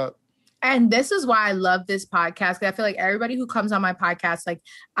 chop it up. And this is why I love this podcast. Because I feel like everybody who comes on my podcast, like,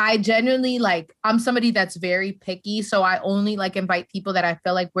 I genuinely, like, I'm somebody that's very picky. So I only, like, invite people that I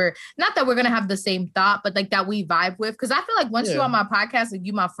feel like we're, not that we're going to have the same thought, but, like, that we vibe with. Because I feel like once you're on my podcast, like,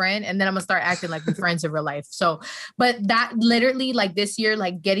 you my friend, and then I'm going to start acting like we're friends in real life. So, but that literally, like, this year,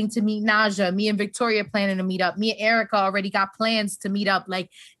 like, getting to meet Naja, me and Victoria planning to meet up, me and Erica already got plans to meet up, like,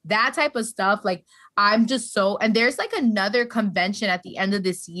 that type of stuff, like, I'm just so, and there's like another convention at the end of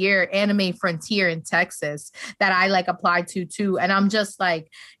this year, Anime Frontier in Texas, that I like applied to too. And I'm just like,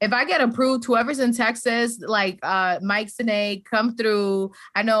 if I get approved, whoever's in Texas, like Mike Sine, come through.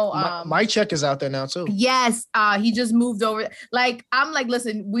 I know Mike Check is out there now too. Yes, he just moved over. Like, I'm like,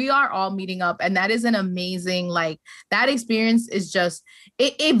 listen, we are all meeting up, and that is an amazing, like, that experience is just,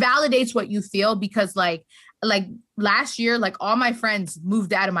 it validates what you feel, because like last year, like, all my friends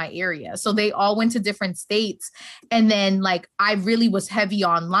moved out of my area. So they all went to different states. And then, like, I really was heavy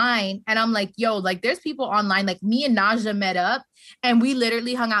online. And I'm like, yo, like, there's people online, like, me and Naja met up, and we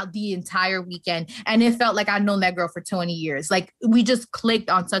literally hung out the entire weekend. And it felt like I'd known that girl for 20 years. Like, we just clicked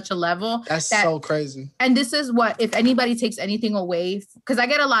on such a level. That's so crazy. And this is what, if anybody takes anything away, because I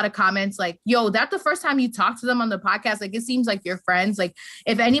get a lot of comments like, yo, that's the first time you talk to them on the podcast. Like, it seems like you're friends. Like,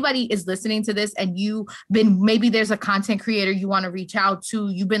 if anybody is listening to this and you've been, maybe there's a content creator you want to reach out to,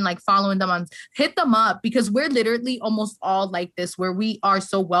 you've been like following them on, hit them up, because we're literally almost all like this, where we are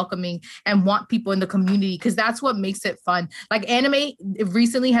so welcoming and want people in the community, because that's what makes it fun. Like, anime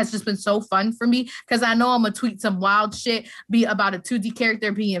recently has just been so fun for me, because I know I'm gonna tweet some wild shit, be about a 2D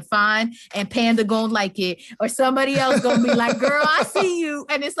character being fine, and Panda gonna like it, or somebody else gonna be like, girl, I see you.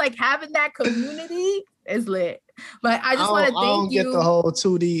 And it's like, having that community is lit. But I just want to thank you. I don't get the whole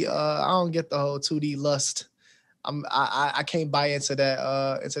 2D. I don't get the whole 2D lust. I can't buy into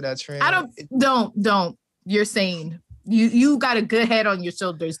that trend. Don't. You're sane. You got a good head on your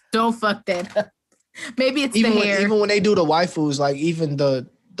shoulders. Don't fuck that up. Maybe it's even the hair. Even when they do the waifus, like, even the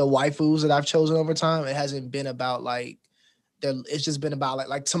waifus that I've chosen over time, it hasn't been about like, it's just been about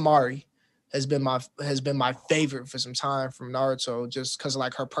like Tamari has been my favorite for some time from Naruto, just because of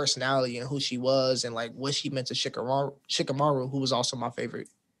like her personality and who she was, and like what she meant to Shikamaru, who was also my favorite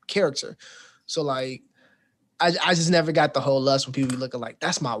character. So like, I just never got the whole lust when people be looking like,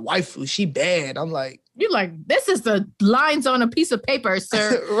 that's my waifu, she bad. I'm like, you're like, this is the lines on a piece of paper,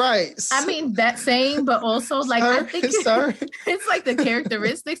 sir. Right. I mean, that same, but also like, sir, I think it's like the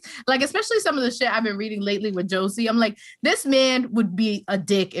characteristics, like, especially some of the shit I've been reading lately with Josie. I'm like, this man would be a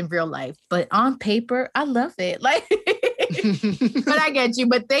dick in real life, but on paper, I love it. Like, but I get you.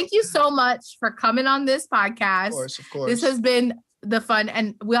 But thank you so much for coming on this podcast. Of course. This has been the fun,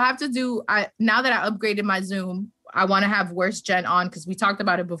 and we'll have to do, now that I upgraded my Zoom, I want to have Worst Gen on, because we talked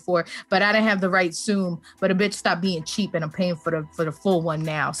about it before, but I didn't have the right Zoom. But a bitch stopped being cheap, and I'm paying for the full one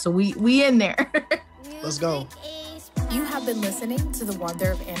now. So we in there. Let's go. You have been listening to the Wonder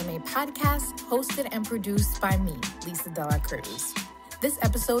of Anime podcast, hosted and produced by me, Lisa Dela Cruz. This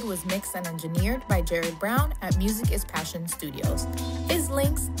episode was mixed and engineered by Jared Brown at Music is Passion Studios. His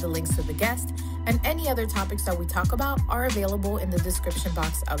links, the links to the guest, and any other topics that we talk about are available in the description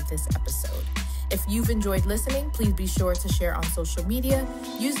box of this episode. If you've enjoyed listening, please be sure to share on social media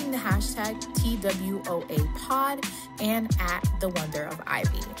using the hashtag TWOAPod and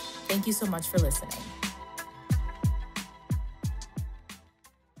 @TheWonderOfIvy. Thank you so much for listening.